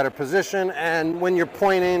little bit better position. And when you're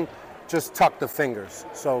pointing, just tuck the fingers.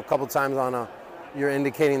 So a couple times you're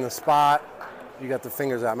indicating the spot, You got the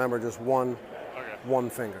fingers out. Remember, just one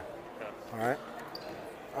finger. All right.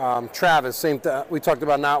 Travis, same thing. We talked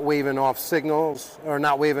about not waving off signals or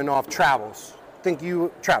not waving off travels.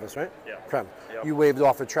 Travis, right? Yeah. Travis. Yep. You waved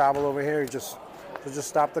off a travel over here. You just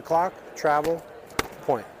stop the clock, travel,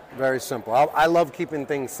 point. Very simple. I love keeping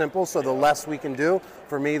things simple, so the less we can do,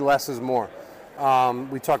 for me, less is more.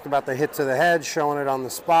 We talked about the hit to the head, showing it on the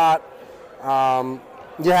spot.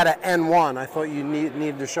 You had an N1. I thought you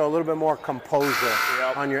needed to show a little bit more composure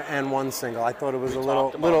on your N1 single. I thought it was a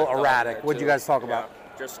little erratic. What did you guys talk about?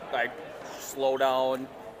 Just like slow down,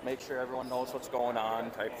 make sure everyone knows what's going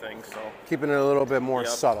on type thing. So keeping it a little bit more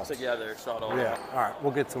subtle. Together, subtle. Yeah. All right.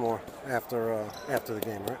 We'll get to more after the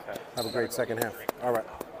game, right? Okay. Have a great second half. All right.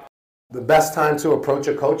 The best time to approach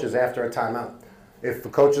a coach is after a timeout. If the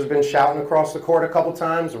coach has been shouting across the court a couple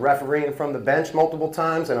times, refereeing from the bench multiple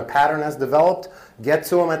times, and a pattern has developed, get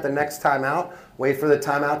to them at the next timeout. Wait for the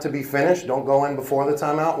timeout to be finished. Don't go in before the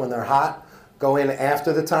timeout when they're hot. Go in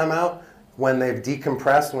after the timeout when they've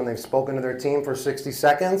decompressed, when they've spoken to their team for 60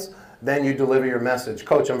 seconds. Then you deliver your message.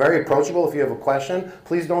 Coach, I'm very approachable. If you have a question,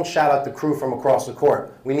 please don't shout at the crew from across the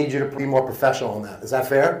court. We need you to be more professional on that. Is that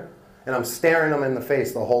fair? And I'm staring them in the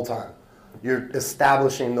face the whole time. You're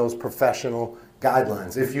establishing those professional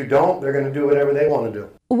guidelines. If you don't, they're going to do whatever they want to do.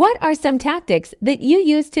 What are some tactics that you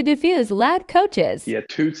use to diffuse loud coaches? Yeah,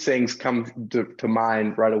 two things come to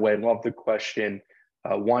mind right away. Love the question.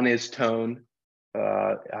 One is tone.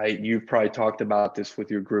 You've probably talked about this with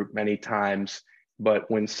your group many times, but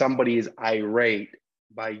when somebody is irate,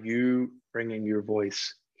 by you bringing your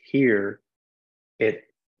voice here, it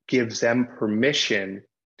gives them permission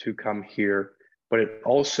to come here, but it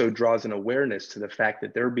also draws an awareness to the fact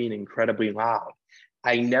that they're being incredibly loud.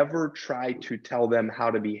 I never try to tell them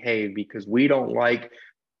how to behave because we don't like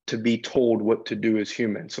to be told what to do as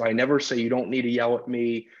humans. So I never say, you don't need to yell at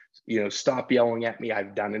me, stop yelling at me.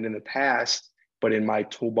 I've done it in the past, but in my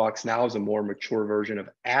toolbox now as a more mature version of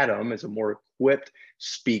Adam, as a more equipped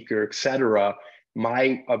speaker, etc.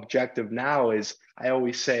 My objective now is, I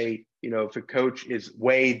always say, if a coach is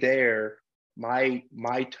way there, my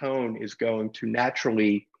tone is going to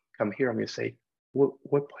naturally come here. I'm going to say, what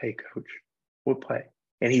play, coach? What play?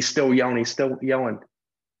 And he's still yelling.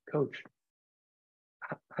 Coach,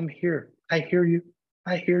 I'm here. I hear you.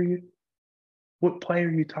 What play are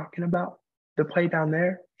you talking about? The play down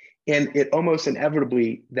there? And it almost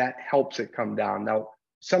inevitably, that helps it come down. Now,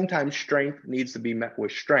 sometimes strength needs to be met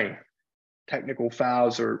with strength. Technical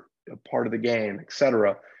fouls are a part of the game,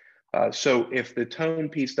 etc. So if the tone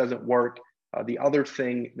piece doesn't work, the other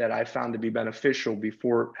thing that I found to be beneficial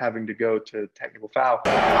before having to go to technical foul.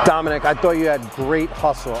 Dominic, I thought you had great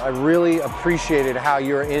hustle. I really appreciated how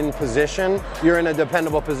you're in position. You're in a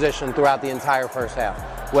dependable position throughout the entire first half.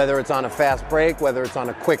 Whether it's on a fast break, whether it's on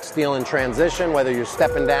a quick steal in transition, whether you're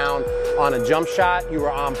stepping down on a jump shot, you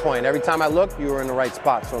were on point. Every time I looked, you were in the right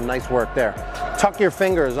spot, so nice work there. Tuck your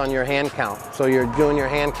fingers on your hand count. So you're doing your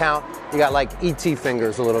hand count, you got like ET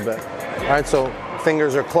fingers a little bit. All right, so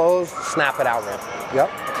fingers are closed, snap it out right. Yep.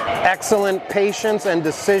 Excellent patience and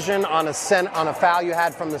decision on a foul you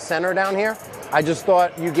had from the center down here. I just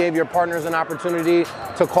thought you gave your partners an opportunity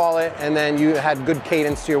to call it, and then you had good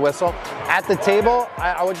cadence to your whistle. At the table,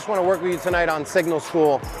 I would just want to work with you tonight on signal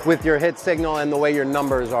school with your hit signal and the way your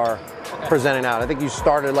numbers are presenting out. I think you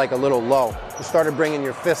started like a little low. You started bringing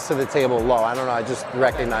your fists to the table low. I don't know, I just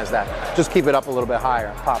recognize that. Just keep it up a little bit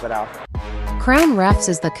higher, pop it out. Crown Refs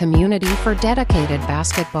is the community for dedicated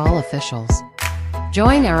basketball officials.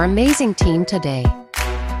 Join our amazing team today.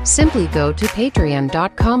 Simply go to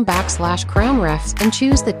patreon.com/crownrefs and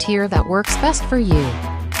choose the tier that works best for you.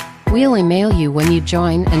 We'll email you when you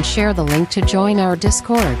join and share the link to join our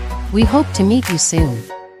Discord. We hope to meet you soon.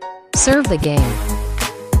 Serve the game.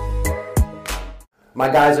 My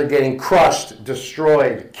guys are getting crushed,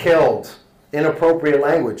 destroyed, killed. Inappropriate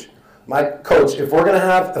language. My coach, if we're going to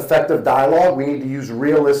have effective dialogue, we need to use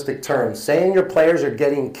realistic terms. Saying your players are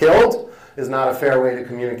getting killed is not a fair way to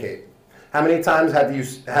communicate. How many times have you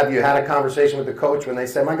had a conversation with the coach when they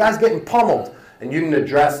said, my guy's getting pummeled, and you didn't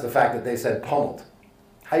address the fact that they said pummeled?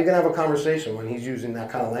 How are you going to have a conversation when he's using that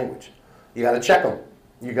kind of language? You got to check him.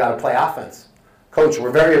 You got to play offense. Coach,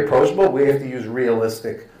 we're very approachable. We have to use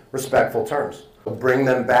realistic, respectful terms. Bring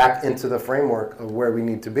them back into the framework of where we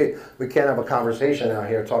need to be. We can't have a conversation out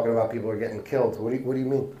here talking about people are getting killed. What do you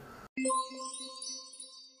mean?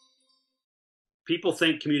 People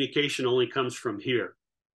think communication only comes from here,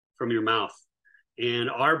 from your mouth. And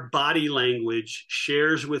our body language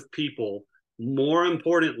shares with people more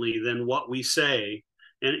importantly than what we say.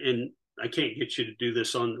 And I can't get you to do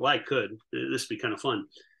this on, well, I could. This would be kind of fun.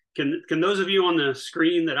 Can those of you on the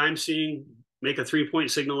screen that I'm seeing make a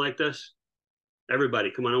 3-point signal like this?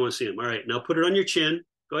 Everybody, come on, I want to see them. All right, now put it on your chin.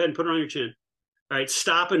 Go ahead and put it on your chin. All right,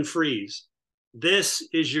 stop and freeze. This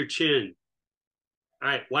is your chin. All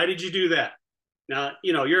right, why did you do that? Now,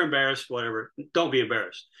 you know, you're embarrassed, whatever. Don't be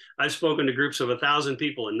embarrassed. I've spoken to groups of 1,000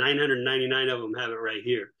 people and 999 of them have it right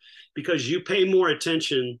here. Because you pay more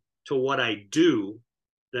attention to what I do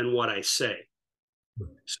than what I say.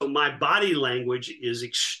 So my body language is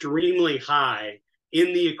extremely high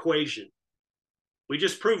in the equation. We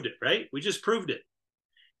just proved it, right? We just proved it.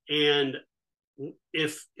 And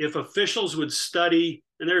if officials would study,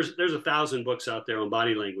 and there's 1,000 books out there on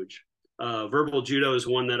body language. Verbal Judo is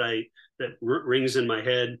one that rings in my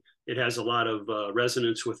head. It has a lot of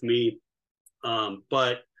resonance with me.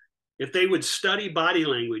 But if they would study body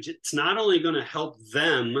language, it's not only going to help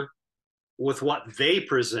them with what they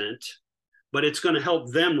present, but it's going to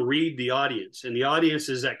help them read the audience. And the audience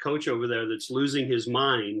is that coach over there that's losing his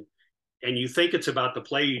mind. And you think it's about the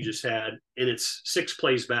play you just had, and it's 6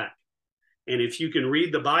 plays back. And if you can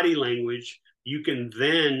read the body language, you can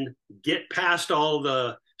then get past all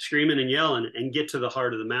the screaming and yelling and get to the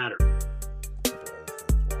heart of the matter.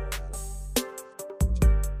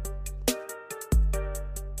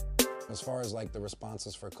 As far as like the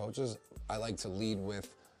responses for coaches, I like to lead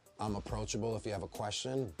with, I'm approachable if you have a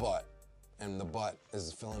question, but, and the but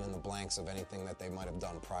is filling in the blanks of anything that they might have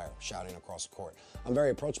done prior, shouting across the court. I'm very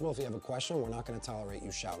approachable. If you have a question, we're not going to tolerate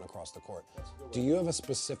you shouting across the court. Do you have a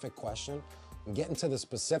specific question? Getting to the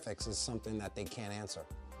specifics is something that they can't answer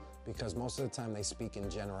because most of the time they speak in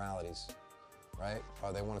generalities, right?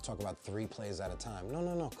 Or they want to talk about 3 plays at a time.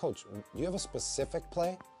 No, coach, do you have a specific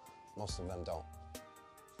play? Most of them don't.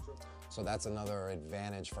 So that's another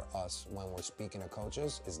advantage for us when we're speaking to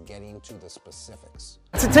coaches is getting to the specifics.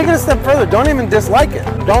 To take it a step further, don't even dislike it.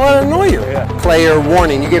 Don't let it annoy you. Yeah. Player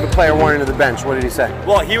warning. You gave a player warning to the bench. What did he say?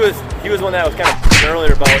 Well, he was one that was kind of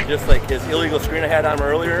earlier about just like his illegal screen I had on him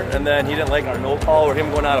earlier, and then he didn't like our no call or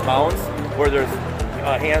him going out of bounds where there's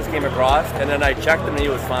hands came across, and then I checked him and he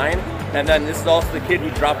was fine. And then this is also the kid who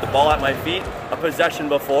dropped the ball at my feet a possession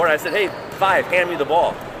before, and I said, hey, 5, hand me the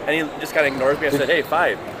ball. And he just kind of ignores me. I said, hey,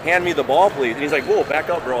 5, hand me the ball, please. And he's like, whoa, back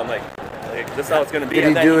up, bro. I'm like this is how it's going to be.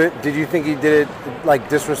 Did he do it? Did you think he did it like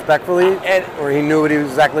disrespectfully? Or he knew what he was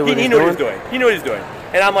exactly what he knew what he was doing. He knew what he was doing.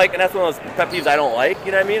 And I'm like, and that's one of those pet peeves I don't like,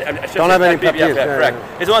 you know what I mean? Don't have any pet peeves. Yeah, correct.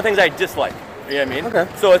 It's one of the things I dislike, you know what I mean?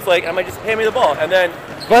 Okay. So it's like, I'm like, just hand me the ball. And then.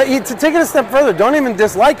 But to take it a step further, don't even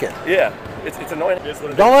dislike it. Yeah. It's annoying.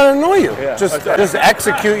 Don't let it annoy you. Yeah. Just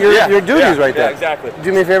execute your duties right there. Yeah, exactly.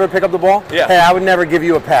 Do me a favor, pick up the ball. Yeah. Hey, I would never give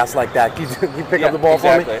you a pass like that. Can you pick up the ball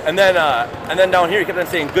for me? And then down here, he kept on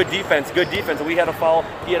saying good defense, and we had a foul.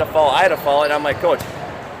 He had a foul. I had a foul, and I'm like, coach.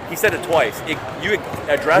 He said it twice. You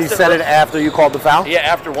addressed it. He said it after you called the foul? Yeah,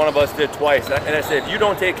 after one of us did twice. And I said, if you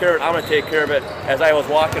don't take care of it, I'm going to take care of it. As I was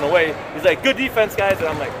walking away, he's like, good defense, guys. And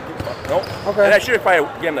I'm like, nope. Okay. And I should have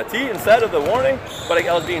probably given him the T instead of the warning, but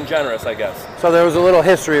I was being generous, I guess. So there was a little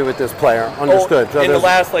history with this player. Understood. Oh, in the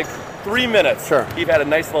last, 3 minutes, sure, he's had a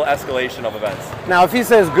nice little escalation of events. Now, if he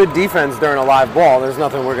says good defense during a live ball, there's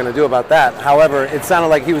nothing we're going to do about that. However, it sounded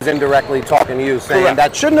like he was indirectly talking to you, saying Correct.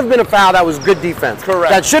 That shouldn't have been a foul, that was good defense. Correct.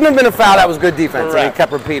 That shouldn't have been a foul, that was good defense. Correct. And he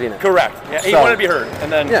kept repeating it. Correct. Yeah, he wanted to be heard.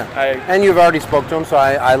 And then and you've already spoke to him, so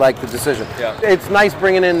I like the decision. Yeah. It's nice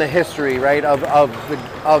bringing in the history, right, of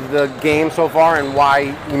the game so far and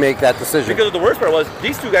why you make that decision. Because the worst part was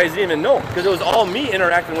these 2 guys didn't even know because it was all me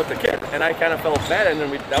interacting with the kid, and I kind of felt bad. And then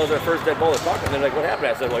that was our first dead ball of talking. And they're like, "What happened?"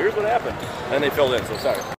 I said, "Well, here's what happened," and they filled in. So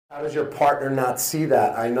sorry. How does your partner not see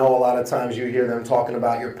that? I know a lot of times you hear them talking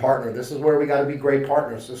about your partner. This is where we got to be great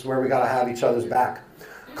partners. This is where we got to have each other's back.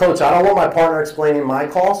 Coach, I don't want my partner explaining my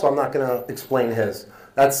call, so I'm not going to explain his.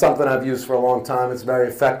 That's something I've used for a long time. It's very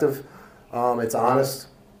effective. It's honest.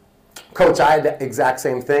 Coach, I had the exact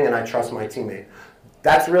same thing, and I trust my teammate.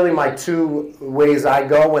 That's really my 2 ways I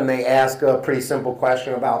go when they ask a pretty simple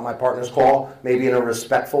question about my partner's call, maybe in a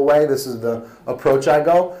respectful way. This is the approach I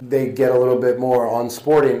go. They get a little bit more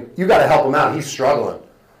unsporting. You got to help him out. He's struggling.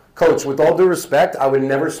 Coach, with all due respect, I would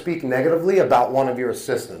never speak negatively about one of your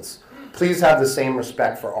assistants. Please have the same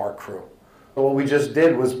respect for our crew. So what we just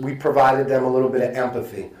did was we provided them a little bit of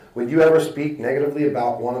empathy. Would you ever speak negatively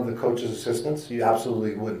about one of the coach's assistants? You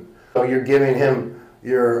absolutely wouldn't. So you're giving him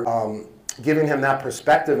that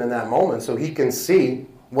perspective in that moment so he can see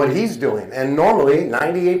what he's doing. And normally,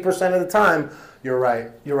 98% of the time, you're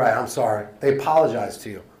right, I'm sorry. They apologize to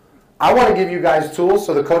you. I want to give you guys tools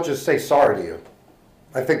so the coaches say sorry to you.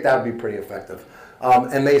 I think that would be pretty effective.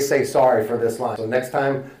 And they say sorry for this line. So next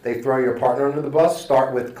time they throw your partner under the bus,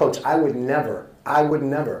 start with, Coach, I would never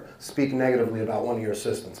speak negatively about one of your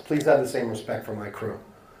assistants. Please have the same respect for my crew.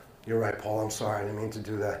 you're right, Paul, I'm sorry, I didn't mean to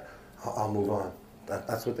do that. I'll move on.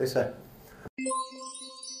 That's what they say.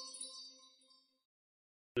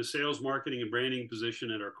 The sales, marketing, and branding position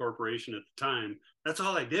at our corporation at the time, that's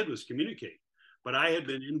all I did was communicate. But I had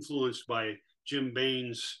been influenced by Jim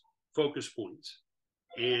Bain's focus points,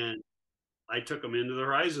 and I took them into the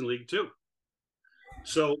Horizon League too.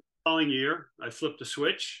 So the following year, I flipped a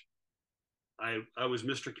switch. I was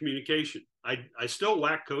Mr. Communication. I still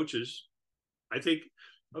whack coaches. I think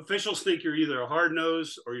officials think you're either a hard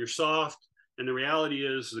nose or you're soft. And the reality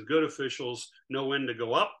is the good officials know when to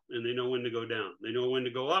go up and they know when to go down. They know when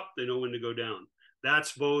to go up, they know when to go down.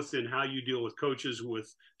 That's both in how you deal with coaches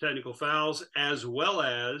with technical fouls, as well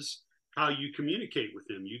as how you communicate with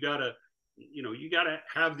them. You gotta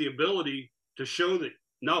have the ability to show that,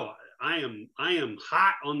 no, I am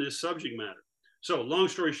hot on this subject matter. So long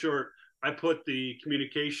story short, I put the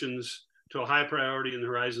communications to a high priority in the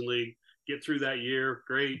Horizon League. Get through that year,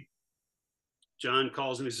 great. John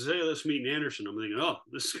calls me, he says, hey, let's meet in Anderson. I'm thinking, oh,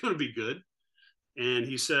 this is going to be good. And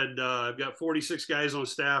he said, I've got 46 guys on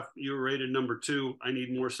staff. You were rated number 2. I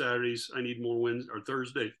need more Saturdays. I need more Wednesdays or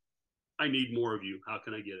Thursdays. I need more of you. How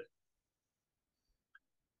can I get it?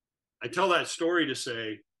 I tell that story to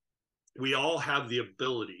say we all have the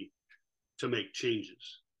ability to make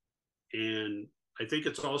changes. And I think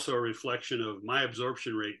it's also a reflection of my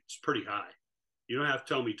absorption rate is pretty high. You don't have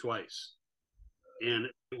to tell me twice. And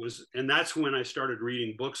that's when I started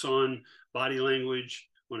reading books on body language,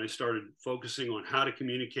 when I started focusing on how to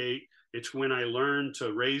communicate. It's when I learned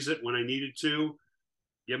to raise it when I needed to,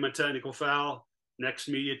 give them a technical foul. Next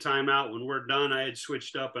media timeout, when we're done, I had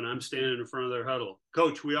switched up and I'm standing in front of their huddle.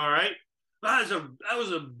 Coach, we all right? That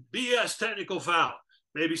was a BS technical foul.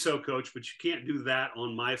 Maybe so, coach, but you can't do that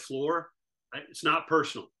on my floor. It's not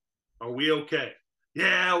personal. Are we okay?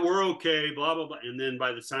 Yeah, we're okay, blah, blah, blah. And then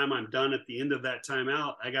by the time I'm done at the end of that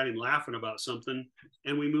timeout, I got him laughing about something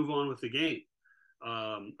and we move on with the game.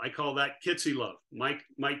 I call that Kitsy love.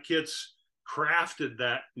 Mike Kitts crafted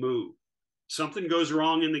that move. Something goes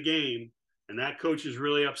wrong in the game and that coach is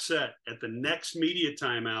really upset. At the next media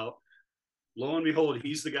timeout, lo and behold,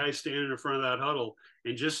 he's the guy standing in front of that huddle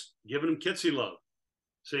and just giving him Kitsy love,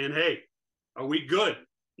 saying, hey, are we good?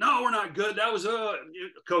 No, we're not good. That was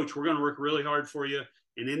coach, we're going to work really hard for you,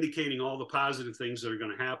 and indicating all the positive things that are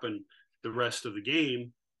going to happen the rest of the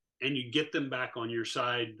game. And you get them back on your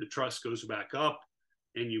side. The trust goes back up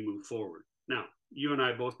and you move forward. Now, you and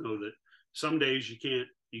I both know that some days you can't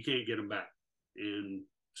get them back. And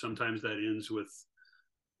sometimes that ends with,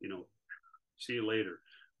 see you later.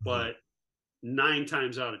 But 9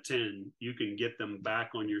 times out of 10, you can get them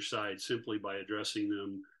back on your side simply by addressing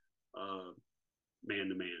them man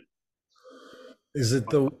to man. Is it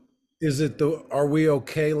the are we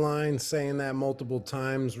okay line, saying that multiple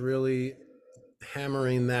times, really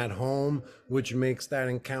hammering that home, which makes that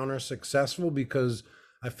encounter successful? Because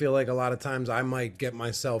I feel like a lot of times I might get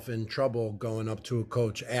myself in trouble going up to a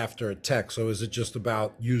coach after a text. So is it just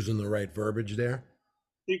about using the right verbiage there?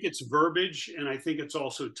 I think it's verbiage, and I think it's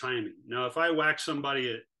also timing. Now, if I whack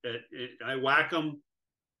somebody I whack them,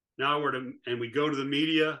 now and we go to the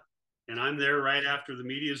media, and I'm there right after the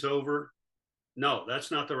media is over. No,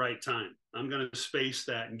 that's not the right time. I'm going to space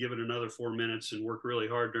that and give it another 4 minutes and work really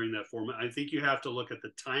hard during that 4 minutes. I think you have to look at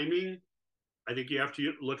the timing. I think you have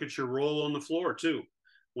to look at your role on the floor too.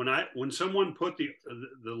 When someone put the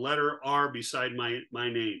letter R beside my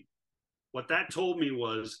name, what that told me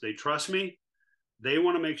was they trust me. They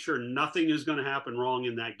want to make sure nothing is going to happen wrong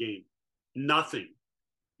in that game. Nothing.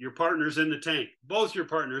 Your partner's in the tank. Both your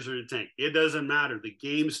partners are in the tank. It doesn't matter. The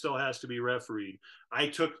game still has to be refereed. I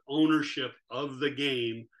took ownership of the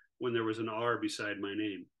game when there was an R beside my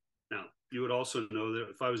name. Now, you would also know that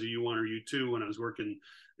if I was a U1 or U2 when I was working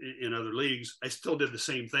in other leagues, I still did the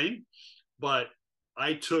same thing. But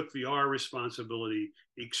I took the R responsibility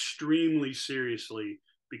extremely seriously,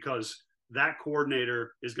 because that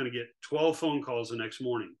coordinator is going to get 12 phone calls the next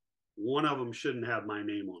morning. One of them shouldn't have my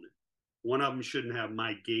name on it. One of them shouldn't have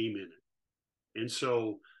my game in it. And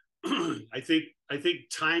so I think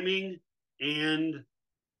timing,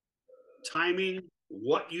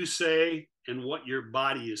 what you say and what your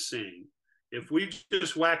body is saying. If we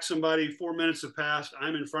just whack somebody, 4 minutes have passed,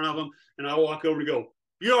 I'm in front of them, and I walk over and go,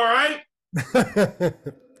 you all right? It's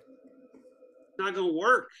not going to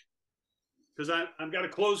work, because I've got a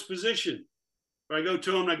closed position. But I go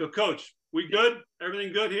to him and I go, Coach, we good?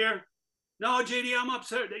 Everything good here? No, JD, I'm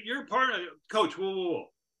upset. You're part of it. Coach, whoa.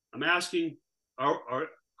 I'm asking,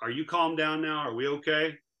 are you calmed down now? Are we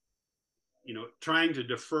okay? Trying to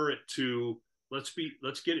defer it to, let's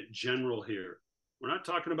get it general here. We're not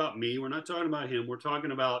talking about me. We're not talking about him. We're talking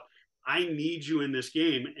about I need you in this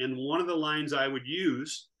game. And one of the lines I would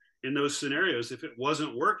use in those scenarios, if it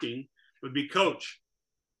wasn't working, would be, Coach,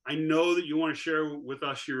 I know that you want to share with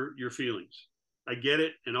us your feelings. I get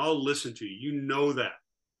it, and I'll listen to you. You know that.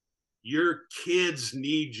 Your kids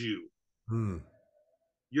need you.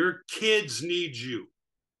 Your kids need you.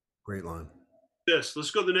 Great line.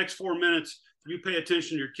 Let's go the next 4 minutes. You pay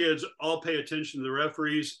attention to your kids. I'll pay attention to the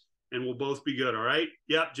referees, and we'll both be good, all right?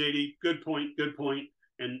 Yep, JD, good point, good point.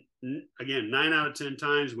 And again, 9 out of 10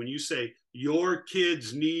 times when you say your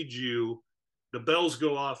kids need you, the bells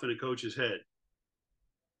go off in a coach's head.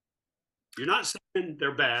 You're not saying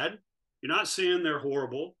they're bad. You're not saying they're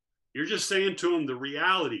horrible. You're just saying to them the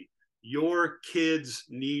reality. Your kids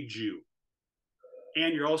need you.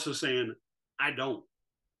 And you're also saying, I don't.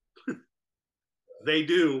 They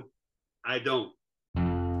do. I don't.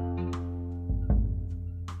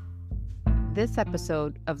 This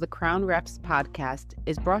episode of the Crown Refs podcast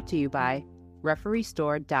is brought to you by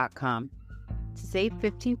RefereeStore.com. To save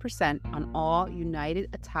 15% on all United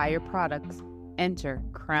Attire products, enter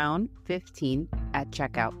Crown15 at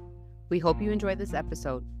checkout. We hope you enjoy this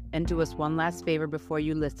episode, and do us one last favor before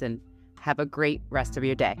you listen. Have a great rest of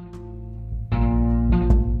your day.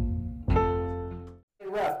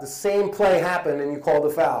 The same play happened and you called the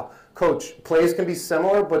foul. Coach, plays can be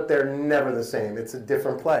similar, but they're never the same. It's a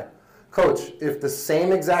different play. Coach, if the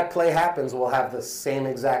same exact play happens, we'll have the same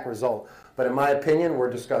exact result. But in my opinion, we're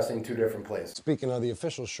discussing two different plays. Speaking of the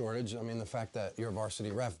official shortage, I mean, the fact that you're a varsity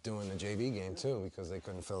ref doing the JV game, too, because they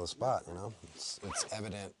couldn't fill a spot, you know? It's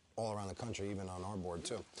evident all around the country, even on our board,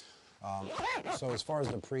 too. So as far as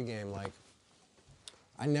the pregame, like,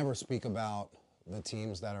 I never speak about the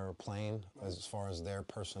teams that are playing as far as their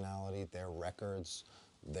personality, their records,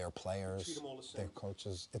 their players, their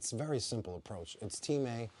coaches. It's a very simple approach. It's Team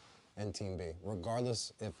A and Team B,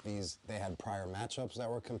 regardless if they had prior matchups that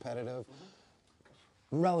were competitive.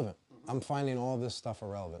 Relevant. I'm finding all this stuff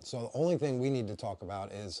irrelevant. So the only thing we need to talk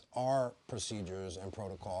about is our procedures and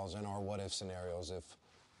protocols and our what-if scenarios, if,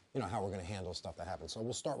 you know, how we're going to handle stuff that happens. So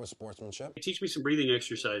we'll start with sportsmanship. Teach me some breathing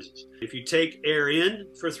exercises. If you take air in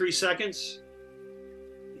for 3 seconds,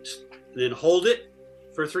 then hold it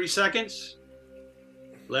for 3 seconds,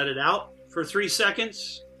 let it out for 3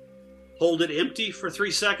 seconds, hold it empty for 3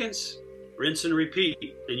 seconds, rinse and repeat.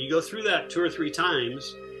 And you go through that 2 or 3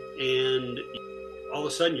 times, and all of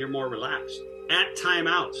a sudden you're more relaxed. At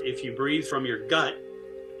timeouts, if you breathe from your gut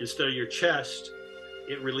instead of your chest,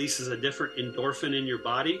 it releases a different endorphin in your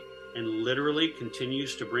body and literally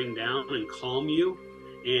continues to bring down and calm you.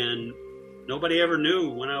 And nobody ever knew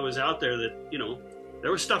when I was out there that, you know, there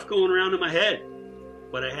was stuff going around in my head,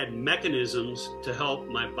 but I had mechanisms to help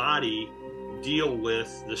my body deal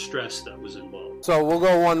with the stress that was involved. So we'll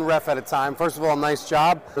go one ref at a time. First of all, nice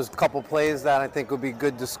job. There's a couple plays that I think would be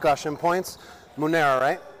good discussion points. Munera,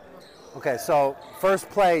 right? Okay, so first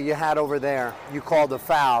play you had over there, you called a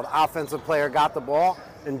foul. Offensive player got the ball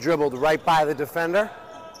and dribbled right by the defender,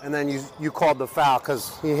 and then you called the foul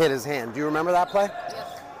because he hit his hand. Do you remember that play?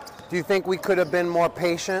 Yes. Do you think we could have been more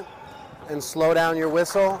patient and slow down your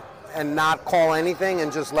whistle and not call anything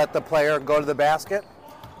and just let the player go to the basket?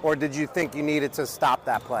 Or did you think you needed to stop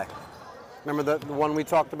that play? Remember the one we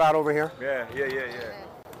talked about over here? Yeah.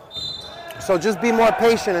 So just be more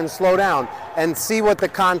patient and slow down and see what the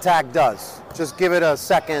contact does. Just give it a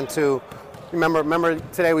second to, remember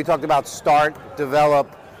today we talked about start,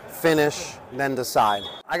 develop, finish, then decide.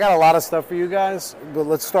 I got a lot of stuff for you guys, but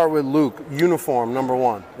let's start with Luke. Uniform, number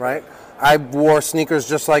 1, right? I wore sneakers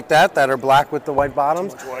just like that are black with the white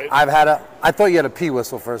bottoms. White. I thought you had a pee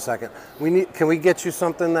whistle for a second. Can we get you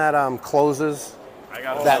something that closes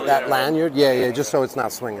that lanyard? Yeah, just so it's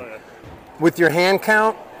not swinging. With your hand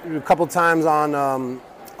count, a couple times on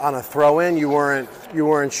a throw-in, you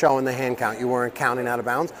weren't showing the hand count. You weren't counting out of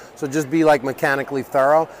bounds. So just be like mechanically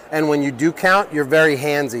thorough. And when you do count, you're very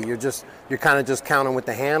handsy. You're kind of just counting with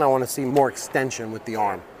the hand. I want to see more extension with the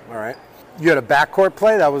arm. All right. You had a backcourt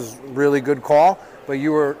play. That was really good call, but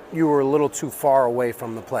you were a little too far away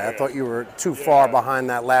from the play. I thought you were too far behind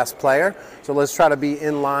that last player. So let's try to be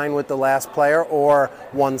in line with the last player or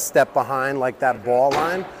one step behind, like that ball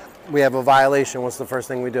line. We have a violation. What's the first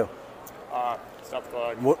thing we do? Stop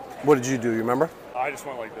the clock. What did you do? You remember? I just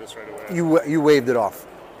went like this right away. You waved it off.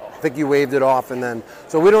 I think you waved it off, and then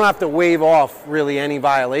so we don't have to wave off really any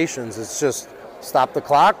violations. It's just stop the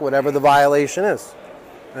clock, whatever the violation is,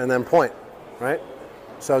 and then point. Right?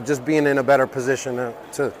 So just being in a better position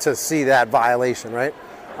to see that violation, right?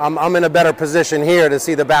 I'm in a better position here to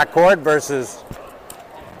see the backcourt versus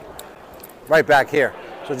right back here.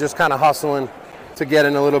 So just kind of hustling to get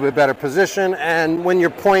in a little bit better position. And when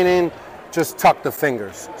you're pointing, just tuck the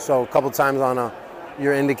fingers. So a couple times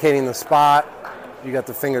you're indicating the spot, you got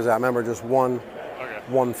the fingers out. Remember, just one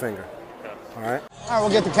finger. All right? All right, we'll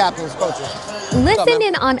get the captains, coaches. Listen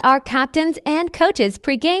in on our captains and coaches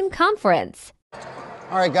pregame conference.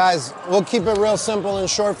 All right, guys, we'll keep it real simple and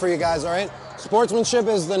short for you guys, all right? Sportsmanship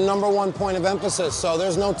is the #1 point of emphasis, so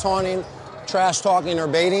there's no taunting, trash talking, or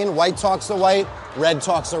baiting. White talks to white, red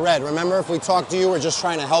talks to red. Remember, if we talk to you, we're just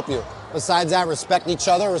trying to help you. Besides that, respect each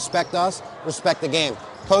other, respect us, respect the game.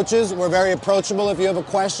 Coaches, we're very approachable if you have a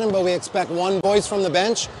question, but we expect one voice from the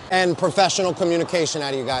bench and professional communication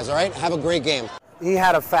out of you guys, all right? Have a great game. He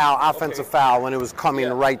had a foul, offensive foul, when it was coming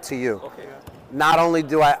right to you. Okay. Not only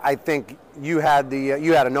do I think you had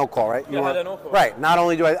a no call, right? Yeah, I had a no call. Right. Not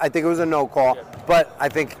only do I think it was a no call, but I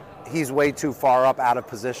think he's way too far up out of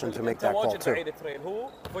position to make that call too.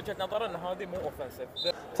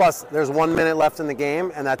 Plus, there's 1 minute left in the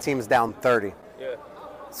game, and that team's down 30. Yeah.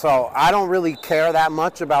 So I don't really care that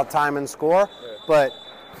much about time and score, but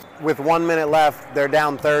with 1 minute left, they're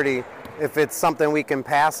down 30. If it's something we can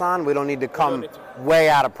pass on, we don't need to come way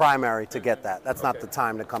out of primary to get that. That's not the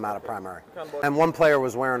time to come out of primary. And one player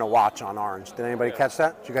was wearing a watch on orange. Did anybody catch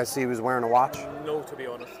that? Did you guys see he was wearing a watch? No, to be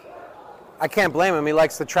honest. I can't blame him. He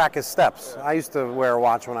likes to track his steps. I used to wear a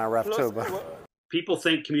watch when I ref too. But people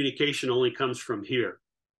think communication only comes from here,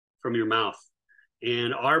 from your mouth.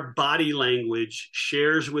 And our body language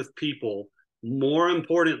shares with people more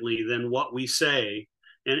importantly than what we say.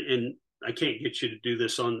 And I can't get you to do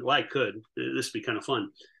this on, well, I could. This would be kind of fun.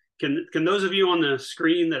 Can those of you on the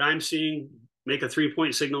screen that I'm seeing make a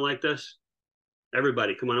 3-point signal like this?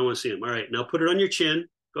 Everybody, come on, I want to see them. All right, now put it on your chin.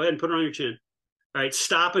 Go ahead and put it on your chin. All right,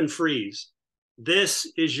 stop and freeze. This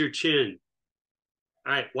is your chin.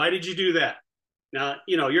 All right, why did you do that? Now,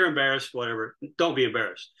 you're embarrassed, whatever. Don't be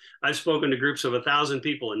embarrassed. I've spoken to groups of 1,000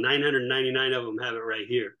 people, and 999 of them have it right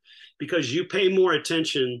here. Because you pay more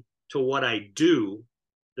attention to what I do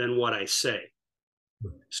than what I say.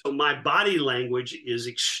 So my body language is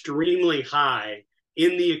extremely high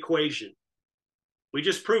in the equation. We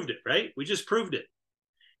just proved it, right? We just proved it.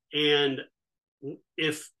 And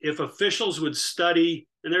if officials would study,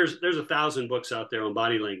 and there's 1,000 books out there on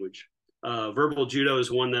body language. Verbal Judo is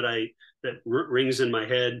one that rings in my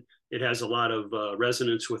head. It has a lot of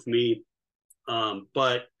resonance with me.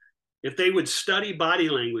 But if they would study body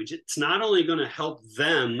language, it's not only going to help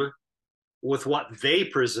them with what they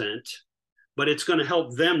present, but it's going to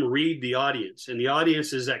help them read the audience. And the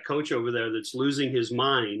audience is that coach over there that's losing his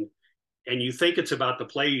mind. And you think it's about the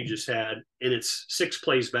play you just had, and it's 6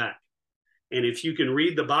 plays back. And if you can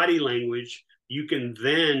read the body language, you can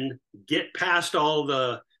then get past all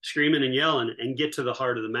the screaming and yelling and get to the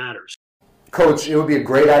heart of the matters. Coach, it would be a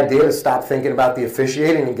great idea to stop thinking about the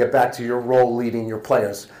officiating and get back to your role leading your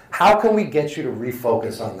players. How can we get you to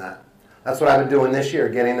refocus on that? That's what I've been doing this year,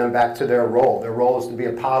 getting them back to their role. Their role is to be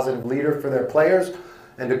a positive leader for their players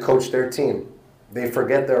and to coach their team. They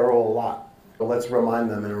forget their role a lot. But let's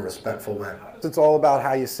remind them in a respectful way. It's all about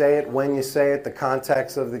how you say it, when you say it, the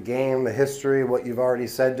context of the game, the history, what you've already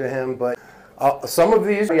said to him. But some of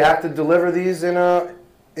these, you have to deliver these in a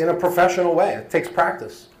professional way. It takes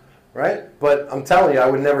practice, right? But I'm telling you,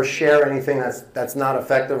 I would never share anything that's not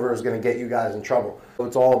effective or is going to get you guys in trouble.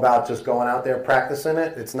 It's all about just going out there, practicing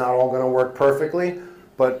it. It's not all going to work perfectly,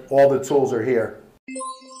 but all the tools are here.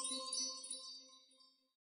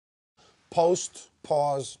 Post,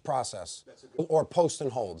 pause, process, or post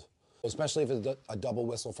and hold, especially if it's a double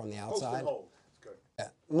whistle from the outside. Post and hold. Yeah.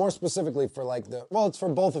 More specifically for it's for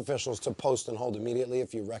both officials to post and hold immediately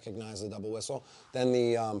if you recognize the double whistle. Then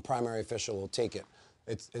the primary official will take it.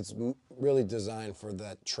 It's really designed for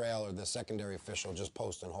that trail or the secondary official just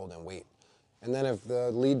post and hold and wait. And then if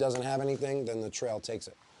the lead doesn't have anything, then the trail takes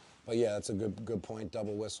it. But yeah, that's a good point.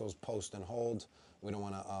 Double whistles, post and hold. We don't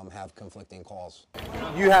want to have conflicting calls.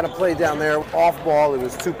 You had a play down there, off ball. It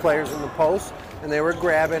was 2 players in the post, and they were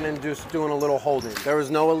grabbing and just doing a little holding. There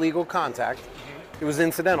was no illegal contact. It was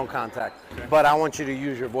incidental contact. Okay. But I want you to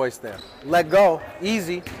use your voice there. Let go,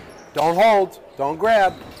 easy. Don't hold, don't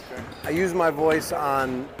grab. Okay. I use my voice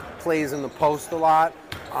on plays in the post a lot,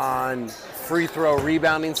 on free throw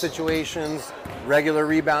rebounding situations, regular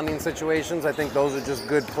rebounding situations. I think those are just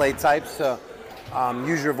good play types to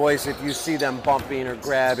use your voice if you see them bumping or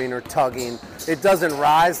grabbing or tugging. It doesn't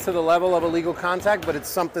rise to the level of illegal contact, but it's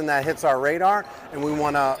something that hits our radar, and we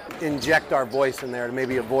want to inject our voice in there to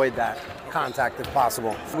maybe avoid that contact if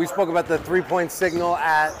possible. We spoke about the 3-point signal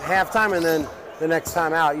at halftime, and then the next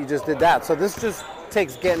time out you just did that. So this just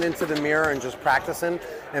takes getting into the mirror and just practicing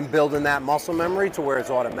and building that muscle memory to where it's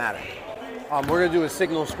automatic. We're going to do a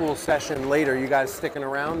signal school session later. You guys sticking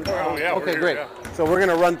around? Oh, yeah. Okay, we're great. here, yeah. So we're going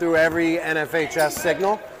to run through every NFHS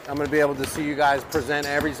signal. I'm going to be able to see you guys present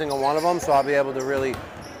every single one of them, so I'll be able to really,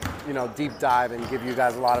 you know, deep dive and give you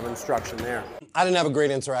guys a lot of instruction there. I didn't have a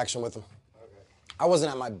great interaction with him. I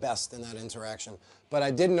wasn't at my best in that interaction. But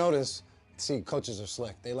I did notice, see, coaches are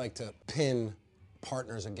slick. They like to pin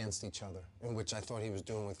partners against each other, in which I thought he was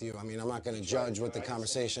doing with you. I mean, I'm not going to judge with the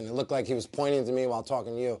conversation. It looked like he was pointing to me while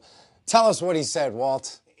talking to you. Tell us what he said,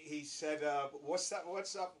 Walt. He said, what's up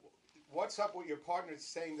with your partner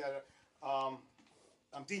saying that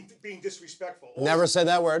I'm being disrespectful? Never said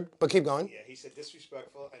that word, but keep going. Yeah, he said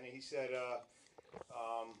disrespectful, and he said,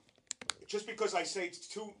 just because I say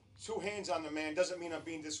two hands on the man doesn't mean I'm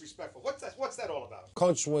being disrespectful. What's that all about?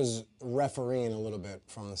 Coach was refereeing a little bit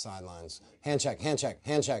from the sidelines. Hand check, hand check,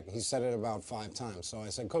 hand check. He said it about 5 times. So I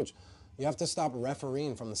said, Coach, you have to stop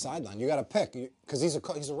refereeing from the sideline. You got to pick, because he's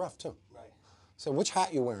a ref too. Right. So which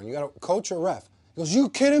hat you wearing? You got to coach or ref? He goes, you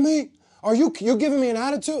kidding me? You're giving me an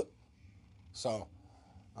attitude? So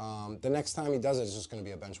the next time he does it, it's just going to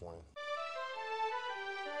be a bench warning.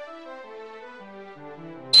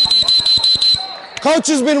 Coach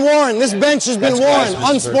has been warned. This bench has been warned.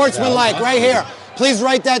 Unsportsmanlike, right here. Please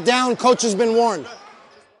write that down. Coach has been warned.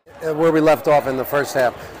 Where we left off in the first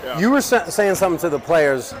half. Yeah. You were saying something to the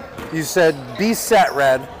players. You said, be set,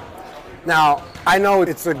 Red. Now, I know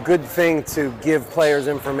it's a good thing to give players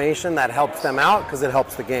information that helps them out because it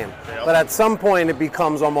helps the game. Yep. But at some point, it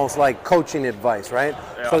becomes almost like coaching advice, right?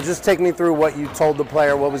 Yep. So just take me through what you told the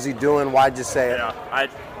player. What was he doing? Why'd you say it? Yeah,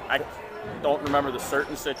 I don't remember the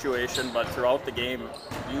certain situation, but throughout the game,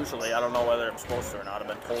 usually, I don't know whether I'm supposed to or not, I've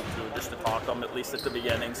been told to, just to talk to him, at least at the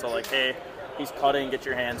beginning. So like, hey, he's cutting, get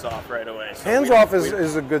your hands off right away. So hands off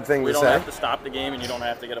is a good thing to say. We don't have to stop the game, and you don't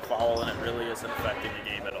have to get a foul, and it really isn't affecting the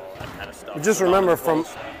game at all, that kind of stuff. Just remember from,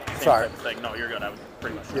 sorry. No, you're good, I was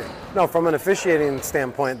pretty much yeah. No, from an officiating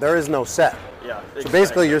standpoint, there is no set. Yeah. Exactly. So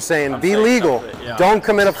basically you're saying be legal, yeah. Don't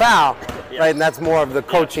commit a foul, yeah. Right? And that's more of the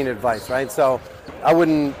coaching advice, right? So I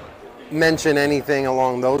wouldn't mention anything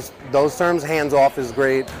along those terms. Hands off is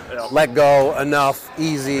great. Yep. Let go, enough,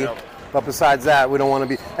 easy. Yep. But besides that, we don't want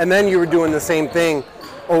to be. And then you were doing the same thing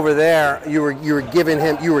over there. You were giving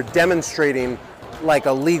him. You were demonstrating like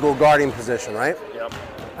a legal guarding position, right? Yep.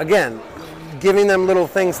 Again, giving them little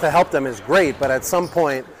things to help them is great, but at some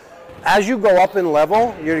point, as you go up in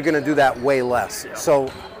level, you're going to do that way less. Yep.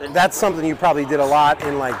 So that's something you probably did a lot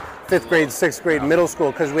in like 5th grade, 6th grade, middle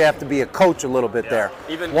school, because we have to be a coach a little bit there.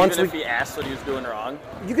 Even if he asked what he was doing wrong?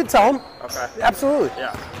 You could tell him. Okay. Absolutely.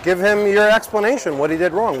 Yeah. Give him your explanation, what he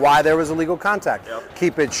did wrong, why there was illegal contact. Yep.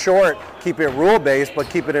 Keep it short, keep it rule-based, but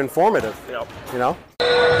keep it informative. Yep. You know?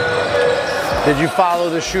 Did you follow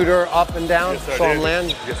the shooter up and down? Yes, Saw him land?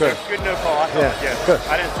 Yes, good. Sir. Good no call. I thought, Yeah. Yes. Good.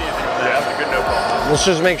 I didn't see anything on that. That was a good no call. Let's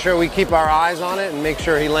just make sure we keep our eyes on it and make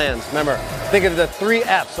sure he lands. Remember, think of the 3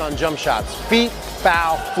 F's on jump shots. Feet,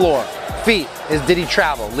 foul, floor. Feet is did he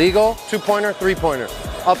travel? Legal, 2-pointer, 3-pointer.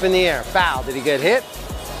 Up in the air, foul, did he get hit?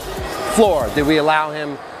 Floor, did we allow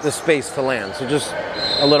him the space to land? So just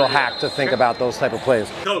a little hack to think about those type of plays.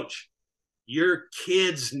 Coach, your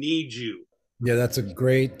kids need you. Yeah, that's a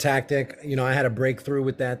great tactic. You know, I had a breakthrough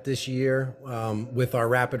with that this year with our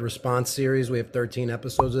rapid response series. We have 13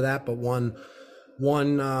 episodes of that, but one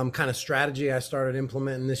kind of strategy I started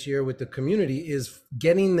implementing this year with the community is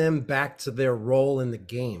getting them back to their role in the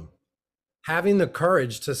game. Having the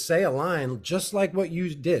courage to say a line just like what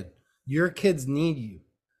you did. Your kids need you.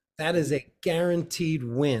 That is a guaranteed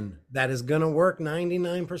win. That is going to work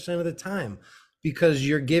 99% of the time because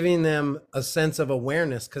you're giving them a sense of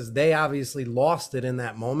awareness because they obviously lost it in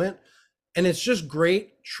that moment. And it's just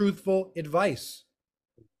great, truthful advice.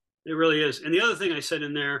 It really is. And the other thing I said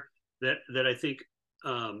in there that I think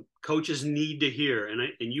coaches need to hear, and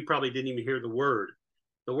you probably didn't even hear the word.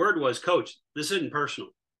 The word was, Coach, this isn't personal.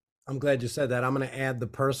 I'm glad you said that. I'm going to add the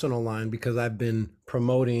personal line because I've been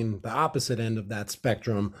promoting the opposite end of that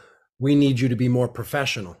spectrum. We need you to be more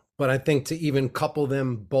professional. But I think to even couple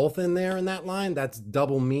them both in there in that line, that's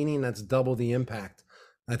double meaning, that's double the impact.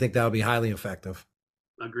 I think that would be highly effective.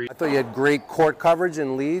 Agreed. I thought you had great court coverage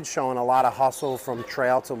and lead, showing a lot of hustle from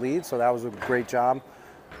trail to lead, so that was a great job.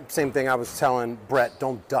 Same thing I was telling Brett,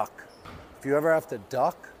 don't duck. If you ever have to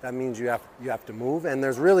duck, that means you have to move, and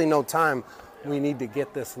there's really no time we need to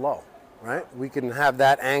get this low, right? We can have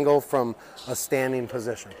that angle from a standing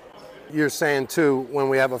position. You're saying too, when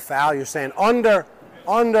we have a foul, you're saying under,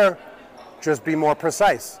 just be more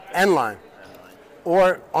precise, end line,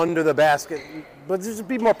 or under the basket, but just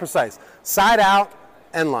be more precise. Side out,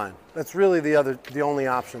 end line. That's really the only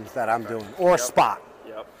options that I'm doing, or spot.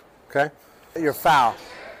 Yep. Okay? Your foul,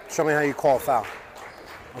 Show me how you call a foul.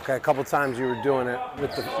 Okay, a couple times you were doing it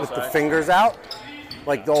with the fingers out,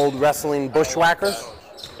 like the old wrestling bushwhackers.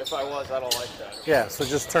 If I was, I don't like that. Yeah, so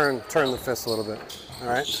just turn the fist a little bit. All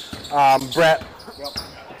right, Brett. Yep.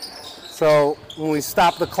 So when we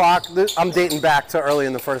stop the clock, I'm dating back to early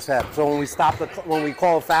in the first half. So when we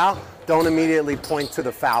call a foul, don't immediately point to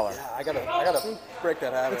the fouler. Yeah, I gotta break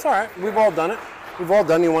that habit. It's all right. We've all done it. We've all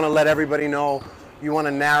done. You want to let everybody know. You want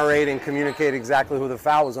to narrate and communicate exactly who the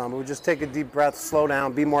foul was on. But we just take a deep breath, slow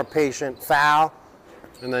down, be more patient, foul,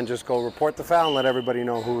 and then just go report the foul and let everybody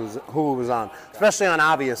know who it was on. Especially on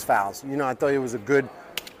obvious fouls. You know, I thought it was a good,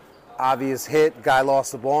 obvious hit. Guy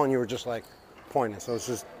lost the ball, and you were just like pointing. So it's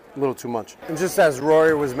just a little too much. And just as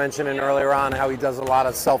Rory was mentioning earlier on, how he does a lot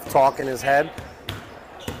of self-talk in his head.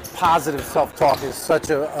 Positive self-talk is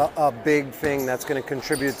such a big thing that's going to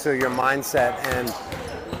contribute to your mindset and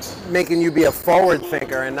making you be a forward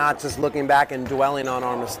thinker and not just looking back and dwelling on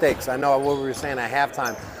our mistakes. I know what we were saying at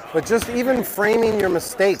halftime, but just even framing your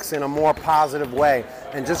mistakes in a more positive way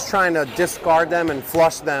and just trying to discard them and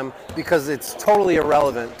flush them because it's totally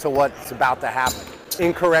irrelevant to what's about to happen.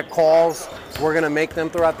 Incorrect calls, we're going to make them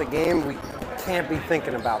throughout the game. We can't be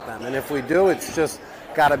thinking about them. And if we do, it's just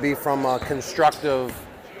got to be from a constructive,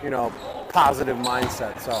 positive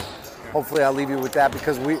mindset. So hopefully I'll leave you with that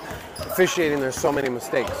because officiating, there's so many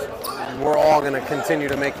mistakes. We're all going to continue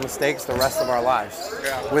to make mistakes the rest of our lives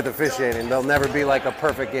with officiating. There'll never be like a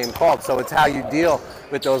perfect game called. So it's how you deal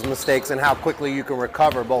with those mistakes and how quickly you can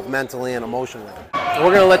recover both mentally and emotionally. We're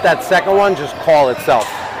going to let that second one just call itself.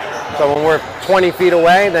 So when we're 20 feet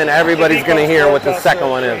away, then everybody's going to hear what the second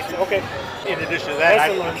one is. Okay. In addition to that,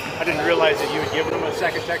 I didn't realize that you had given them a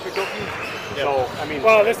second technical. So, I mean,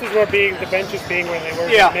 well, this is where the benches being where they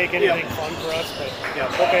weren't making anything fun for us.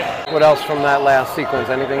 But okay. What else from that last sequence?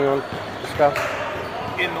 Anything you want to discuss?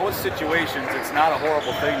 in those situations, it's not a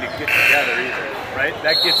horrible thing to get together either, right?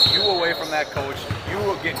 That gets you away from that coach. You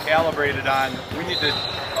will get calibrated on, we need to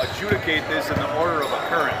adjudicate this in the order of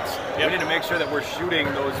occurrence. Yep. We need to make sure that we're shooting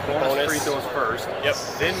those bonus free throws first. Yep.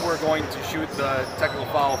 Then we're going to shoot the technical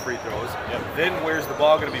foul free throws. Yep. Then where's the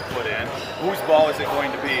ball going to be put in? Whose ball is it going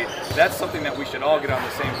to be? That's something that we should all get on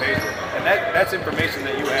the same page with. And that's information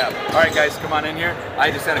that you have. All right, guys, come on in here. I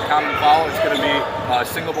just had a common foul. It's going to be a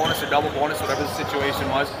single bonus or double bonus, whatever the situation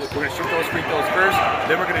was. We're going to shoot those free throws first.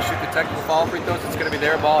 Then we're going to shoot the technical foul free throws. It's going to be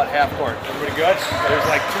their ball at half court. Everybody good? There's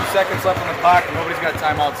like 2 seconds left on the clock, and nobody's got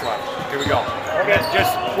timeouts left. Here we go. Okay.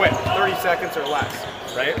 Just quit. 30 seconds or less,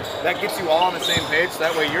 right? That gets you all on the same page, so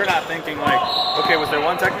that way you're not thinking like, okay, was there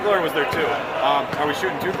one technical or was there two? Are we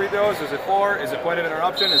shooting 2 free throws? Is it 4? Is it point of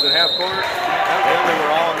interruption? Is it half court? That way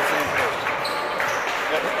we're all on the same page.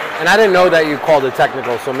 And I didn't know that you called it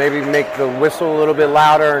technical, so maybe make the whistle a little bit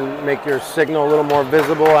louder and make your signal a little more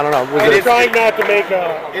visible. I don't know. We're trying not to make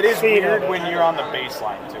a It is weird when you're on the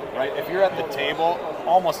baseline too, right? If you're at the table,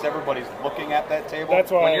 almost everybody's looking at that table.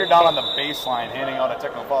 That's why when you're down on the baseline handing out a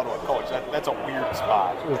technical foul to a coach, that's a weird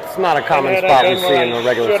spot. It's not a common spot we see in the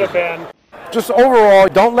regular season. Just overall,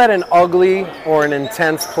 don't let an ugly or an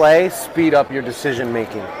intense play speed up your decision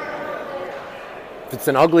making. If it's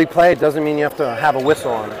an ugly play, it doesn't mean you have to have a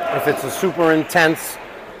whistle on it. If it's a super intense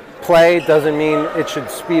play, it doesn't mean it should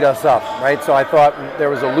speed us up, right? So I thought there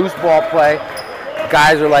was a loose ball play.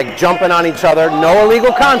 Guys are like jumping on each other. No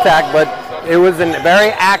illegal contact, but it was a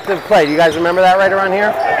very active play. Do you guys remember that right around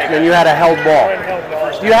here? And you had a held ball.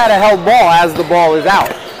 You had a held ball as the ball is out.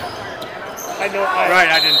 I know.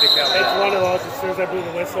 I didn't think that was It's one of those, as soon as I blew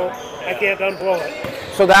the whistle, I can't unblow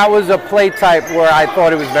it. So that was a play type where I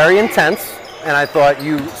thought it was very intense, and I thought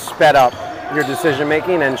you sped up your decision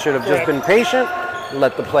making and should have just been patient and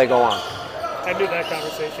let the play go on. I knew that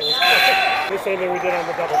conversation was coming. The same thing we did on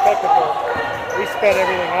the double technical. We sped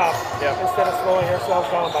everything up instead of slowing ourselves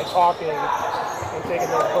down by talking and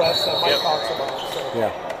taking those breaths that Mike talks about. So.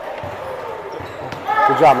 Yeah.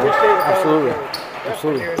 Good job, man. Absolutely.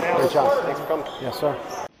 Absolutely. Great job. Thanks for coming. Yes, sir.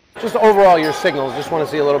 Just overall, your signals, just want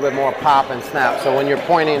to see a little bit more pop and snap. So when you're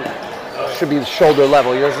pointing, should be shoulder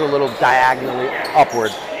level. Yours is a little diagonally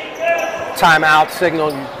upward. Timeout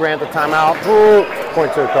signal, you grant the timeout,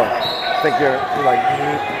 point to the coach. I think you're like,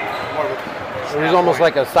 it was almost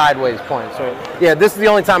like a sideways point. So yeah, this is the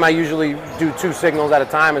only time I usually do 2 signals at a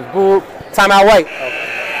time is boop, timeout, wait.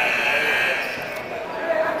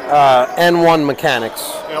 N1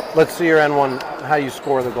 mechanics. Yep. Let's see your N1, how you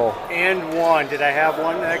score the goal. And one. Did I have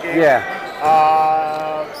one that game? Yeah.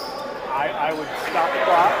 I would stop the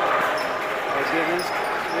clock. I did this.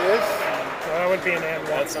 So that would be an N1.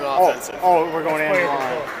 That's an offensive. Oh, we're going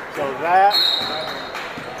N1. So that.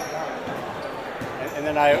 And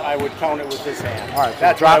then I would count it with this hand. All right. So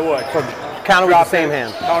that's drop, what I would. So Count it with Drop the same it.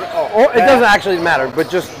 hand. Count it. Oh, Or it that. doesn't actually matter, but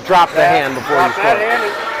just drop the That. hand before Drop you that score. hand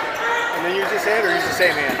and then use this hand or use the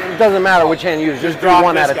same hand. It doesn't matter which hand you use. Just do drop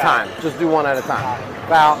one this at a guy. time. Just do one at a time.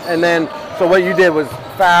 Foul, and then so what you did was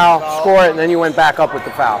foul, score it, and then you went back up with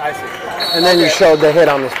the foul. I see. And then you showed the hit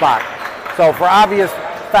on the spot. So for obvious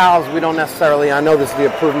fouls, we don't necessarily. I know this is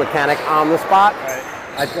the approved mechanic on the spot.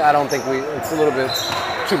 I don't think it's a little bit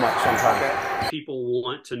too much sometimes. People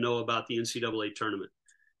want to know about the NCAA tournament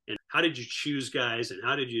and how did you choose guys and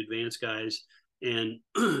how did you advance guys? And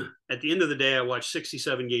at the end of the day, I watched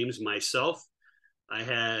 67 games myself. I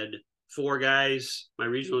had 4 guys, my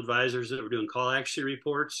regional advisors, that were doing call accuracy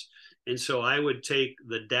reports. And so I would take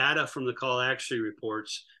the data from the call accuracy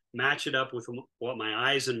reports, match it up with what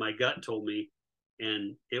my eyes and my gut told me,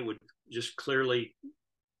 and it would just clearly,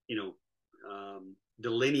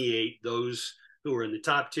 delineate those who are in the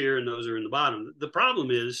top tier and those who are in the bottom. The problem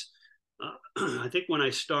is, I think when I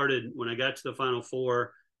got to the Final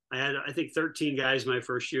Four, I had, 13 guys my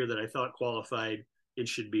first year that I thought qualified and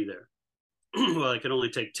should be there. Well, I could only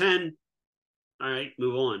take 10. All right,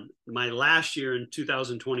 move on. My last year in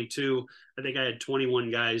 2022, I think I had 21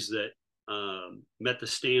 guys that met the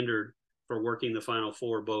standard for working the Final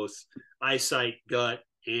Four, both eyesight, gut,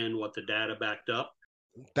 and what the data backed up.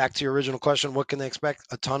 Back to your original question, what can they expect?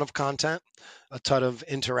 A ton of content, a ton of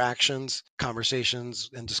interactions, conversations,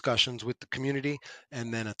 and discussions with the community,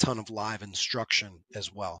 and then a ton of live instruction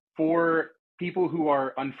as well. For people who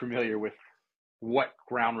are unfamiliar with what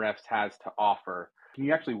Ground Refs has to offer, can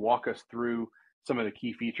you actually walk us through some of the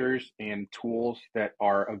key features and tools that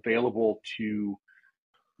are available to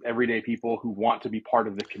everyday people who want to be part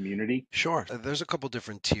of the community? Sure. There's a couple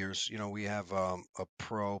different tiers. We have a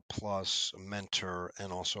pro plus, a mentor,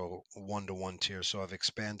 and also a one-to-one tier. So I've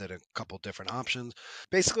expanded a couple different options.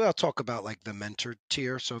 Basically, I'll talk about like the mentor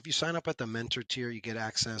tier. So if you sign up at the mentor tier, you get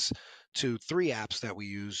access to 3 apps that we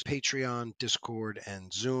use: Patreon, Discord,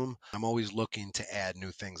 and Zoom. I'm always looking to add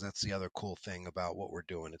new things. That's the other cool thing about what we're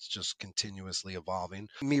doing. It's just continuously evolving.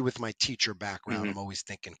 Me, with my teacher background, I'm always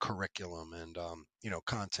thinking curriculum and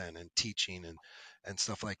content and teaching and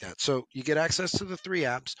stuff like that. So you get access to the 3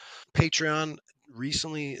 apps. Patreon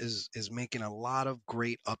recently is making a lot of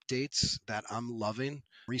great updates that I'm loving.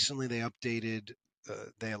 Recently they updated,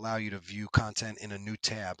 they allow you to view content in a new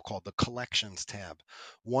tab called the Collections tab.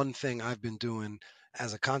 One thing I've been doing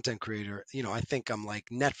as a content creator, I think I'm like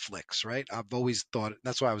Netflix, right? I've always thought,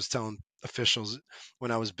 that's why I was telling officials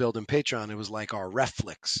when I was building Patreon, it was like our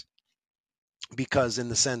Reflix. Because in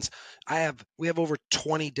the sense, we have over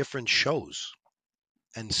 20 different shows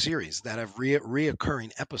and series that have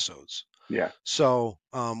reoccurring episodes. Yeah. So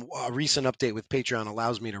a recent update with Patreon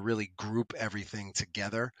allows me to really group everything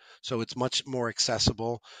together. So it's much more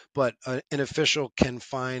accessible, but an official can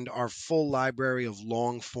find our full library of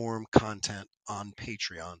long form content on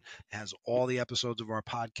Patreon. It has all the episodes of our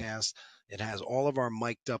podcast. It has all of our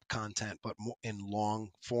mic'd up content, but in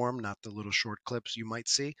long form, not the little short clips you might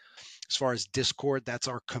see. As far as Discord, that's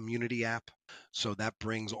our community app. So that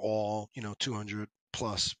brings all, 200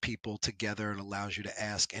 plus people together. It allows you to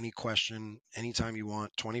ask any question anytime you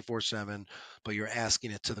want, 24/7, but you're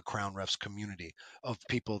asking it to the Crown Refs community of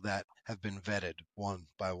people that have been vetted one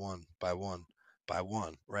by one by one by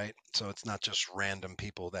one, right? So it's not just random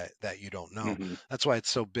people that you don't know. That's why it's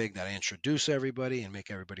so big that I introduce everybody and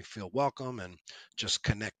make everybody feel welcome and just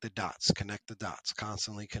connect the dots,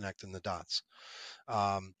 constantly connecting the dots.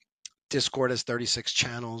 Discord has 36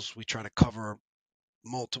 channels. We try to cover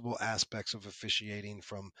multiple aspects of officiating,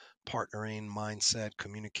 from partnering, mindset,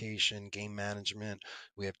 communication, game management.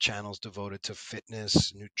 We have channels devoted to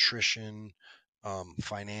fitness, nutrition,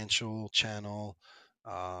 financial channel,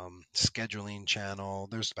 scheduling channel.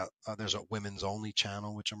 There's a women's only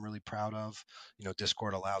channel, which I'm really proud of.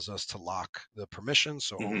 Discord allows us to lock the permissions,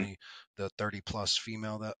 so only the 30 plus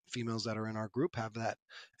females that are in our group have that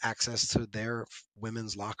access to their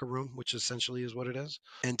women's locker room, which essentially is what it is.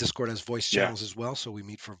 And Discord has voice channels as well, so we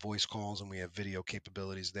meet for voice calls and we have video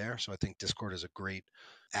capabilities there. So I think Discord is a great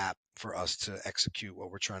app for us to execute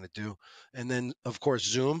what we're trying to do. And then of course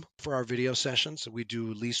Zoom for our video sessions. So we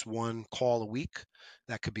do at least one call a week.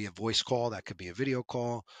 That could be a voice call, that could be a video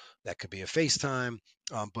call, that could be a FaceTime,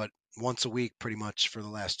 but once a week, pretty much for the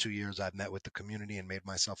last 2 years, I've met with the community and made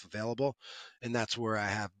myself available. And that's where I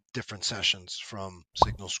have different sessions, from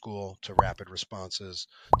Signal School to rapid responses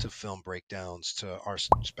to film breakdowns to our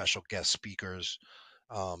special guest speakers.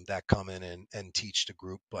 that come in and teach the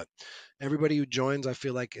group. But everybody who joins, I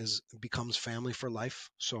feel like becomes family for life.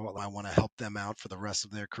 So I want to help them out for the rest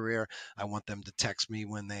of their career. I want them to text me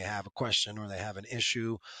when they have a question or they have an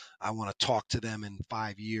issue. I want to talk to them in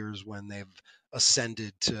 5 years when they've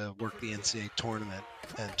ascended to work the NCAA tournament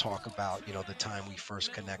and talk about, the time we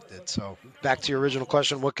first connected. So back to your original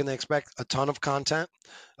question, what can they expect? A ton of content,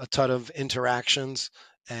 a ton of interactions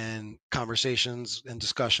and conversations and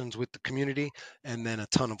discussions with the community, and then a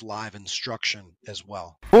ton of live instruction as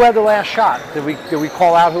well. Who had the last shot? Did we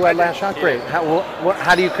call out who had last shot? Great.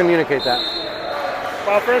 How do you communicate that?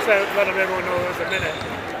 Well, first I let everyone know it was a minute.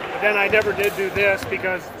 But then I never did do this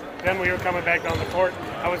because then we were coming back down the court.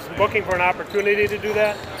 I was looking for an opportunity to do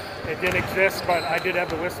that. It didn't exist, but I did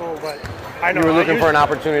have the whistle. But I know you were looking for an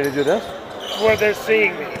opportunity to do this? Where they're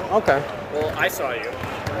seeing me. Okay. Well, I saw you.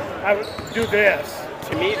 I would do this.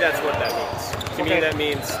 To me, that's what that means. To me, that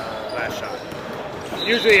means last shot.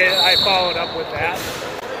 Usually I followed up with that,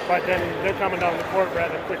 but then they're coming down the court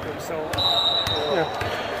rather quickly, so.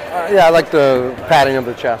 Yeah, I like the patting of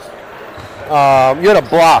the chest. You had a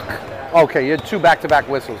block. Okay, you had 2 back-to-back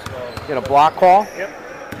whistles. You had a block call? Yep.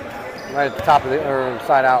 Right at the top of or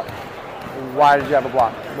side out. Why did you have a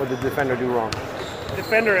block? What did the defender do wrong? The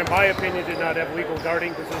defender, in my opinion, did not have legal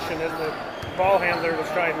guarding position as the ball handler was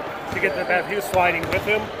trying to get the bat. He was sliding with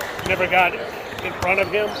him, never got in front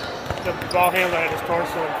of him. The ball handler had his torso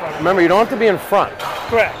in front of him. Remember, you don't have to be in front.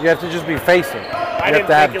 Correct. You have to just be facing. You have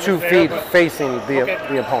to have 2 feet facing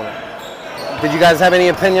the opponent. Did you guys have any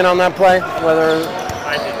opinion on that play? Whether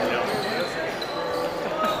I didn't know.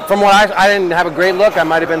 From what I didn't have a great look. I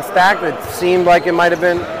might have been stacked. It seemed like it might have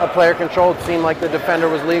been a player control. It seemed like the defender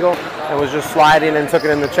was legal and was just sliding and took it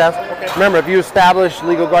in the chest. Okay. Remember, if you establish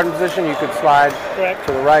legal guarding position, you could slide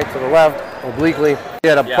to the right, to the left, obliquely. You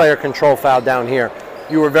had a player control foul down here.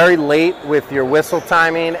 You were very late with your whistle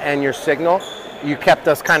timing and your signal. You kept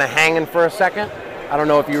us kind of hanging for a second. I don't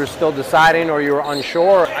know if you were still deciding or you were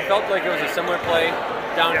unsure. I felt like it was a similar play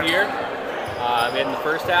down here in the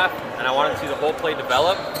first half, and I wanted to see the whole play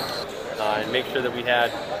develop and make sure that we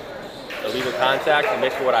had illegal contact, and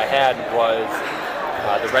make sure what I had was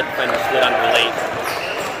the red defender slid under late.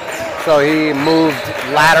 So he moved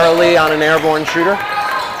laterally on an airborne shooter?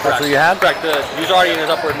 That's what you had? Correct. He was already in his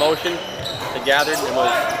upward motion. It gathered and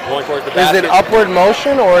was going towards the basket. Is it upward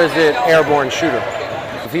motion or is it airborne shooter?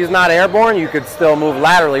 If he's not airborne, you could still move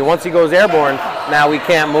laterally. Once he goes airborne, now we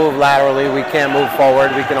can't move laterally, we can't move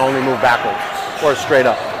forward, we can only move backwards or straight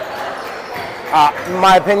up. In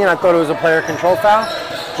my opinion, I thought it was a player control foul,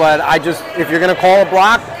 but if you're going to call a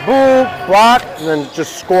block, boom, block, and then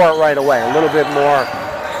just score it right away. A little bit more,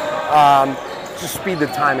 just speed the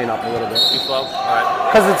timing up a little bit. Too slow? All right.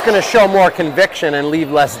 Because it's going to show more conviction and leave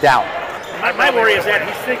less doubt. My worry is that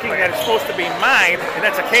he's thinking that it's supposed to be mine, and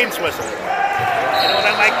that's a cadence whistle. You know, and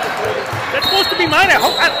I'm like, that's supposed to be mine.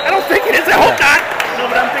 I don't think it is. I hope not. No,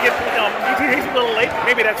 but I'm thinking, he's a little late.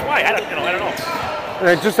 Maybe that's why. I don't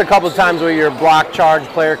know. Just a couple of times where your block, charge,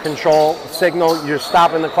 player control signal, you're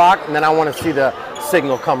stopping the clock, and then I want to see the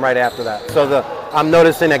signal come right after that. So I'm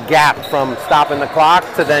noticing a gap from stopping the clock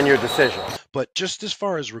to then your decision. But just as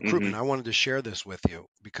far as recruitment, I wanted to share this with you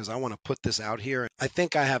because I want to put this out here. I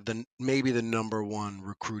think I have maybe the #1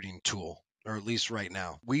 recruiting tool, or at least right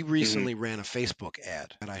now. We recently ran a Facebook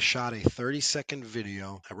ad, and I shot a 30-second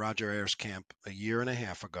video at Roger Ayers camp a year and a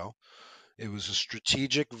half ago. It was a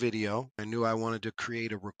strategic video. I knew I wanted to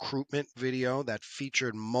create a recruitment video that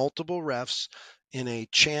featured multiple refs in a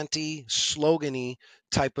chanty, slogan-y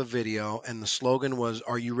type of video, and the slogan was,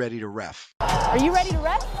 "Are you ready to ref?" Are you ready to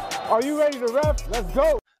ref? Are you ready to ref? Let's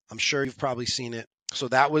go. I'm sure you've probably seen it. So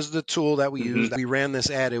that was the tool that we used. We ran this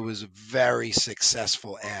ad. It was a very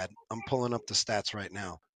successful ad. I'm pulling up the stats right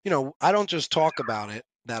now. I don't just talk about it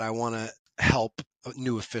that I want to help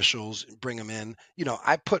new officials, bring them in.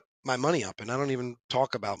 I put my money up, and I don't even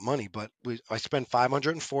talk about money, but I spent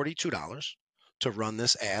 $542 to run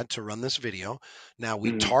this ad, to run this video. Now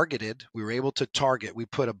we were able to target, we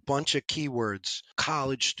put a bunch of keywords,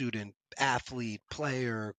 college student, athlete,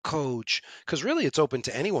 player, coach, because really it's open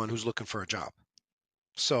to anyone who's looking for a job.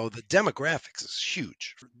 So the demographics is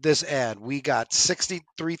huge. This ad, we got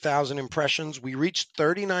 63,000 impressions. We reached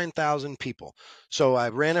 39,000 people. So I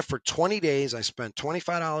ran it for 20 days. I spent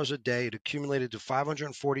 $25 a day. It accumulated to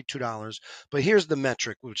 $542. But here's the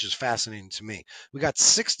metric, which is fascinating to me. We got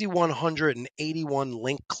 6,181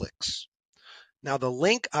 link clicks. Now, the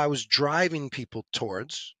link I was driving people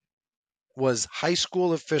towards was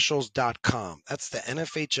highschoolofficials.com. That's the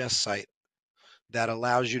NFHS site that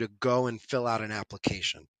allows you to go and fill out an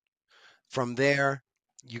application. From there,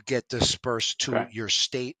 you get dispersed to your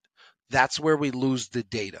state. that's where we lose the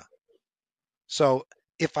data. So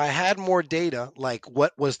if I had more data, like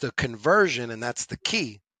what was the conversion, and that's the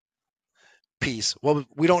key piece. Well,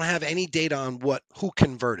 we don't have any data on who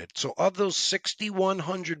converted. So of those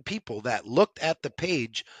 6,100 people that looked at the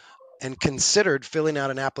page and considered filling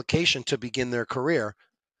out an application to begin their career,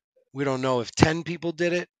 we don't know if 10 people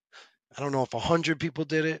did it. I don't know if 100 people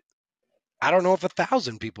did it. I don't know if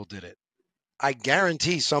 1,000 people did it. I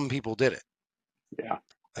guarantee some people did it. Yeah.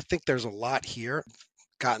 I think there's a lot here.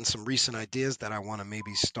 Gotten some recent ideas that I want to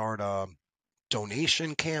maybe start a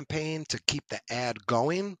donation campaign to keep the ad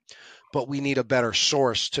going, but we need a better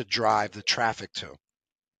source to drive the traffic to.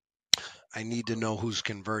 I need to know who's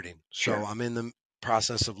converting. So Sure. I'm in the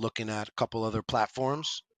process of looking at a couple other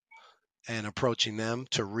platforms and approaching them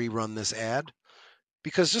to rerun this ad.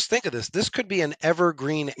 Because just think of this. This could be an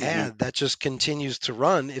evergreen ad that just continues to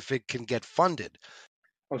run if it can get funded.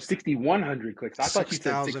 Oh, 6,100 clicks. I thought you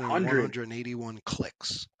said 600. 6,181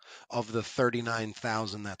 clicks of the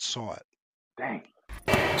 39,000 that saw it. Dang.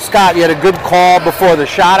 Scott, you had a good call before the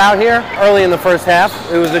shot out here early in the first half.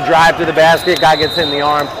 It was a drive to the basket. Guy gets hit in the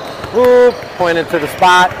arm. Whoop, pointed to the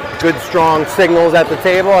spot. Good, strong signals at the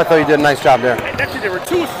table. I thought you did a nice job there. Actually, there were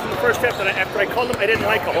two in the first half that after I called them, I didn't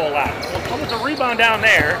like a whole lot. One was a rebound down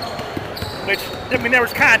there, which, I mean, there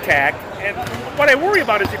was contact. And what I worry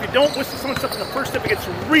about is if you don't whistle someone stuff in the first step, it gets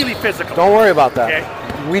really physical. Don't worry about that.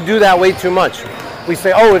 Okay? We do that way too much. We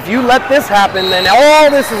say, oh, if you let this happen, then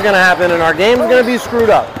all this is going to happen and our game's going to be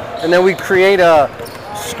screwed up. And then we create a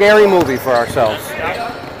scary movie for ourselves.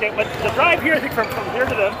 Okay, but the drive here, I think from here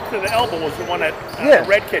to the elbow was the one that the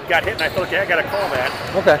red kid got hit, and I thought, okay, I got to call that.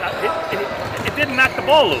 Okay. It didn't knock the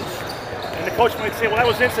ball loose. And the coach might say, well, that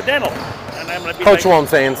was incidental. And I'm going to be Coach won't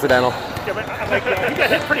say incidental. Yeah, but I'm like, he got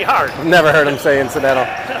hit pretty hard. Never heard him say incidental.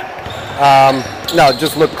 No,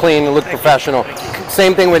 just look clean and look professional.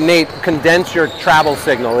 Same thing with Nate. Condense your travel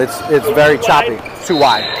signal. It's very choppy. Too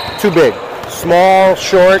wide. Too big. Small,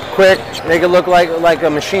 short, quick. Make it look like a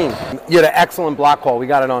machine. You had an excellent block call. We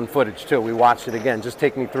got it on footage too. We watched it again. Just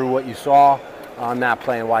take me through what you saw on that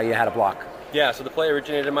play and why you had a block. Yeah, so the play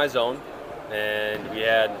originated in my zone, and we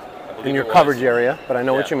had, I believe In your it was, coverage area, but I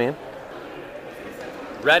know what you mean.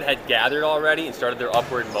 Red had gathered already and started their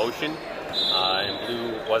upward motion, and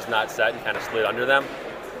blue was not set and kind of slid under them.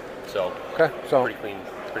 So, pretty clean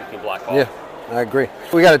block call. Yeah, I agree.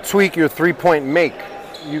 We got to tweak your three-point make.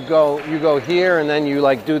 You go here, and then you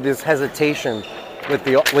like do this hesitation with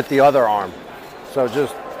the other arm. So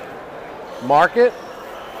just mark it,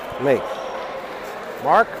 make.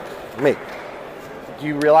 Mark, make. Do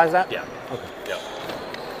you realize that? Yeah. Okay. Yeah.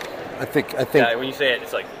 I think. Yeah, when you say it,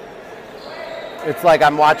 it's like. It's like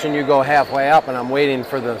I'm watching you go halfway up, and I'm waiting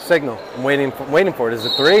for the signal. I'm waiting for it. Is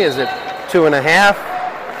it 3? Is it 2.5?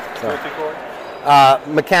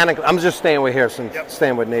 So, mechanical. I'm just staying with here,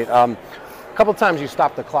 staying with Nate. A couple times you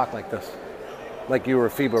stopped the clock like this, like you were a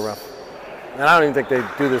FIBA ref. And I don't even think they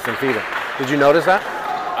do this in FIBA. Did you notice that?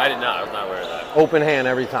 I did not. I was not aware of that. Open hand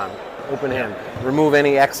every time. Open hand. Remove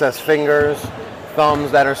any excess fingers,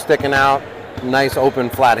 thumbs that are sticking out. Nice open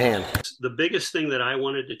flat hand. The biggest thing that I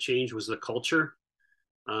wanted to change was the culture.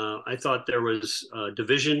 I thought there was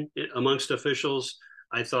division amongst officials.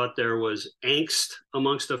 I thought there was angst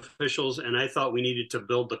amongst officials, and I thought we needed to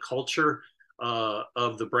build the culture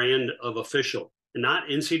of the brand of official, and not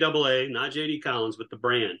NCAA, not JD Collins, but the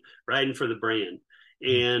brand, riding for the brand.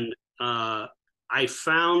 And I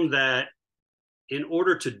found that in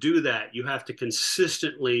order to do that, you have to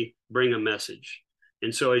consistently bring a message.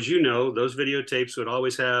 And so, as you know, those videotapes would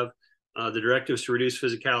always have the directives to reduce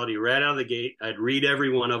physicality right out of the gate. I'd read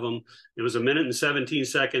every one of them. It was 1 minute and 17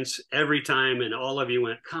 seconds every time. And all of you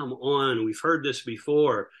went, come on, we've heard this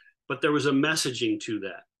before. But there was a messaging to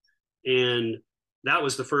that. And that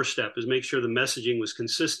was the first step, is make sure the messaging was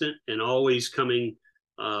consistent and always coming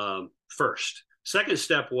first. Second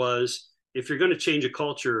step was, if you're going to change a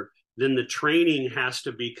culture, then the training has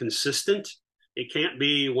to be consistent. It can't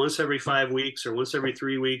be once every 5 weeks or once every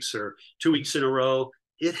 3 weeks or 2 weeks in a row.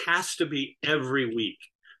 It has to be every week.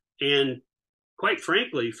 And quite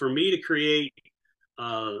frankly, for me to create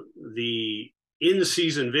the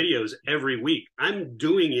in-season videos every week, I'm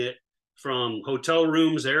doing it from hotel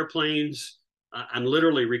rooms, airplanes. I'm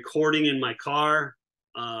literally recording in my car,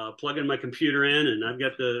 plugging my computer in, and I've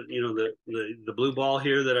got the blue ball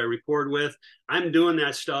here that I record with. I'm doing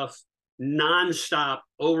that stuff nonstop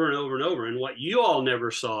over and over and over. And what you all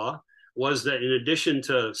never saw was that in addition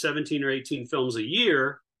to 17 or 18 films a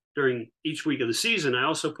year during each week of the season, I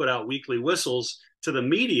also put out weekly whistles to the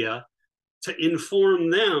media to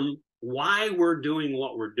inform them why we're doing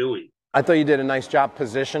what we're doing. I thought you did a nice job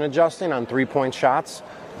position adjusting on three-point shots.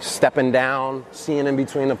 stepping down, seeing in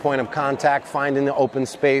between the point of contact, finding the open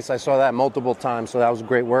space. I saw that multiple times, so that was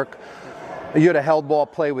great work. You had a held ball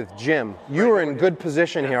play with Jim. You were in good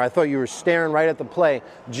position here. I thought you were staring right at the play.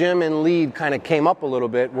 Jim and lead kind of came up a little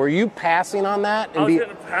bit. Were you passing on that? I was going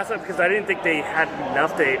to pass it because I didn't think they had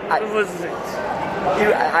enough. I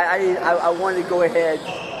wanted to go ahead.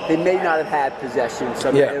 They may not have had possession,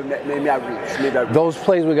 so maybe not reach. Those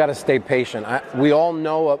plays, we got to stay patient. We all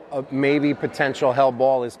know a maybe potential held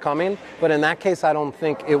ball is coming, but in that case, I don't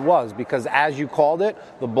think it was, because as you called it,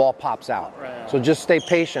 the ball pops out. Right. So just stay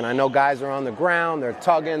patient. I know guys are on the ground, they're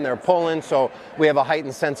tugging, they're pulling, so we have a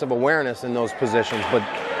heightened sense of awareness in those positions, but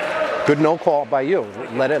good no call by you.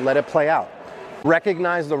 Let it play out.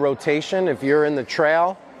 Recognize the rotation. If you're in the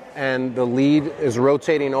trail and the lead is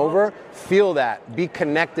rotating over, feel that, be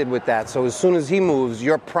connected with that. So as soon as he moves,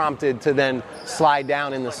 you're prompted to then slide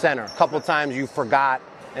down in the center. A couple times you forgot,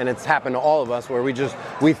 and it's happened to all of us, where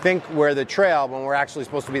we think we're the trail when we're actually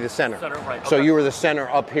supposed to be the center. Right. So Okay. you were the center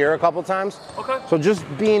up here a couple times. Okay. So just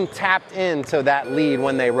being tapped into that lead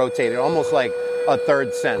when they rotate it, almost like a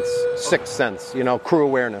third sense, sixth sense, crew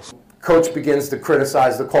awareness. Coach begins to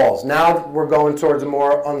criticize the calls. Now we're going towards a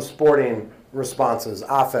more unsporting responses,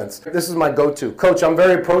 offense. This is my go-to. Coach, I'm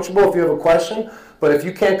very approachable if you have a question, but if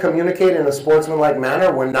you can't communicate in a sportsmanlike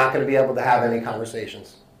manner, we're not going to be able to have any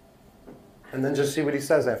conversations. And then just see what he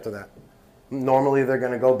says after that. Normally they're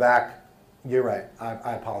going to go back. You're right.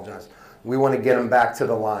 I apologize. We want to get them back to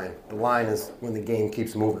the line. The line is when the game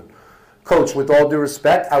keeps moving. Coach, with all due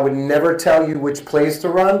respect, I would never tell you which plays to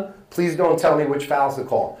run. Please don't tell me which fouls to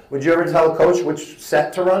call. Would you ever tell a coach which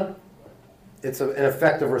set to run? It's an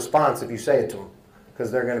effective response if you say it to them,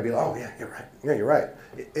 because they're going to be, oh, yeah, you're right. Yeah, you're right.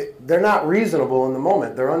 They're not reasonable in the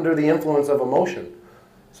moment. They're under the influence of emotion.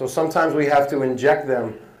 So sometimes we have to inject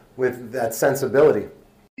them with that sensibility.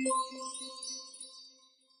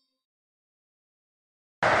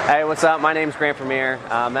 Hey, what's up? My name's Grant Premier,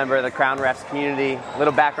 member of the Crown Refs community. A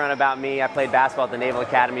little background about me: I played basketball at the Naval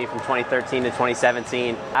Academy from 2013 to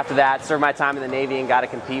 2017. After that, served my time in the Navy and got to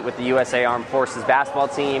compete with the USA Armed Forces basketball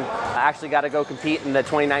team. I actually got to go compete in the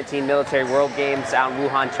 2019 Military World Games out in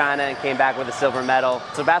Wuhan, China, and came back with a silver medal.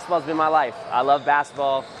 So basketball's been my life. I love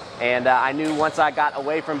basketball. And I knew once I got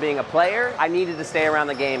away from being a player, I needed to stay around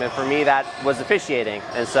the game. And for me, that was officiating.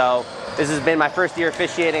 And so this has been my first year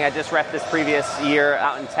officiating. I just reffed this previous year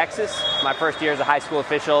out in Texas. My first year as a high school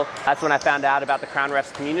official. That's when I found out about the Crown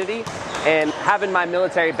Refs community. And having my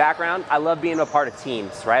military background, I love being a part of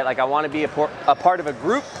teams, right? Like I want to be a part of a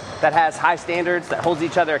group that has high standards, that holds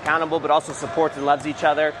each other accountable, but also supports and loves each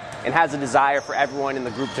other, and has a desire for everyone in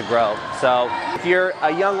the group to grow. So if you're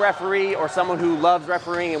a young referee or someone who loves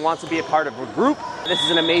refereeing and wants to be a part of a group, this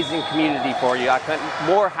is an amazing community for you. I couldn't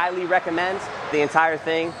more highly recommend the entire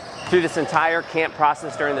thing. Through this entire camp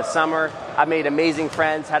process during the summer, I made amazing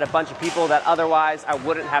friends, had a bunch of people that otherwise I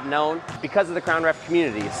wouldn't have known because of the Crown Ref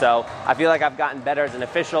community. So I feel like I've gotten better as an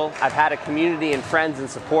official. I've had a community and friends and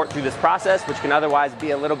support through this process, which can otherwise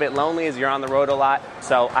be a little bit lonely as you're on the road a lot.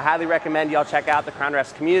 So I highly recommend y'all check out the Crown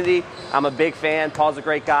Refs community. I'm a big fan. Paul's a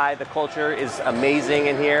great guy. The culture is amazing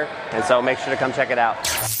in here. And so make sure to come check it out.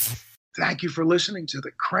 Thank you for listening to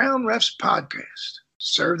the Crown Refs podcast.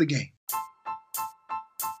 Serve the game.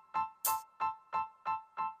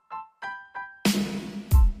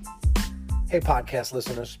 Hey, podcast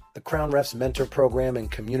listeners. The Crown Refs Mentor Program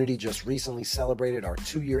and community just recently celebrated our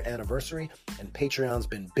 2-year anniversary, and Patreon's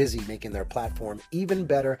been busy making their platform even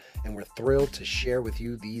better, and we're thrilled to share with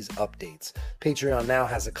you these updates. Patreon now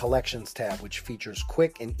has a collections tab, which features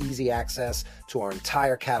quick and easy access to our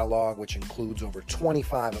entire catalog, which includes over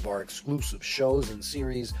 25 of our exclusive shows and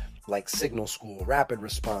series, like Signal School, Rapid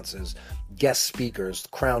Responses, guest speakers,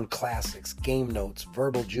 Crown Classics, Game Notes,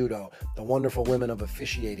 Verbal Judo, The Wonderful Women of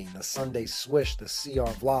Officiating, The Sunday Swish, The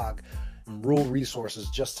CR Vlog, and Rule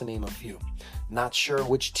Resources, just to name a few. Not sure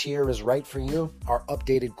which tier is right for you? Our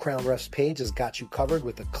updated Crown Refs page has got you covered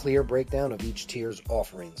with a clear breakdown of each tier's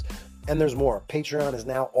offerings. And there's more. Patreon is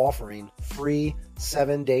now offering free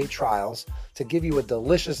 7-day trials to give you a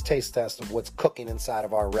delicious taste test of what's cooking inside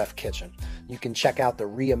of our ref kitchen. You can check out the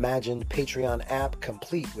reimagined Patreon app,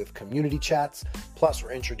 complete with community chats. Plus,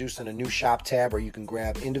 we're introducing a new shop tab where you can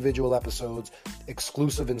grab individual episodes,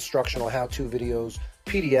 exclusive instructional how-to videos,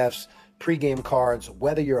 PDFs, pregame cards,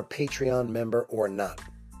 whether you're a Patreon member or not.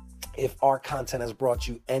 If our content has brought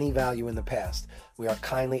you any value in the past, we are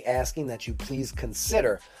kindly asking that you please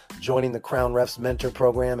consider joining the Crown Refs Mentor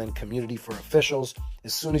Program and Community for Officials.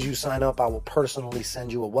 As soon as you sign up, I will personally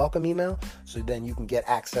send you a welcome email, so then you can get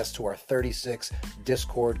access to our 36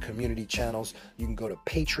 Discord community channels. You can go to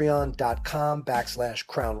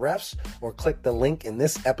patreon.com/Crown Refs or click the link in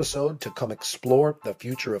this episode to come explore the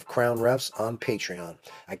future of Crown Refs on Patreon.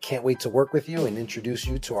 I can't wait to work with you and introduce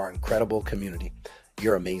you to our incredible community.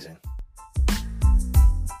 You're amazing.